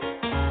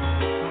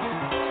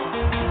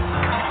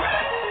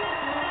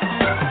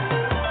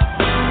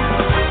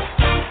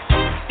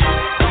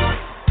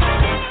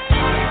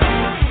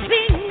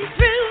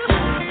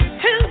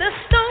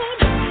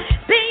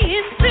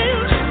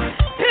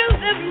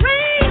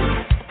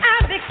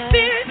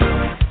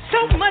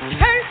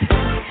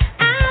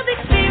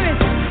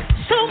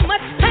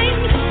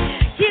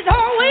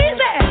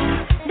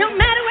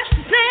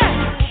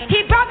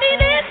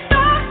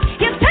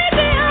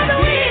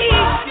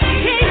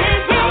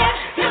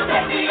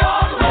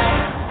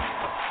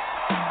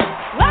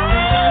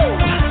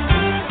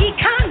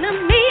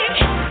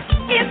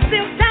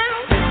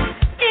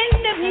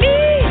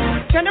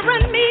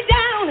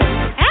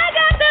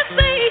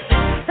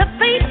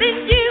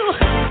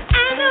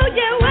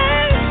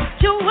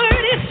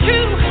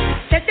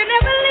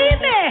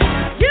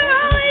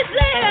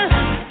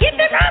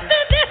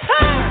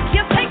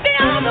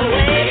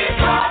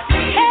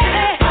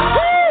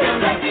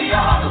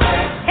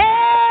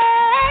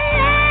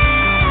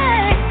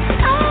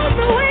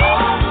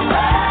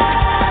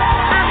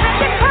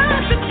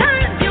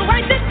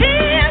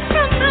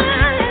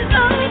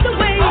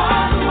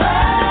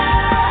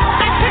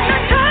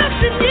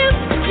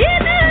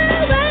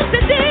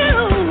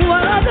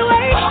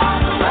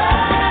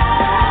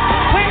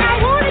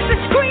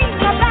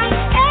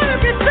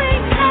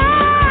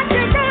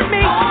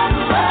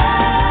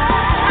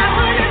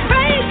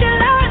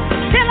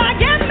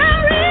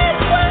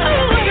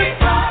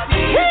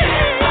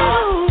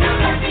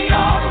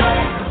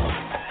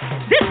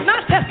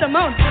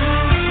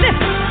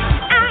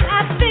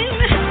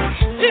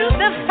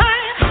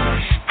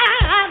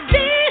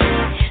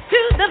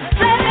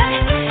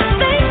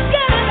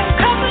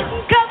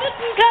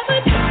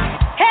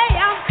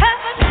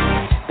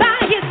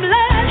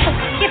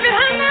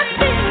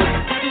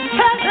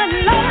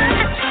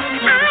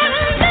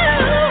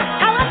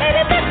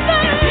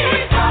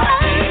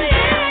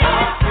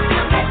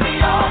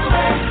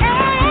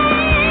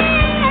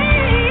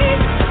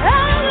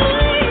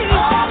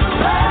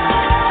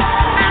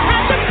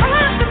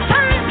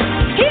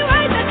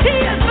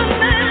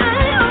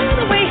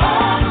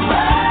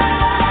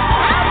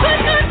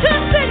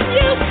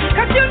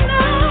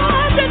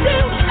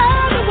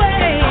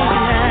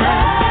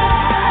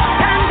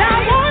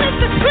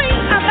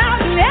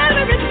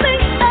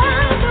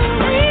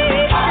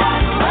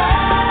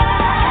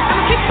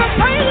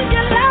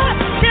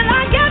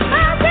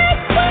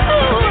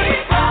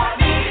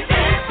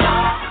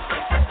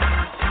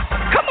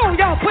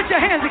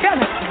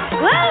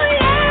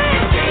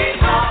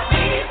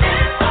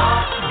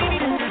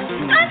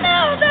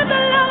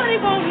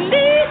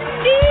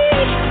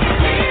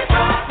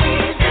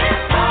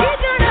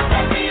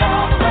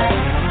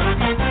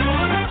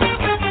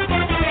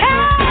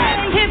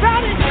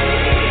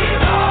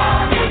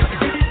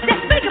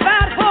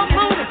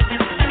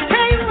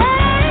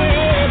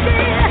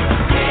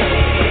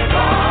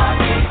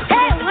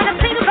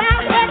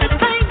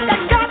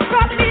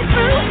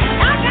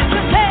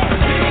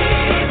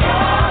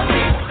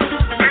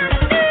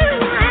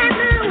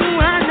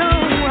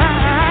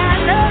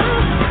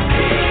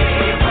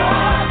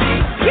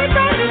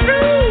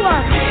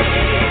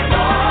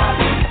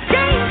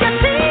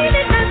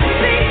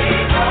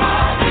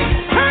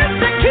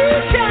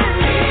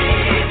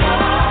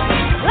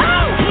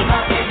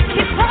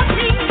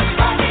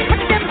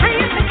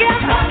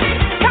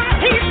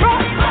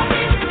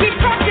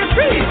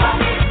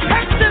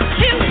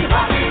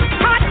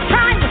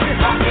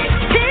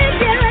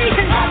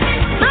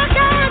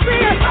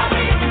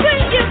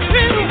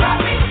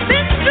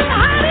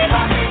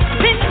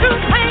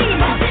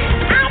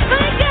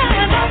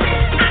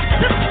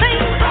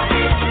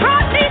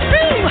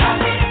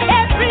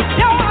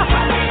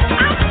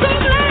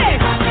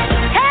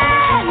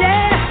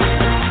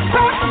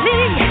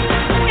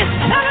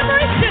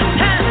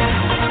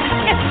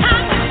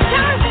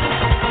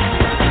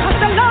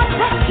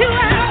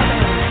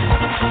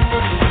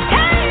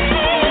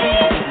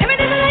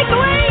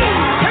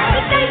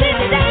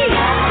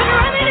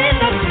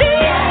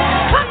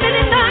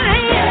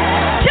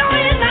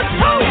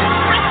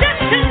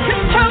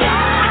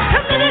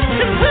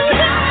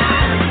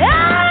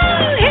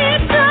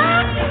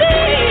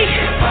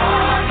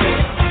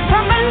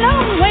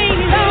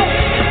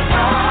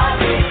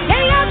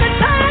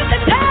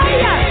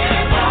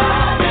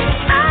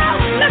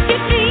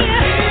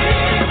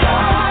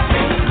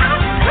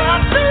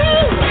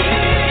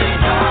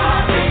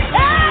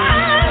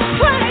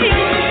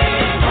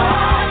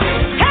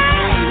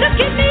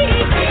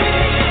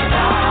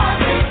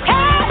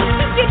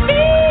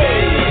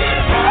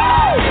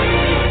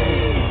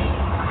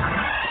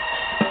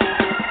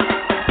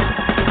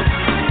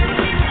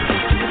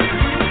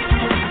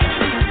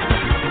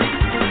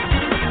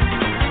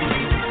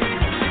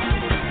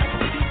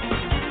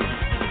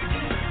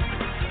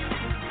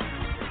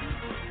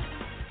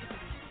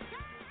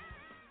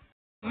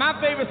 My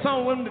favorite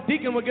song when the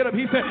deacon would get up,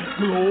 he said,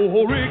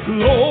 glory,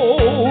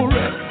 glory.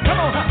 Come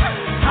on.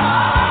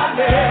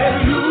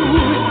 Hallelujah.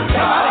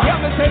 Somebody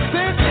help me say,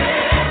 sin.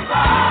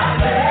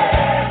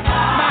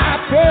 My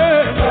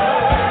burden.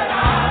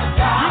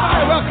 You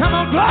might well come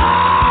on,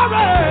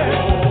 glory.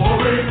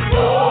 Glory,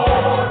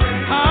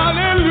 glory.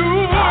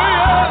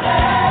 Hallelujah.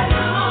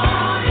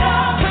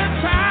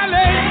 Since I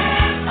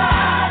laid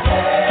my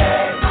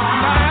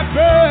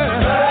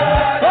burden.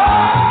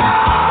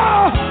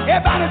 Oh,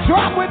 everybody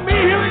drop with me.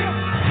 Here we go.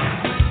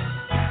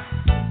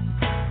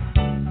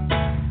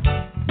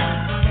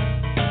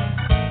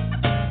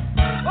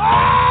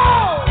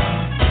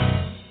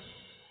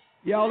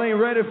 Y'all ain't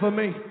ready for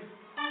me.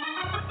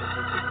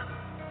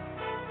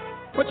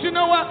 But you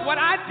know what? What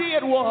I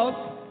did was,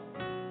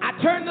 I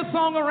turned the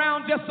song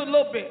around just a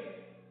little bit.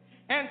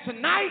 And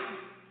tonight,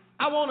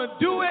 I want to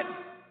do it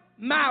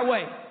my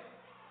way.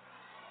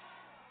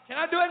 Can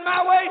I do it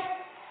my way?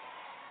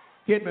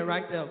 Hit me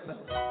right there,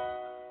 fellas.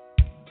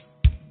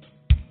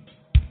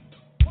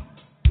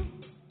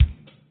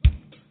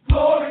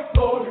 Glory,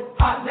 glory,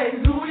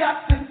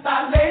 hallelujah, since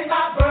I laid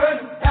my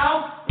burdens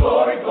down.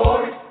 Glory,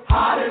 glory,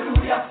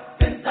 hallelujah.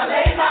 Since I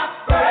laid my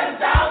burdens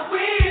down, we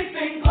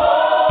sing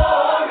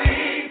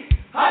glory,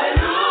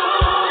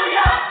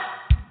 hallelujah.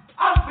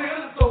 I'm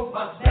feeling so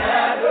much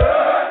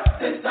better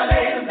since I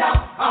laid them down.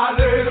 I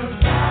laid them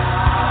down.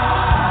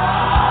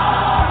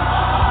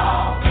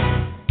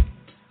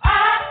 I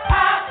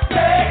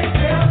laid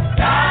them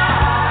down.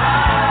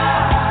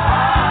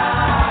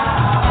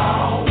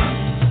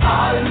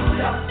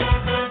 Hallelujah.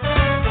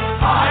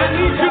 I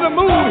need you to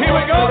move. Here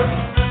we go.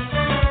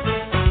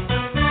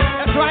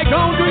 That's right. Go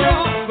on, do your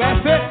own.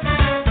 That's it.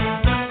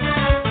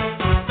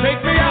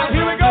 Take me out.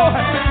 Here we go.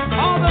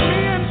 All the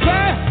men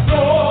say,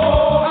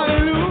 glory,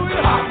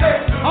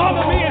 hallelujah. All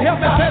the men help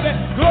me say that.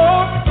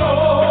 Glory,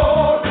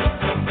 glory,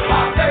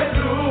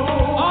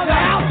 hallelujah. All the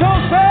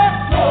altos say,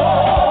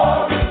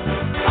 glory,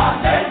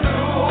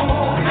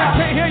 hallelujah. I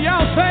can't hear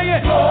y'all say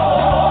it.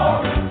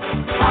 Glory,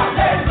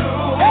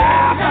 hallelujah.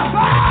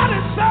 Everybody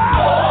say,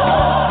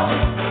 glory,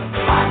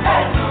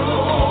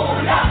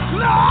 hallelujah.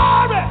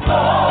 Glory,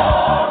 glory.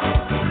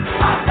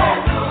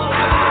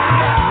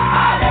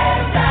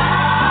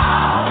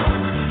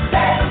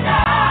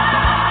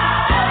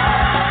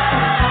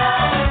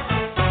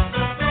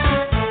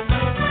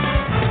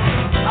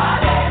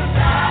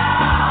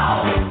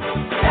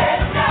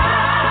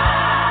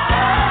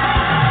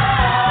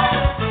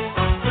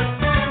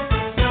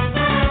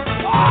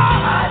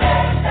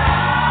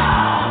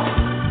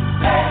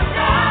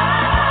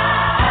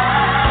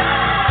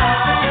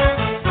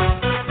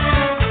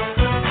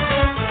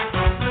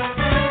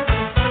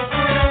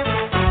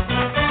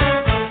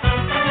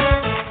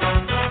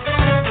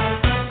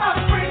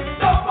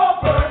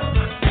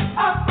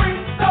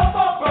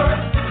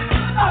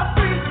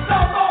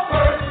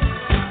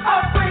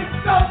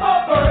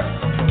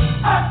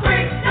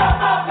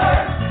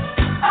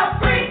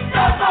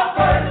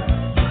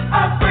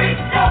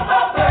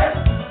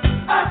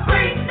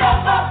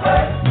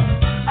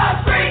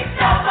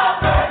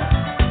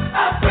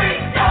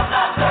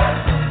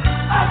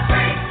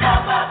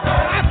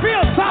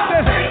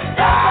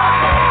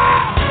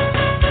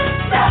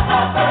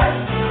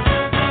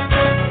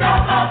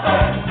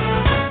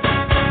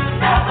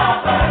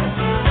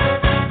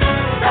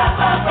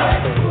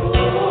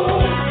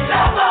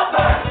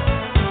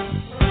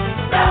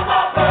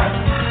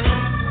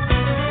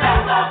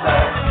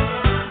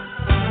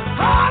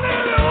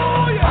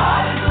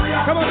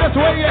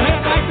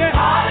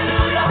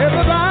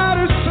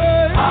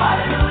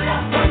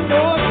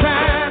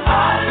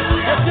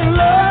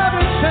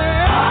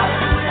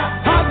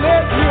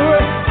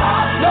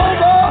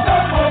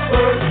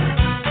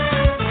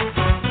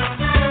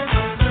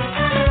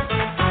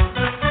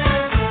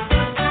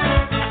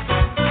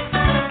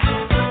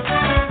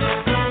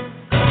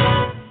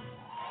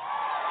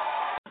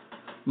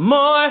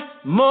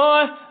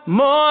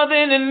 More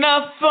than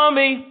enough for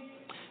me.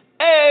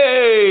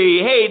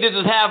 Hey, this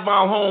is Have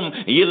My Home,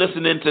 and you're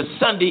listening to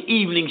Sunday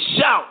Evening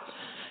Shout.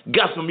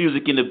 Gospel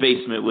music in the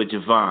basement with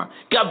JaVonne.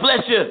 God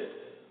bless you.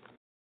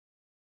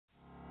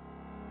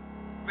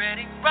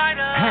 Ready, right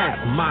up.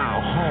 Have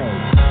my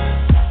home.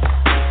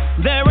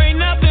 There ain't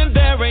nothing.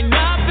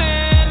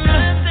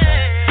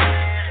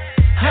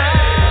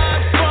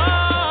 Hard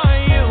for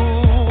you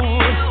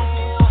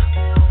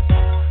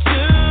to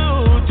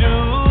do.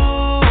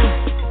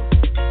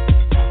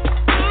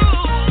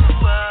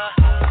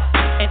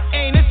 And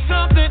ain't it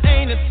something?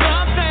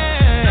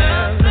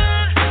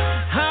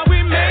 How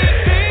we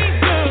make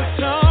things look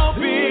so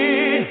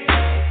big,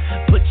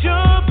 but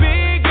you're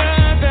bigger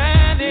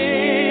than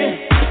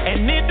it,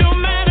 and it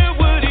don't matter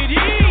what it is.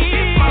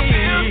 If I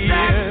feel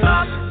that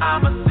love,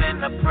 I'ma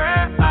send a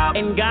prayer out.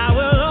 And God will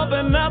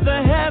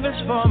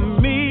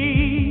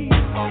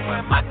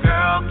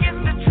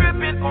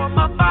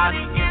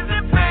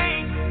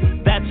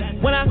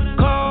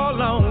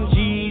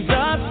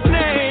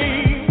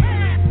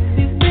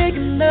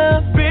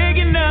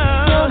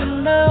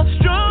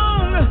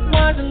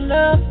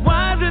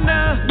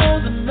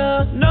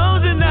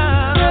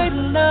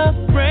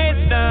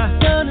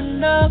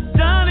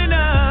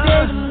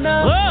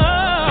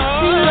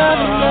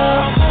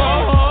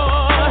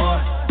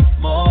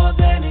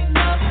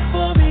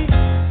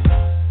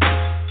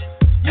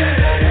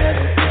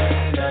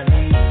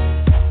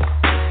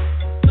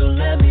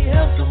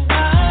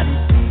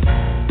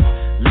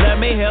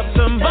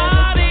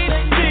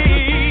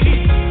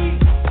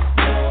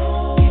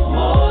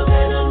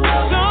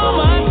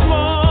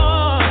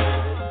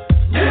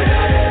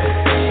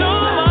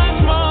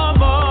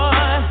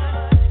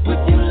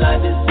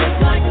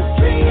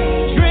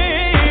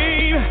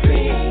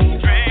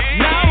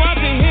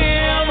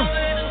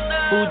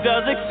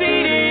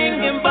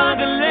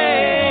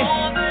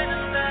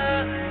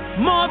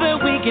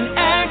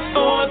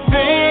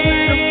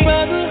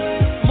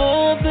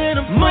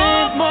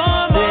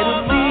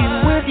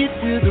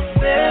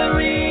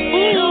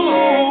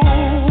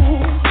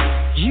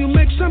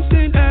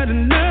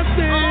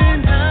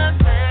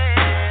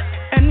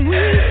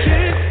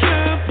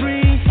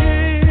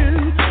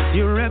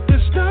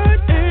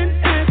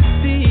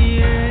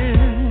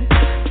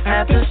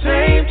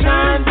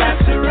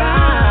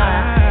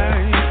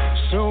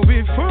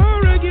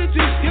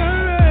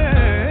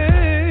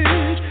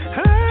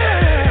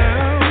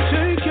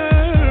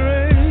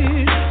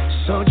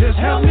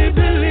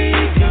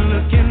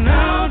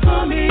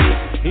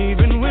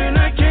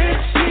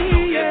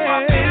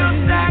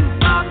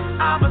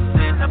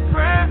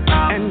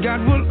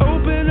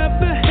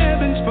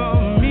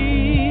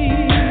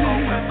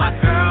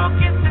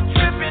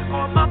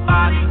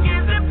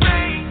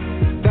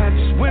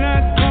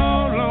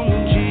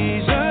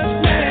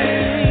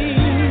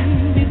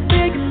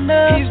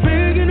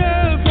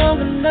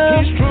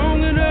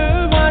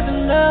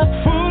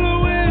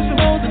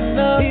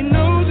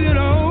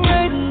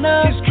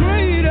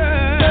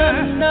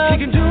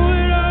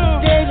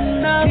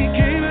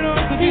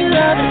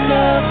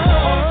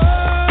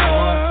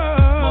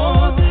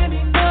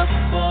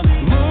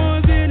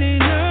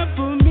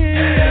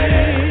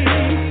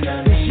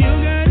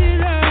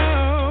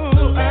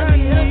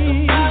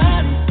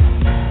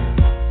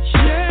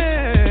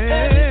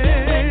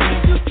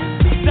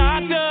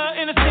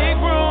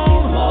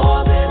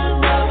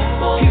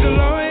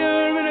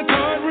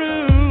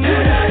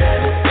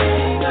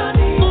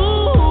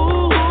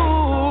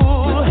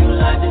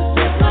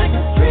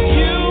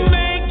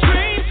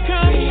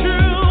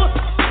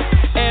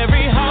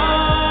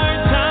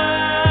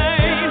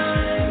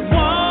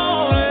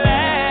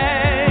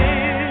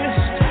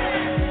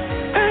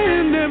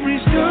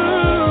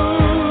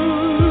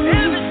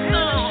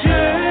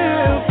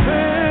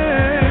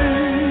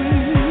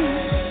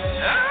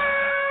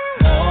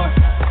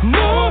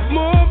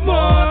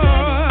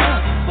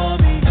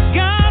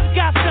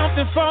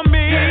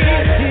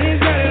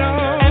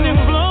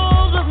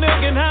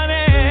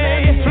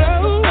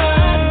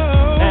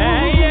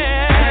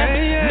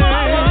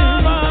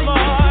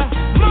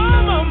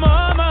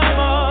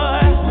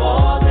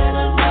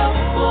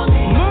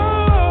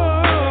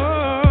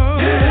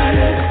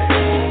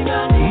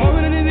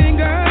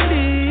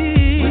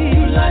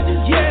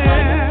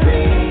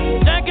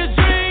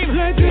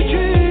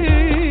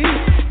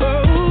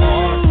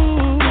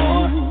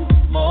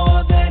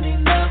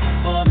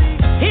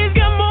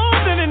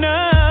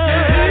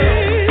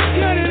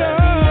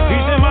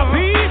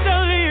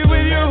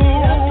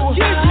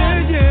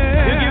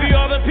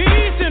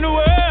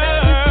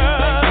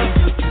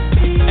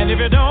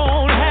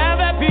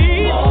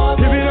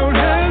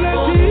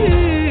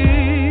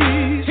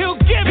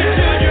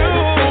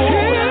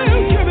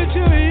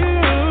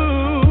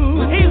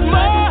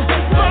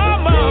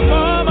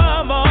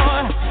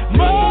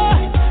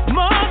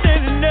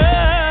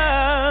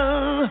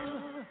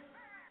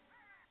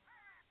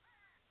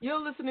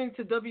You're listening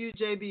to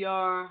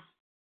WJBR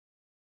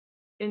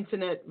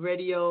Internet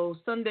Radio,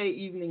 Sunday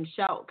Evening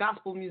Shout,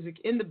 gospel music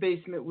in the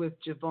basement with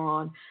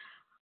JaVonne.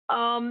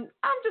 I'm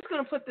just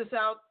going to put this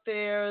out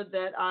there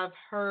that I've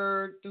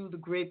heard through the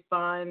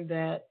grapevine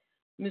that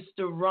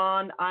Mr.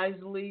 Ron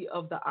Isley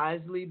of the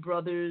Isley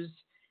Brothers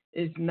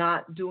is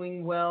not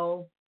doing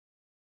well.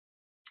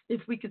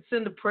 If we could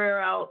send a prayer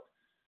out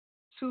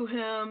to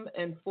him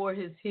and for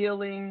his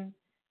healing,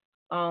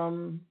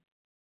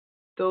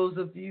 those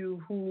of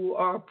you who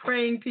are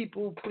praying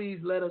people, please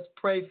let us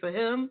pray for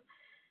him.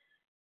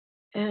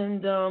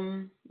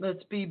 And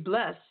let's be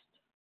blessed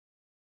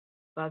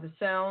by the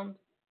sound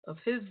of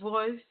his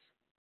voice,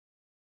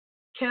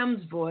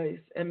 Kem's voice,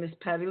 and Miss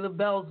Patti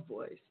LaBelle's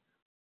voice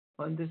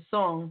on this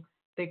song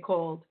they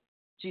called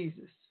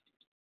Jesus.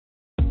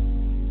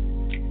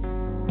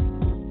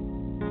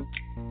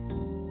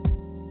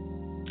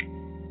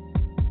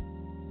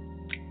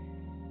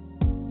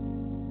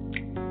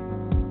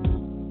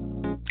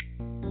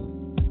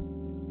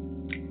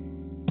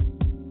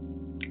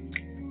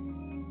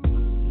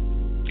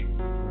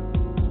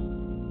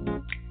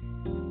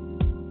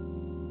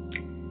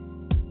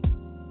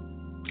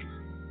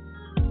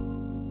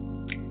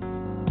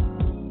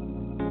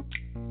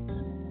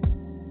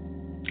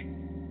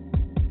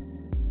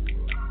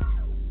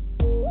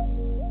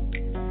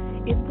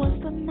 It was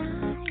the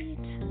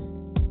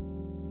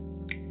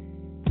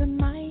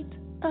night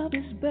of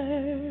his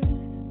birth.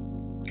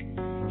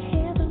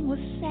 Heaven was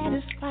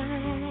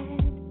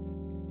satisfied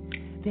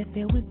that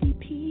there would be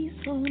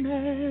peace on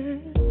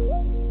earth.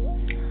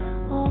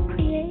 All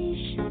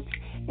creation,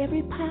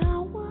 every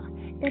power,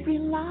 every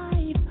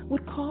life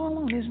would call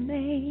on his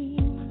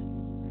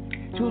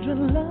name.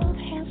 Children, love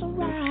has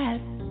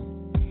arrived,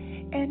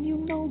 and you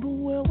know the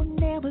world will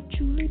never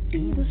truly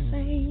be the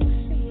same.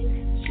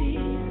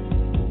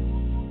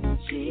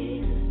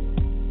 Jesus,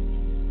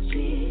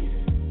 Jesus,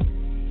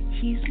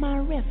 he's my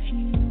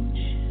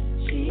refuge.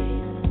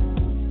 Jesus,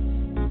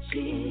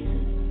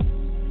 Jesus,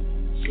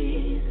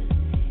 Jesus,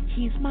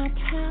 he's my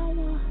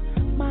tower,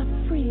 my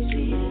friend.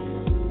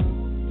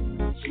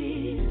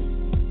 Jesus,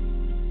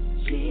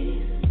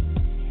 Jesus,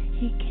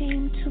 he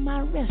came to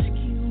my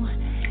rescue,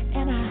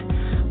 and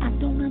I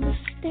don't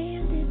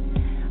understand it,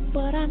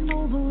 but I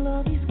know the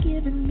love he's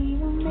given me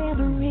will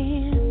never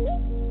end.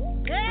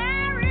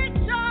 There is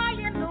joy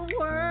in the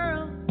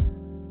world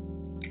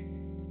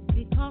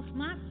because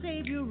my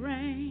Savior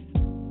reigns.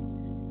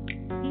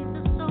 He's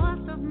the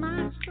source of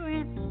my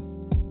strength,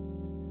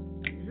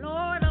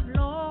 Lord of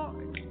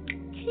lords,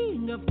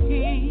 King of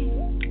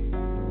kings,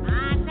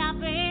 my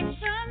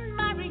salvation,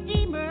 my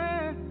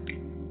Redeemer,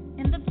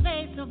 in the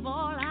face of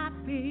all I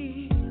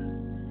fear.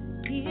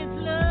 His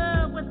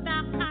love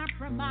without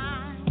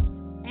compromise,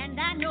 and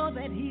I know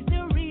that he's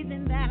the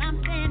reason that I'm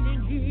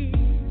standing here.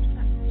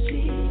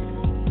 Jesus,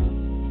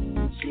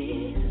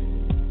 Jesus,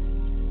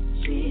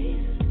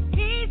 Jesus,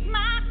 he's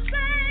my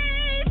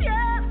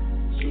Savior.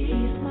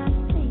 He's my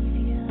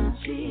Savior.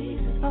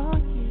 Jesus, oh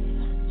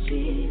yeah.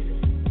 Jesus,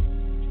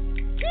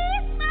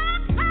 he's my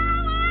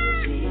power.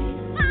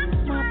 Jesus, my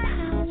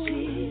power,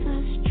 Jesus, my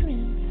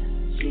strength.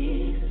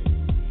 Jesus,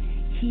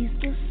 he's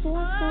the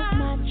source of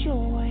my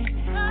joy.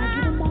 I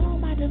give him all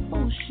my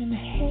devotion,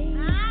 hey,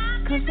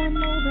 'cause I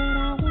know that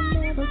I will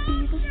never be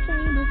the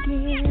same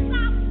again.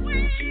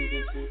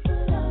 Jesus is the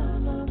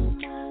love of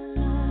my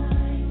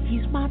life.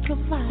 He's my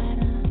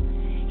provider.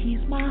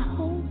 He's my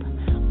hope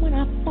when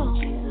I fall.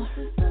 Jesus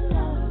is the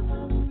love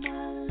of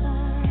my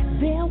life.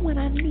 There when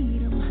I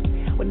need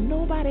him, when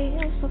nobody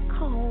else will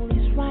call,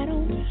 he's right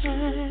on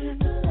time.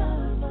 The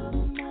love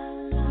of my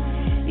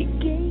life. He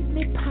gave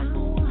me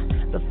power,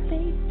 the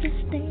faith to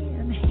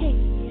stand. Hey,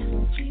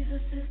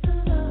 Jesus is the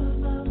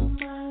love of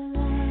my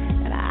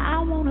life. And I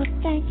want to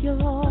thank you,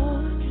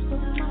 Lord, for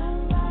my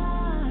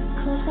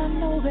life, 'cause I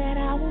know that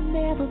I will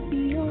never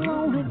be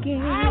alone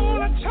again. I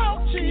want to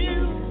talk to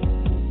you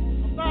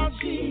about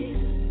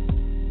Jesus.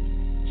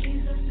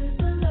 Jesus is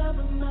the love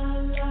of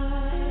my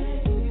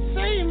life. He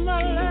saved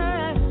my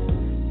life.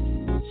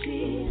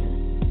 Jesus,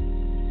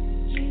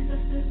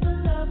 Jesus is the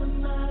love of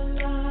my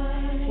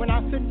life. When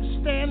I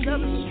couldn't stand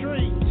up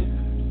straight.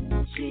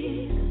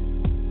 Jesus,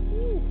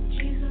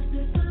 Jesus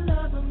is the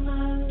love of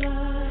my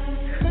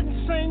life.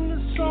 Couldn't sing the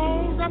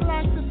songs I'd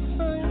like to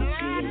sing.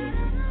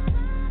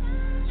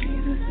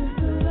 Jesus is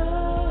the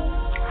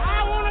love.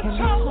 I want to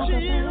talk to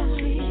you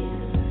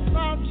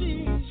about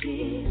Jesus.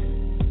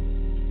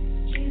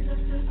 Jesus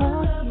is the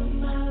love of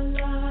my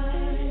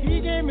life. He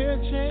gave me a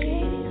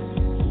chance.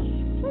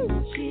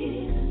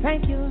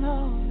 Thank you,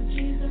 Lord.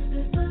 Jesus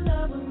is the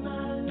love of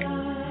my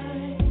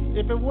life.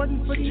 If it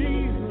wasn't for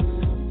Jesus.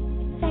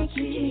 Thank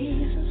you,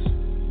 Jesus.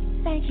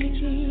 Thank you,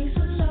 Jesus.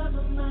 The love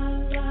of my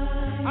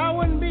life. I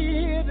wouldn't be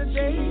here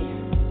today.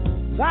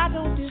 I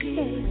don't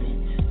deserve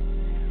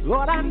it.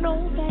 Lord, I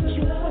know that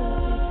you're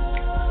worthy.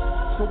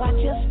 So I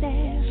just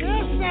ask.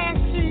 Just ask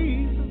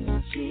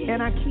Jesus.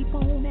 And I keep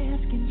on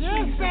asking Jesus.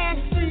 Just ask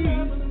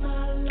Jesus.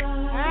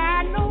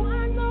 I know.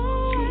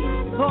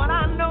 Lord,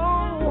 I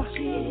know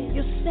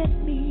you set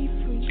me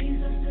free.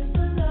 Jesus is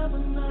the love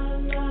of my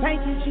life.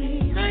 Thank you,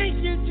 Jesus.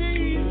 Thank you,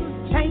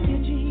 Jesus. Thank you,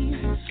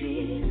 Jesus.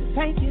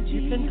 Thank you, Jesus.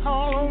 You can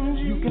call on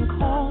Jesus. You can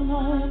call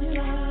on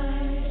Jesus.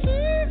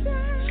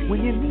 When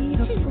you need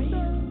a friend.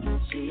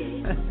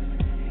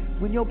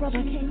 When your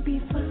brother can't be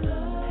found.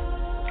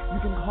 You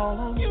can call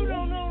on Jesus. You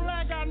don't know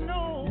like I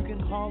know. You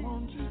can call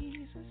on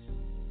Jesus.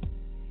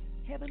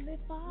 Heavenly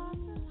Father,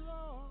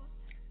 Lord,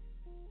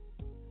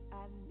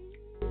 I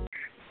need.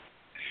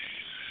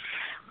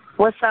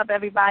 What's up,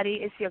 everybody?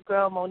 It's your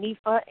girl,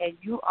 Monifa, and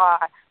you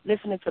are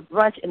listening to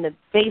Brunch in the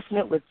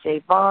Basement with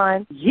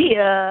JaVonne.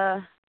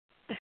 Yeah.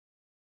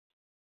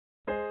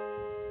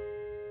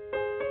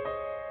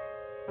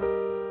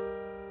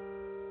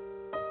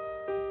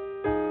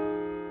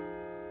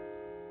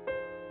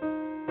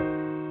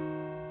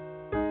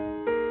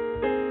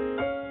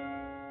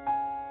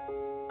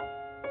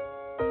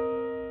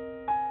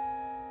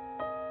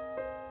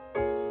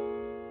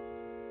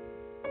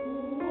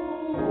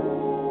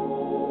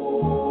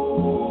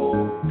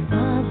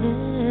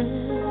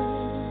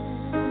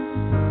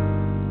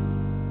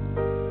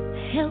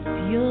 Help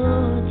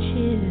your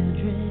children.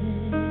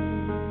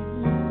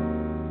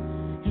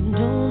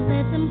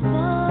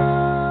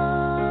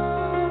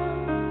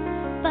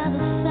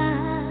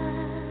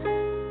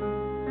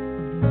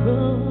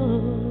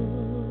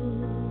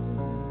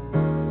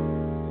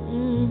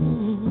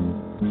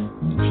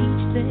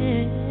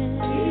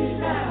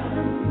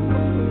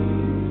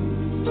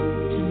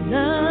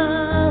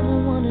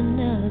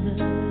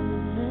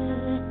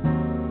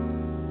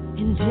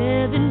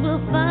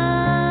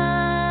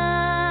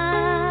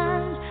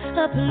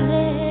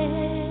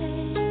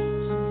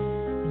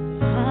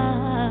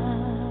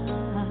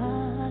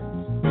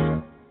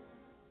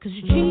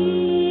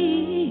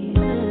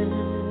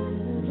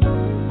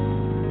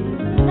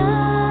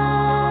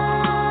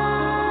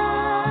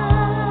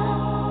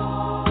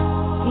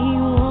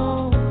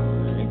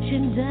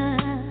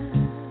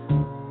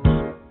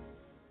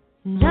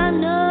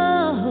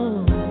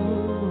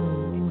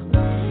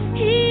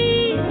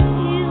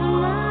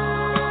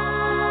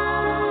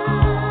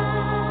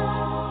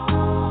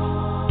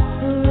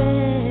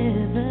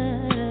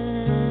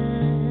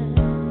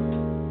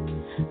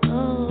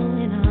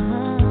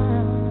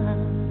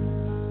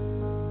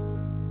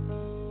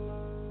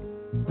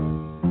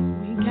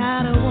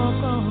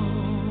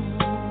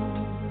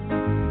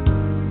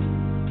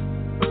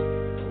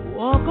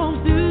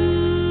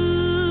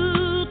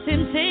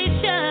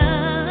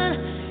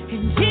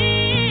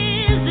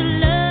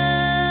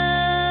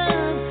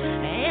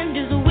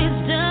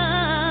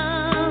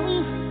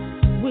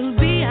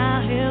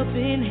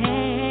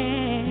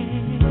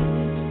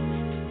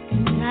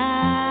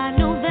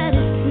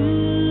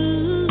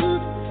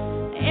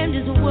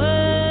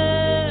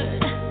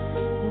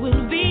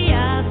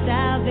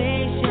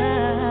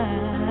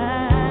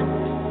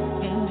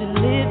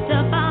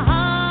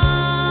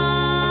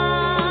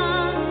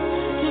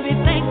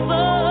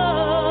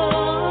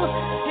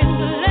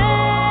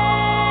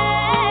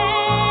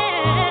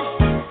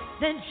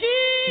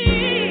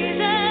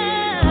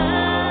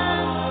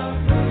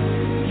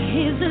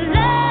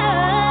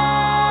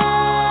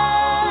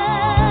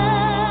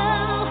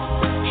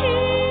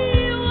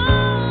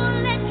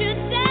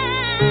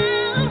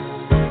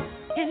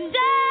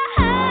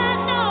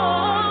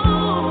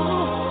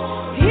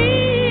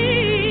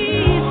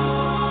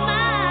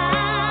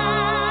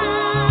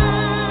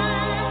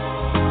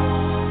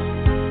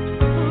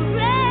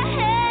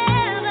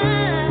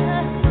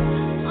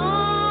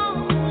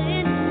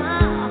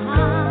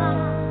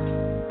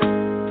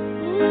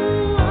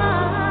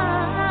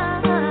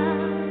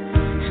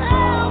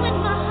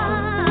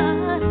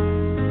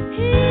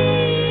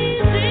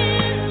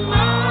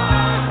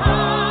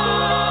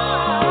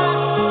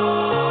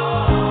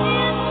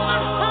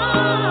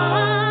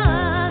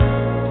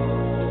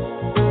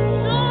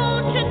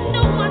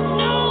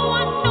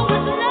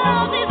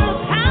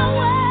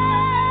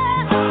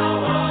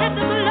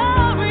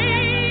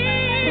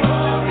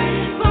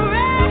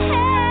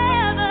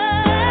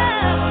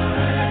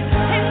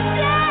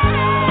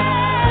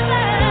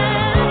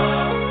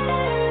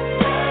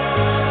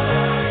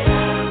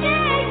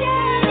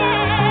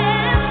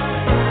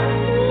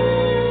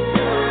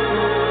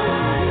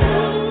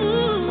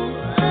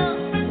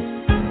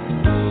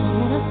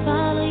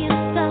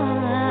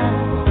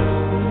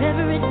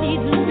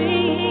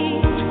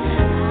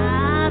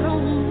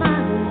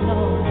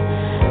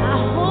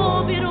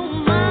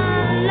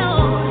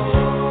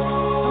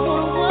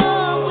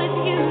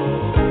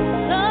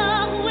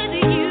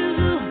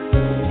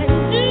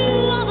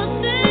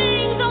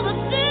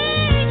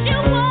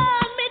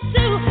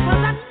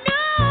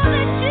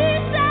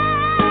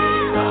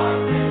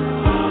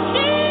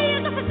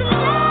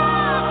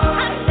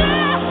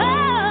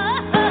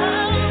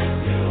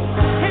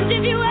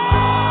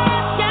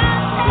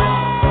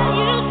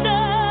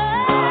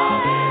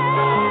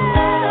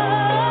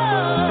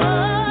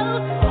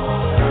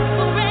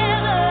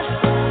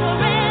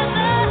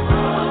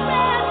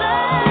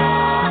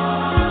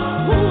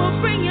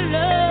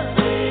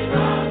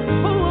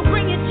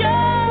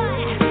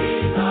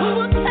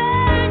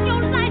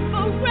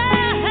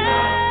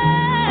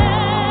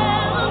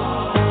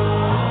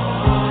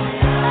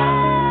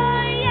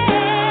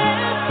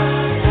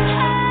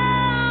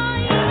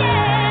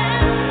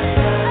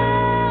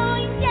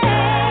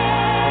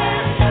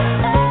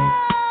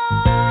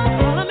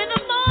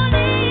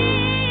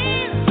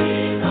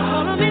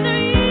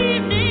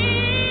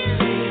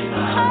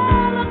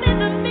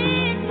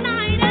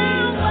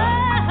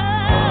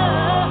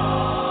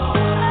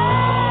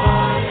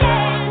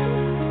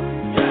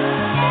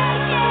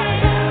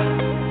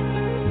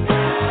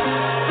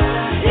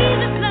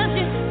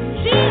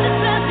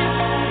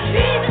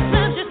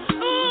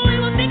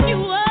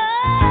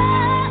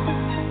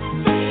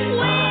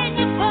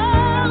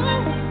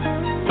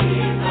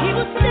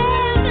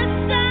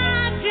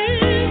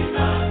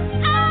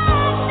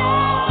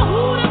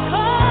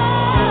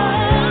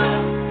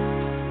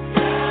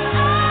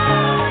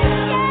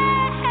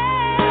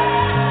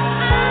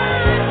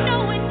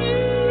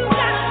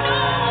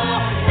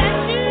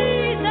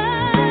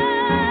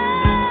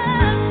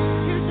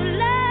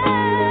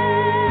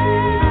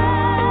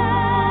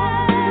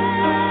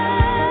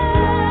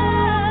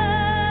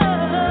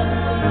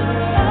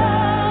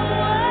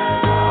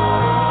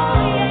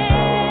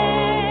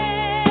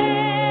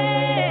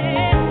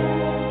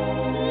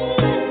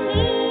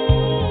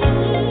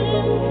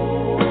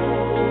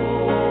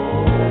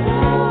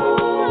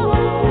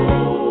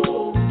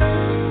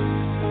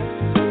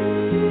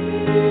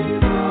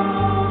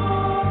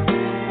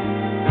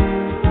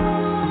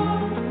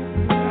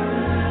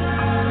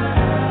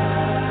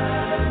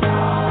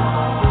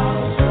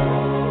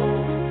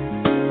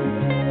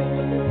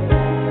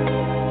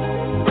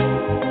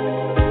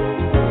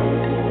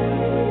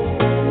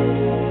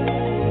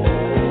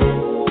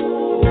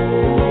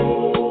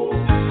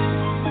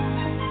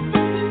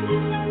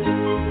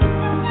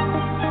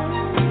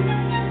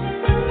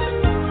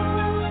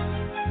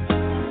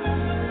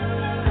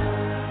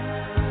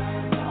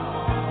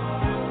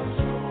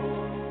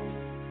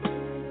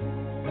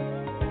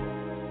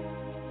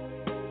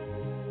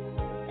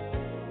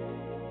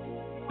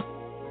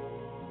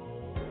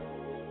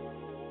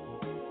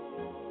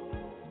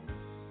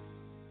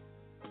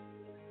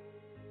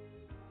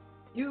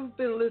 You've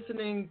been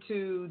listening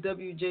to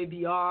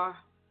WJBR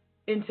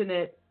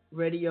Internet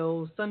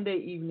Radio Sunday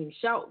Evening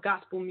Shout,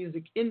 gospel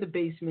music in the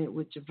basement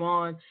with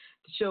JaVonne.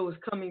 The show is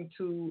coming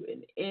to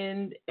an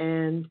end,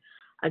 and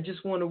I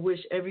just want to wish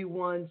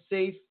everyone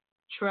safe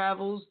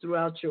travels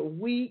throughout your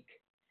week.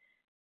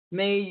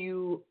 May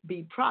you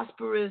be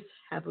prosperous,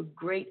 have a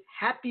great,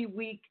 happy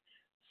week.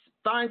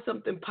 Find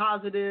something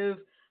positive,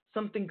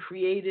 something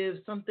creative,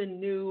 something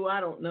new,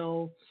 I don't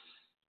know,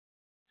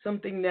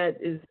 something that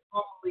is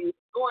normally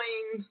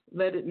annoying.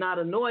 Let it not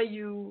annoy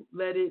you.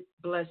 Let it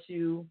bless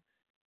you.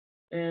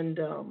 And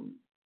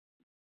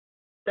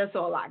that's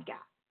all I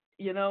got,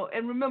 you know.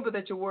 And remember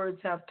that your words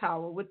have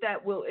power. With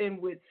that, we'll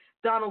end with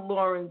Donald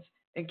Lawrence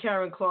and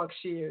Karen Clark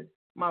Sheard.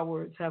 My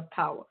words have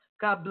power.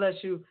 God bless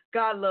you.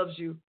 God loves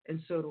you, and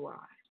so do I.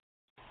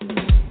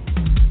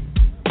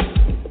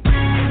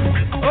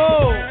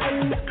 Oh!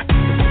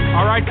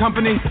 All right,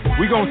 company,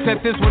 we're going to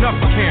set this one up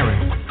for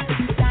Karen.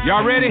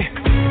 Y'all ready?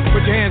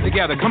 Put your hands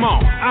together. Come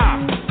on.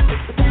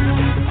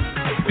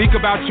 Speak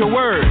about your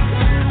words.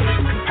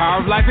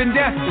 Power of life and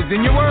death is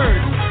in your words.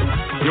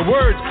 Your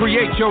words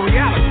create your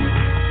reality.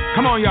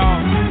 Come on,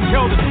 y'all.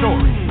 Tell the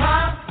story.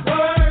 My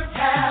words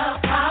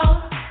have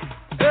power.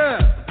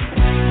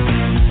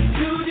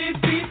 To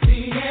defeat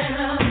the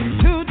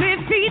enemy. To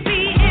defeat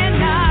the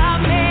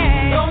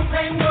enemy. Those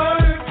same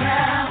words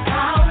have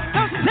power.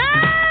 Those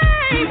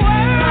same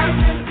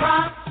words.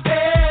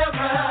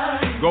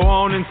 Prosperity. Go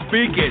on and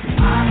speak it.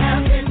 I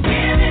have been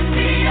given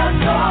the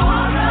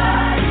authority.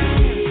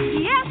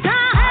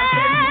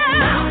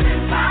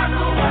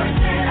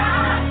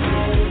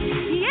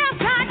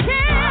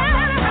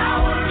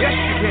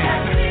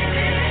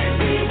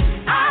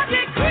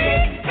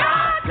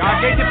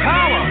 Gave you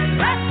power.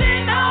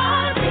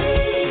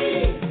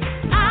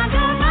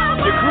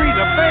 Decree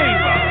the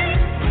favor.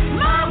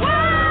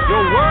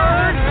 Your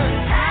word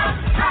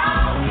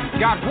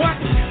got what?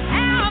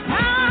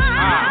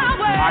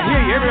 I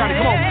hear you. Everybody,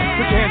 come on.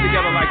 Put your hands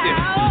together like this.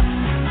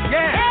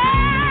 Yeah.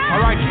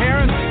 All right,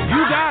 Karen,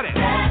 you got it.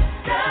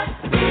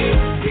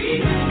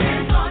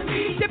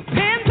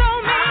 Depends on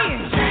me.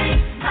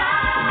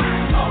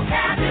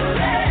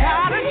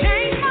 Gotta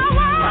change my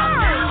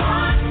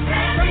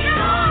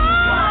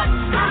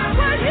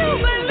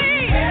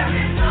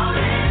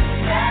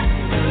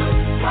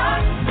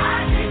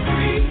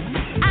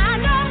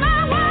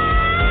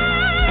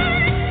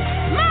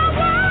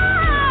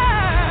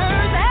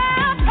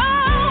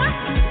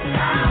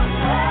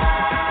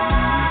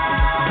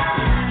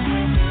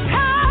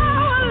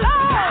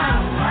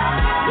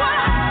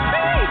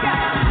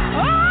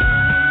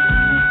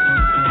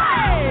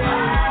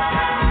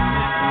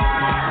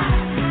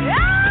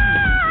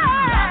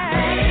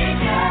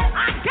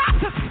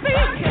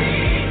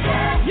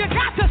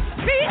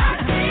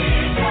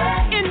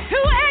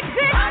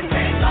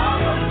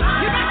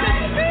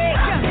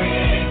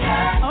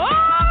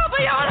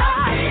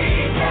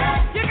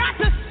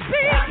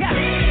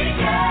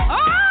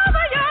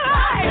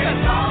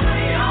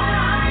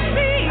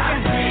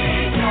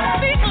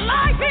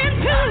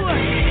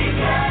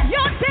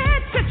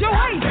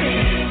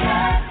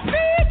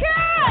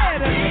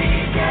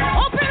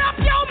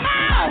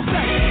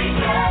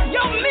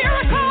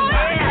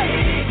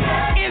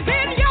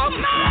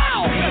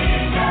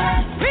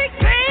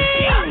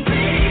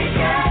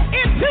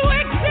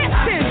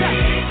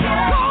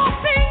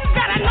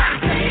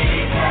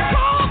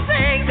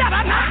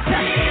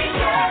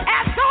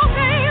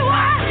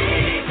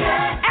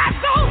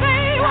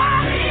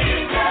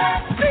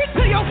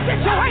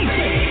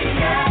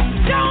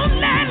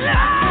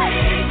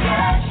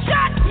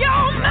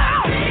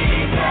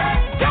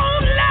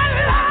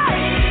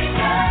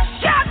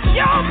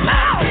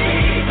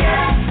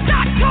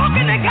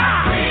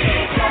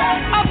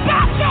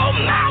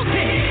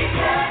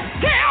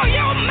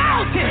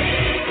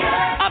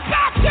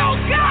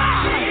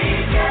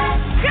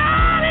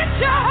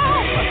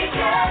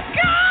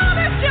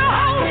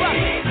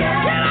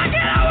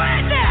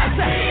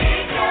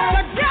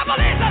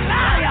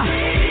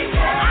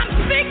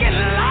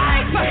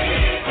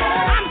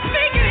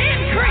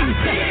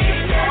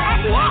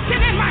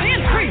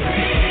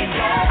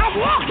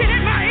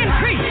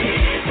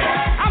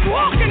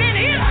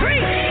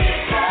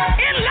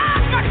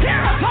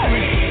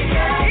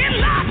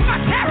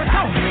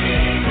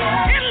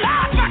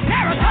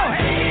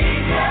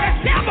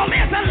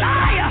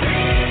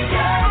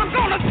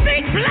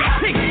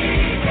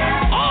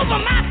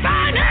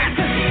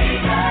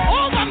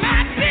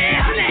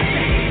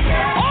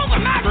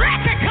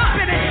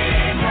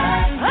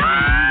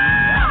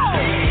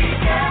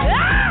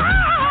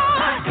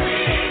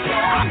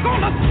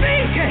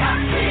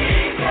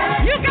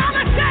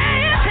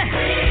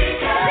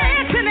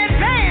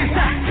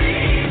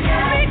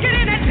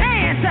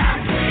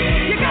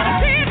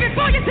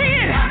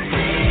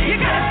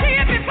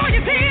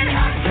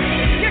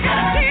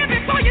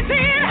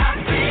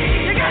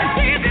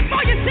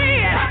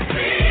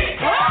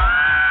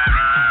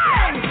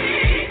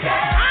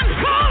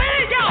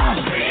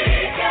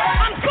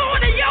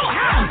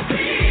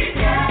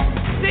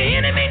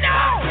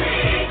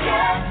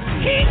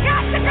He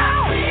got to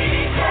go.